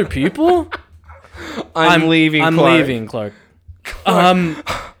see other people? I'm leaving, I'm Clark. leaving, Clark.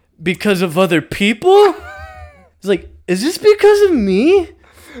 Because of other people? It's like, is this because of me?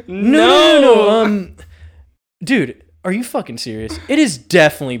 No. Dude, are you fucking serious? It is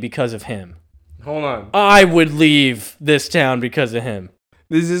definitely because of him. Hold on. I would leave this town because of him.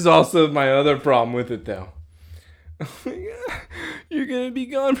 This is also my other problem with it, though. You're going to be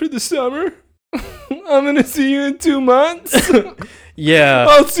gone for the summer? I'm going to see you in 2 months? Yeah.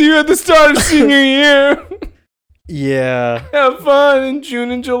 I'll see you at the start of senior year. Yeah. Have fun in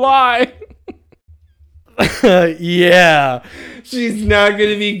June and July. Yeah. She's not going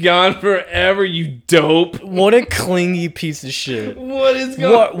to be gone forever, you dope. What a clingy piece of shit. What is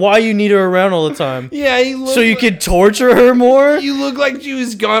going on? Why you need her around all the time? Yeah, so you could torture her more? You look like she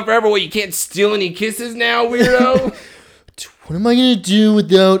was gone forever. What, you can't steal any kisses now, weirdo? What am I going to do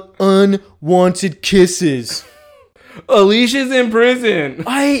without unwanted kisses? Alicia's in prison.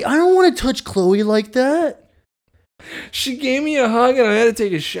 I don't want to touch Chloe like that. She gave me a hug and I had to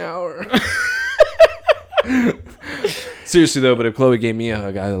take a shower. Seriously though, but if Chloe gave me a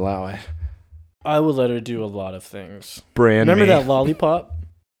hug, I'd allow it. I would let her do a lot of things. Brand Remember me. that lollipop?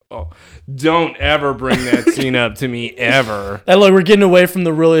 Oh, don't ever bring that scene up to me ever. And look, we're getting away from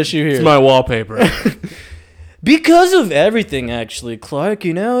the real issue here. It's my wallpaper. Because of everything, actually, Clark,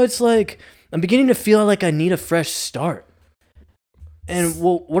 it's like I'm beginning to feel like I need a fresh start. And,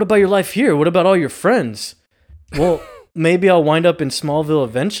 well, what about your life here? What about all your friends? Well, maybe I'll wind up in Smallville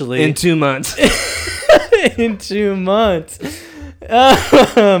eventually. In 2 months. In 2 months.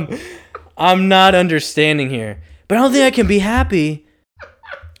 I'm not understanding here. But I don't think I can be happy.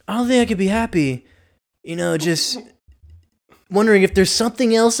 Just wondering if there's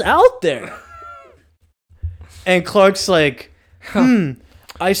something else out there. And Clark's like,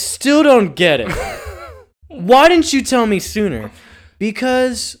 I still don't get it. Why didn't you tell me sooner?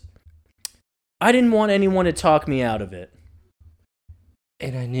 Because I didn't want anyone to talk me out of it.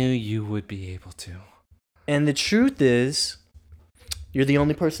 And I knew you would be able to. And the truth is, you're the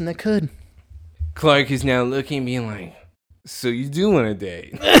only person that could. Clark is now looking, being like, so you do want a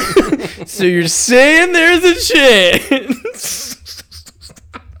date? So you're saying there's a chance?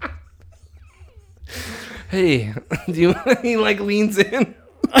 Hey, do you want? He leans in.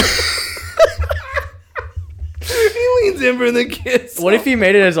 He leans in for the kiss. What if he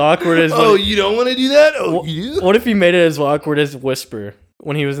made it as awkward as? Oh, you don't want to do that? Oh, you do? What if he made it as awkward as Whisper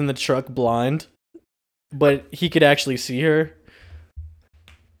when he was in the truck blind, but he could actually see her?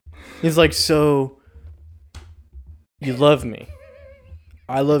 He's like, so you love me?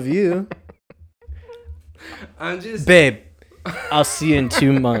 I love you. I'm just, babe. I'll see you in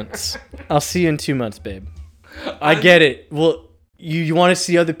 2 months. Babe. I get it. Well, you want to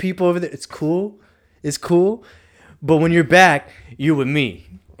see other people over there? It's cool. But when you're back, you with me.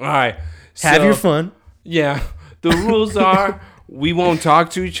 All right. Have your fun. Yeah. The rules are we won't talk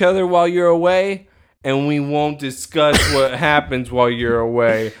to each other while you're away, and we won't discuss what happens while you're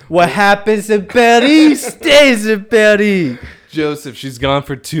away. What happens in Paris stays in Paris. Joseph, she's gone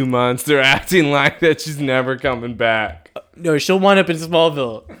for 2 months. They're acting like that she's never coming back. No, she'll wind up in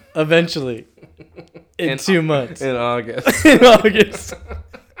Smallville eventually. In 2 months. In August.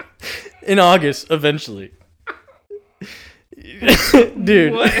 In August, eventually.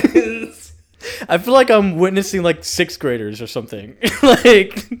 Dude. What is... I feel like I'm witnessing like 6th graders or something.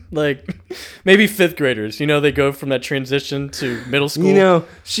 like maybe 5th graders. They go from that transition to middle school.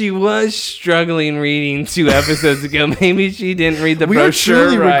 She was struggling reading 2 episodes ago. Maybe she didn't read the we brochure. We are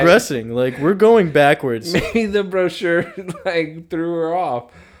truly right. regressing. Like, we're going backwards. Maybe the brochure threw her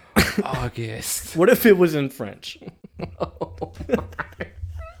off. August. What if it was in French? Oh.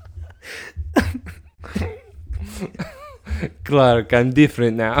 Clark, I'm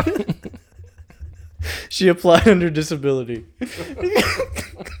different now. She applied under disability.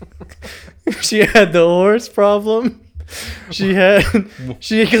 She had the horse problem. She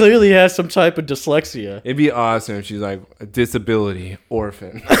clearly has some type of dyslexia. It'd be awesome if she's like a disability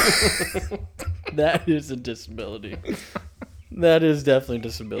orphan. That is a disability. That is definitely a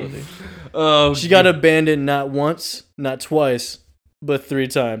disability. Oh, she got abandoned not once, not twice, but 3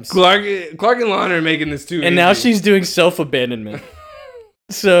 times. Clark and Lana are making this too. And now she's doing self-abandonment.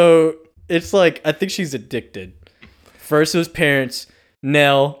 So it's like, I think she's addicted. First it was parents,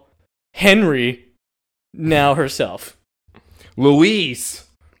 Nell, Henry, now herself. Louise.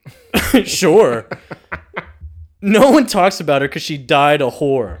 Sure. No one talks about her because she died a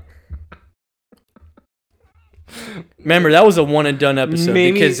whore. Remember, that was a one and done episode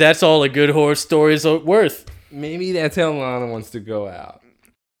because that's all a good horror story is worth. Maybe that's how Lana wants to go out.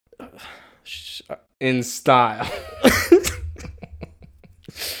 In style.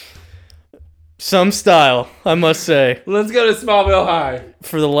 Some style, I must say. Let's go to Smallville High.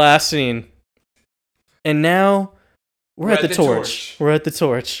 For the last scene. And now we're at the torch. We're at the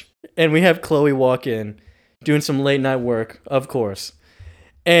torch. And we have Chloe walk in, doing some late night work, of course.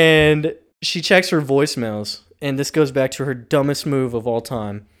 And she checks her voicemails. And this goes back to her dumbest move of all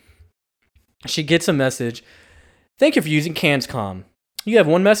time. She gets a message. Thank you for using CANSCOM. You have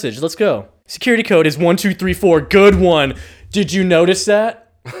one message. Let's go. Security code is 1234. Good one. Did you notice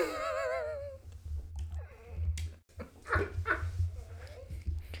that?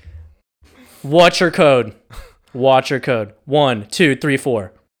 Watch her code.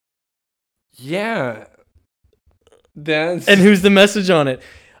 1234. Yeah. That's... And who's the message on it?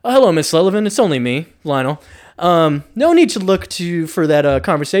 Oh, hello, Miss Sullivan. It's only me, Lionel. No need to look for that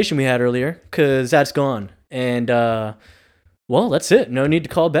conversation we had earlier, because that's gone. And, well, that's it. No need to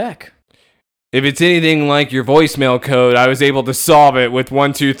call back. If it's anything like your voicemail code, I was able to solve it with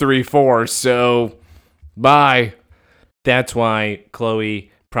 1234, so bye. That's why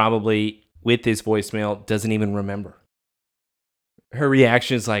Chloe probably, with this voicemail, doesn't even remember. Her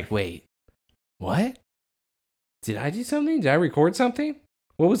reaction is like, wait, what? Did I do something? Did I record something?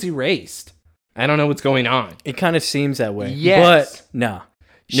 What was erased? I don't know what's going on. It kind of seems that way. Yes. But no.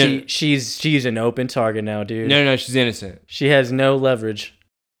 She's an open target now, dude. No, she's innocent. She has no leverage.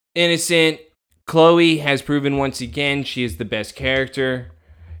 Innocent. Chloe has proven once again she is the best character.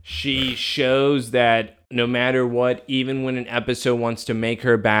 She shows that no matter what, even when an episode wants to make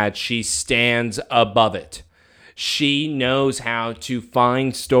her bad, she stands above it. She knows how to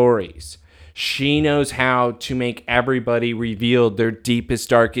find stories. She knows how to make everybody reveal their deepest,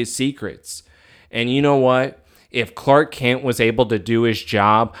 darkest secrets. And you know what? If Clark Kent was able to do his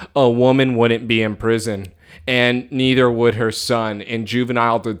job, a woman wouldn't be in prison. And neither would her son in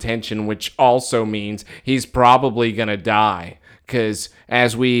juvenile detention, which also means he's probably going to die. Because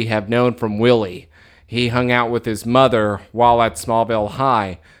as we have known from Willie, he hung out with his mother while at Smallville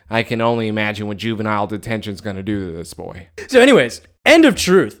High. I can only imagine what juvenile detention's going to do to this boy. So anyways, end of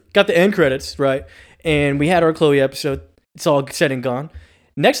truth. Got the end credits, right? And we had our Chloe episode. It's all said and gone.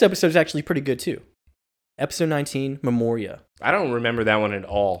 Next episode is actually pretty good too. Episode 19, Memoria. I don't remember that one at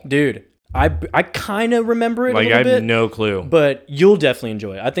all. Dude, I kind of remember it a little I bit. have no clue. But you'll definitely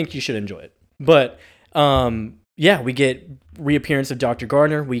enjoy it. I think you should enjoy it. But, yeah, we get reappearance of Dr.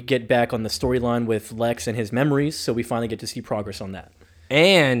 Gardner. We get back on the storyline with Lex and his memories, so we finally get to see progress on that.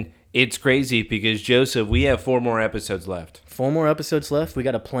 And it's crazy because, Joseph, we have 4 more episodes left. 4 more episodes left. We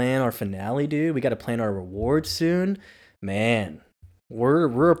got to plan our finale, dude. We got to plan our rewards soon. Man,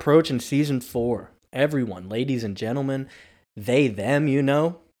 we're approaching season 4. Everyone, ladies and gentlemen, they, them, you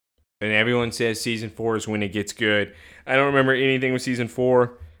know. And everyone says season 4 is when it gets good. I don't remember anything with season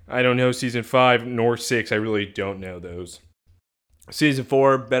 4. I don't know season 5 nor 6. I really don't know those. Season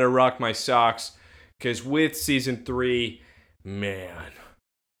 4, better rock my socks. Because with season 3, man,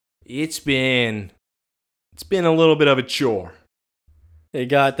 it's been a little bit of a chore. It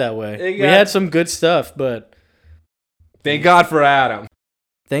got that way. We had some good stuff, but... Thank God for Adam.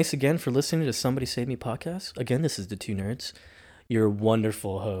 Thanks again for listening to Somebody Save Me podcast. Again, this is the 2 Nerds, your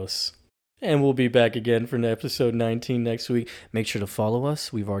wonderful hosts. And we'll be back again for episode 19 next week. Make sure to follow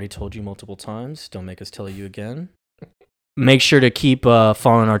us. We've already told you multiple times. Don't make us tell you again. Make sure to keep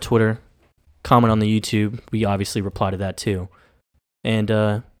following our Twitter. Comment on the YouTube. We obviously reply to that too.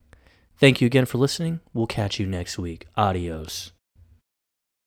 And thank you again for listening. We'll catch you next week. Adios.